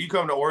God, if you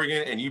come to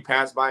Oregon and you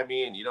pass by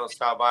me and you don't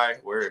stop by,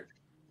 we're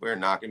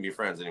not gonna be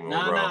friends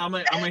anymore, bro. I'm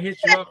gonna hit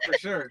you up for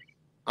sure.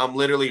 I'm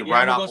literally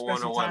right off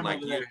 101,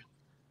 like you.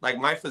 Like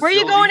my facility. Where are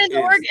you going into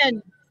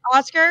Oregon,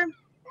 Oscar?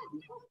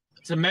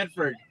 To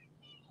Medford.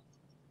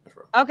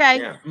 Okay.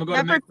 Yeah. I'm gonna go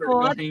to Medford.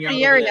 Cool. That's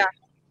the area.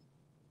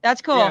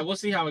 That's cool. Yeah, we'll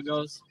see how it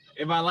goes.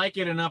 If I like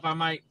it enough, I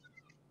might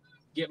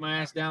get my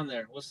ass down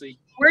there. We'll see.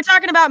 We're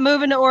talking about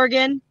moving to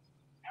Oregon.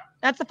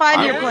 That's a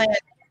 5-year plan.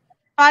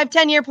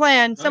 5-10-year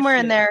plan, somewhere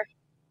in there.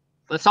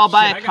 Let's all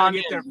buy a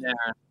condo there.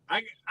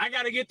 I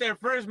gotta get there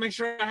first. Make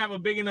sure I have a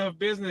big enough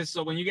business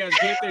so when you guys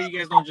get there, you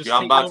guys don't just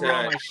take over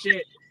all my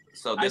shit.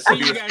 So I see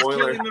you guys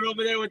killing it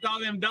over there with all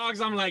them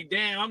dogs. I'm like,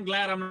 damn, I'm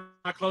glad I'm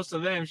not close to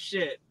them.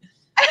 Shit.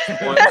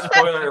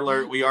 Spoiler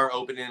alert, we are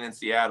opening in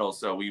Seattle,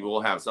 so we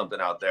will have something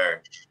out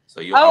there. So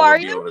you'll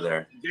be over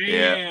there. Damn.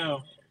 Yeah.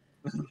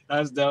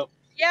 That's dope.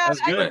 Yeah, that's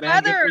good,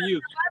 man. The weather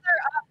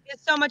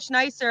is so much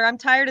nicer. I'm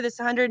tired of this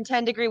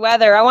 110-degree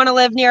weather. I want to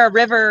live near a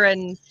river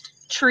and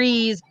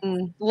trees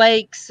and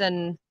lakes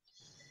and.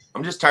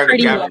 I'm just tired of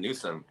Gavin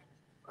Newsom.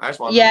 I just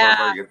want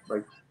to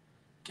like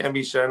can't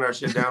be shutting our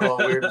shit down all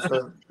weird and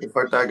stuff.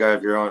 Fuck that guy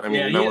if you're on. I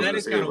mean, that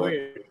is kind of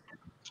weird.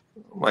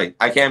 Like,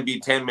 I can't be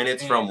 10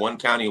 minutes from one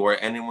county where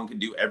anyone can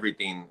do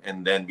everything,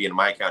 and then be in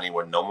my county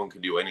where no one can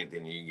do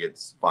anything. You get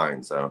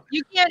fined. So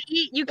you can't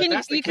eat. You can.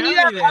 That's the You can county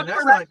do that then. outdoor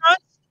That's not-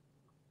 restaurants.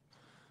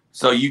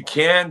 So you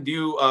can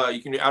do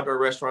outdoor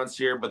restaurants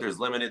here, but there's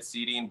limited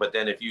seating. But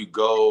then if you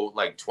go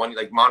like 20,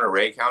 like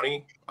Monterey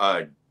County,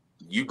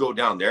 you go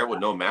down there with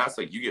no mask,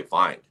 like you get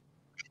fined.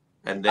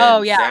 And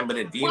then San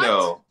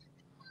Bernardino,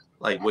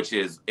 like which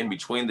is in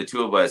between the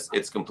two of us,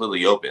 it's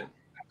completely open.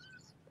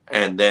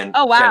 And then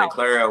Santa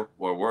Clara,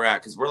 where we're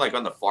at, because we're like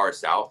on the far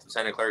south of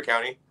Santa Clara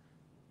County,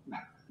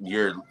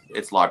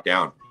 it's locked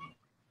down.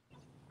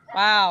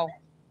 Wow,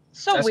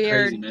 so That's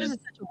weird. crazy, man. This is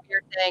such a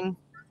weird thing.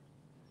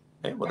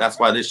 Hey, well, that's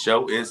why this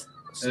show is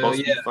supposed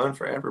to be fun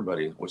for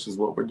everybody, which is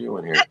what we're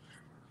doing here.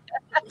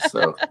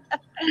 So,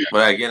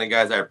 but again,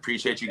 guys, I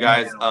appreciate you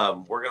guys.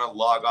 We're gonna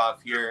log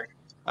off here.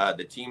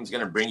 The team's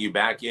gonna bring you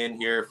back in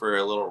here for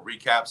a little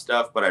recap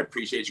stuff. But I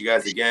appreciate you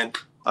guys again.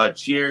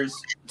 Cheers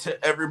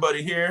to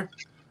everybody here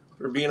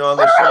for being on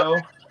the show.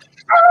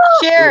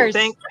 Cheers.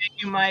 Thank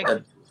you, Mike.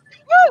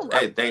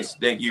 Hey,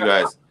 thank you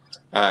guys.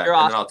 And then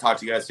I'll talk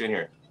to you guys soon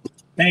here.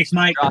 Thanks,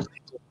 Mike. You're awesome.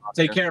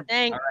 Take care.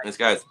 Thanks. Thanks,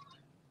 guys.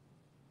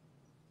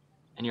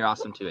 And you're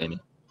awesome too, Amy.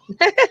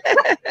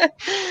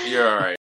 You're all right.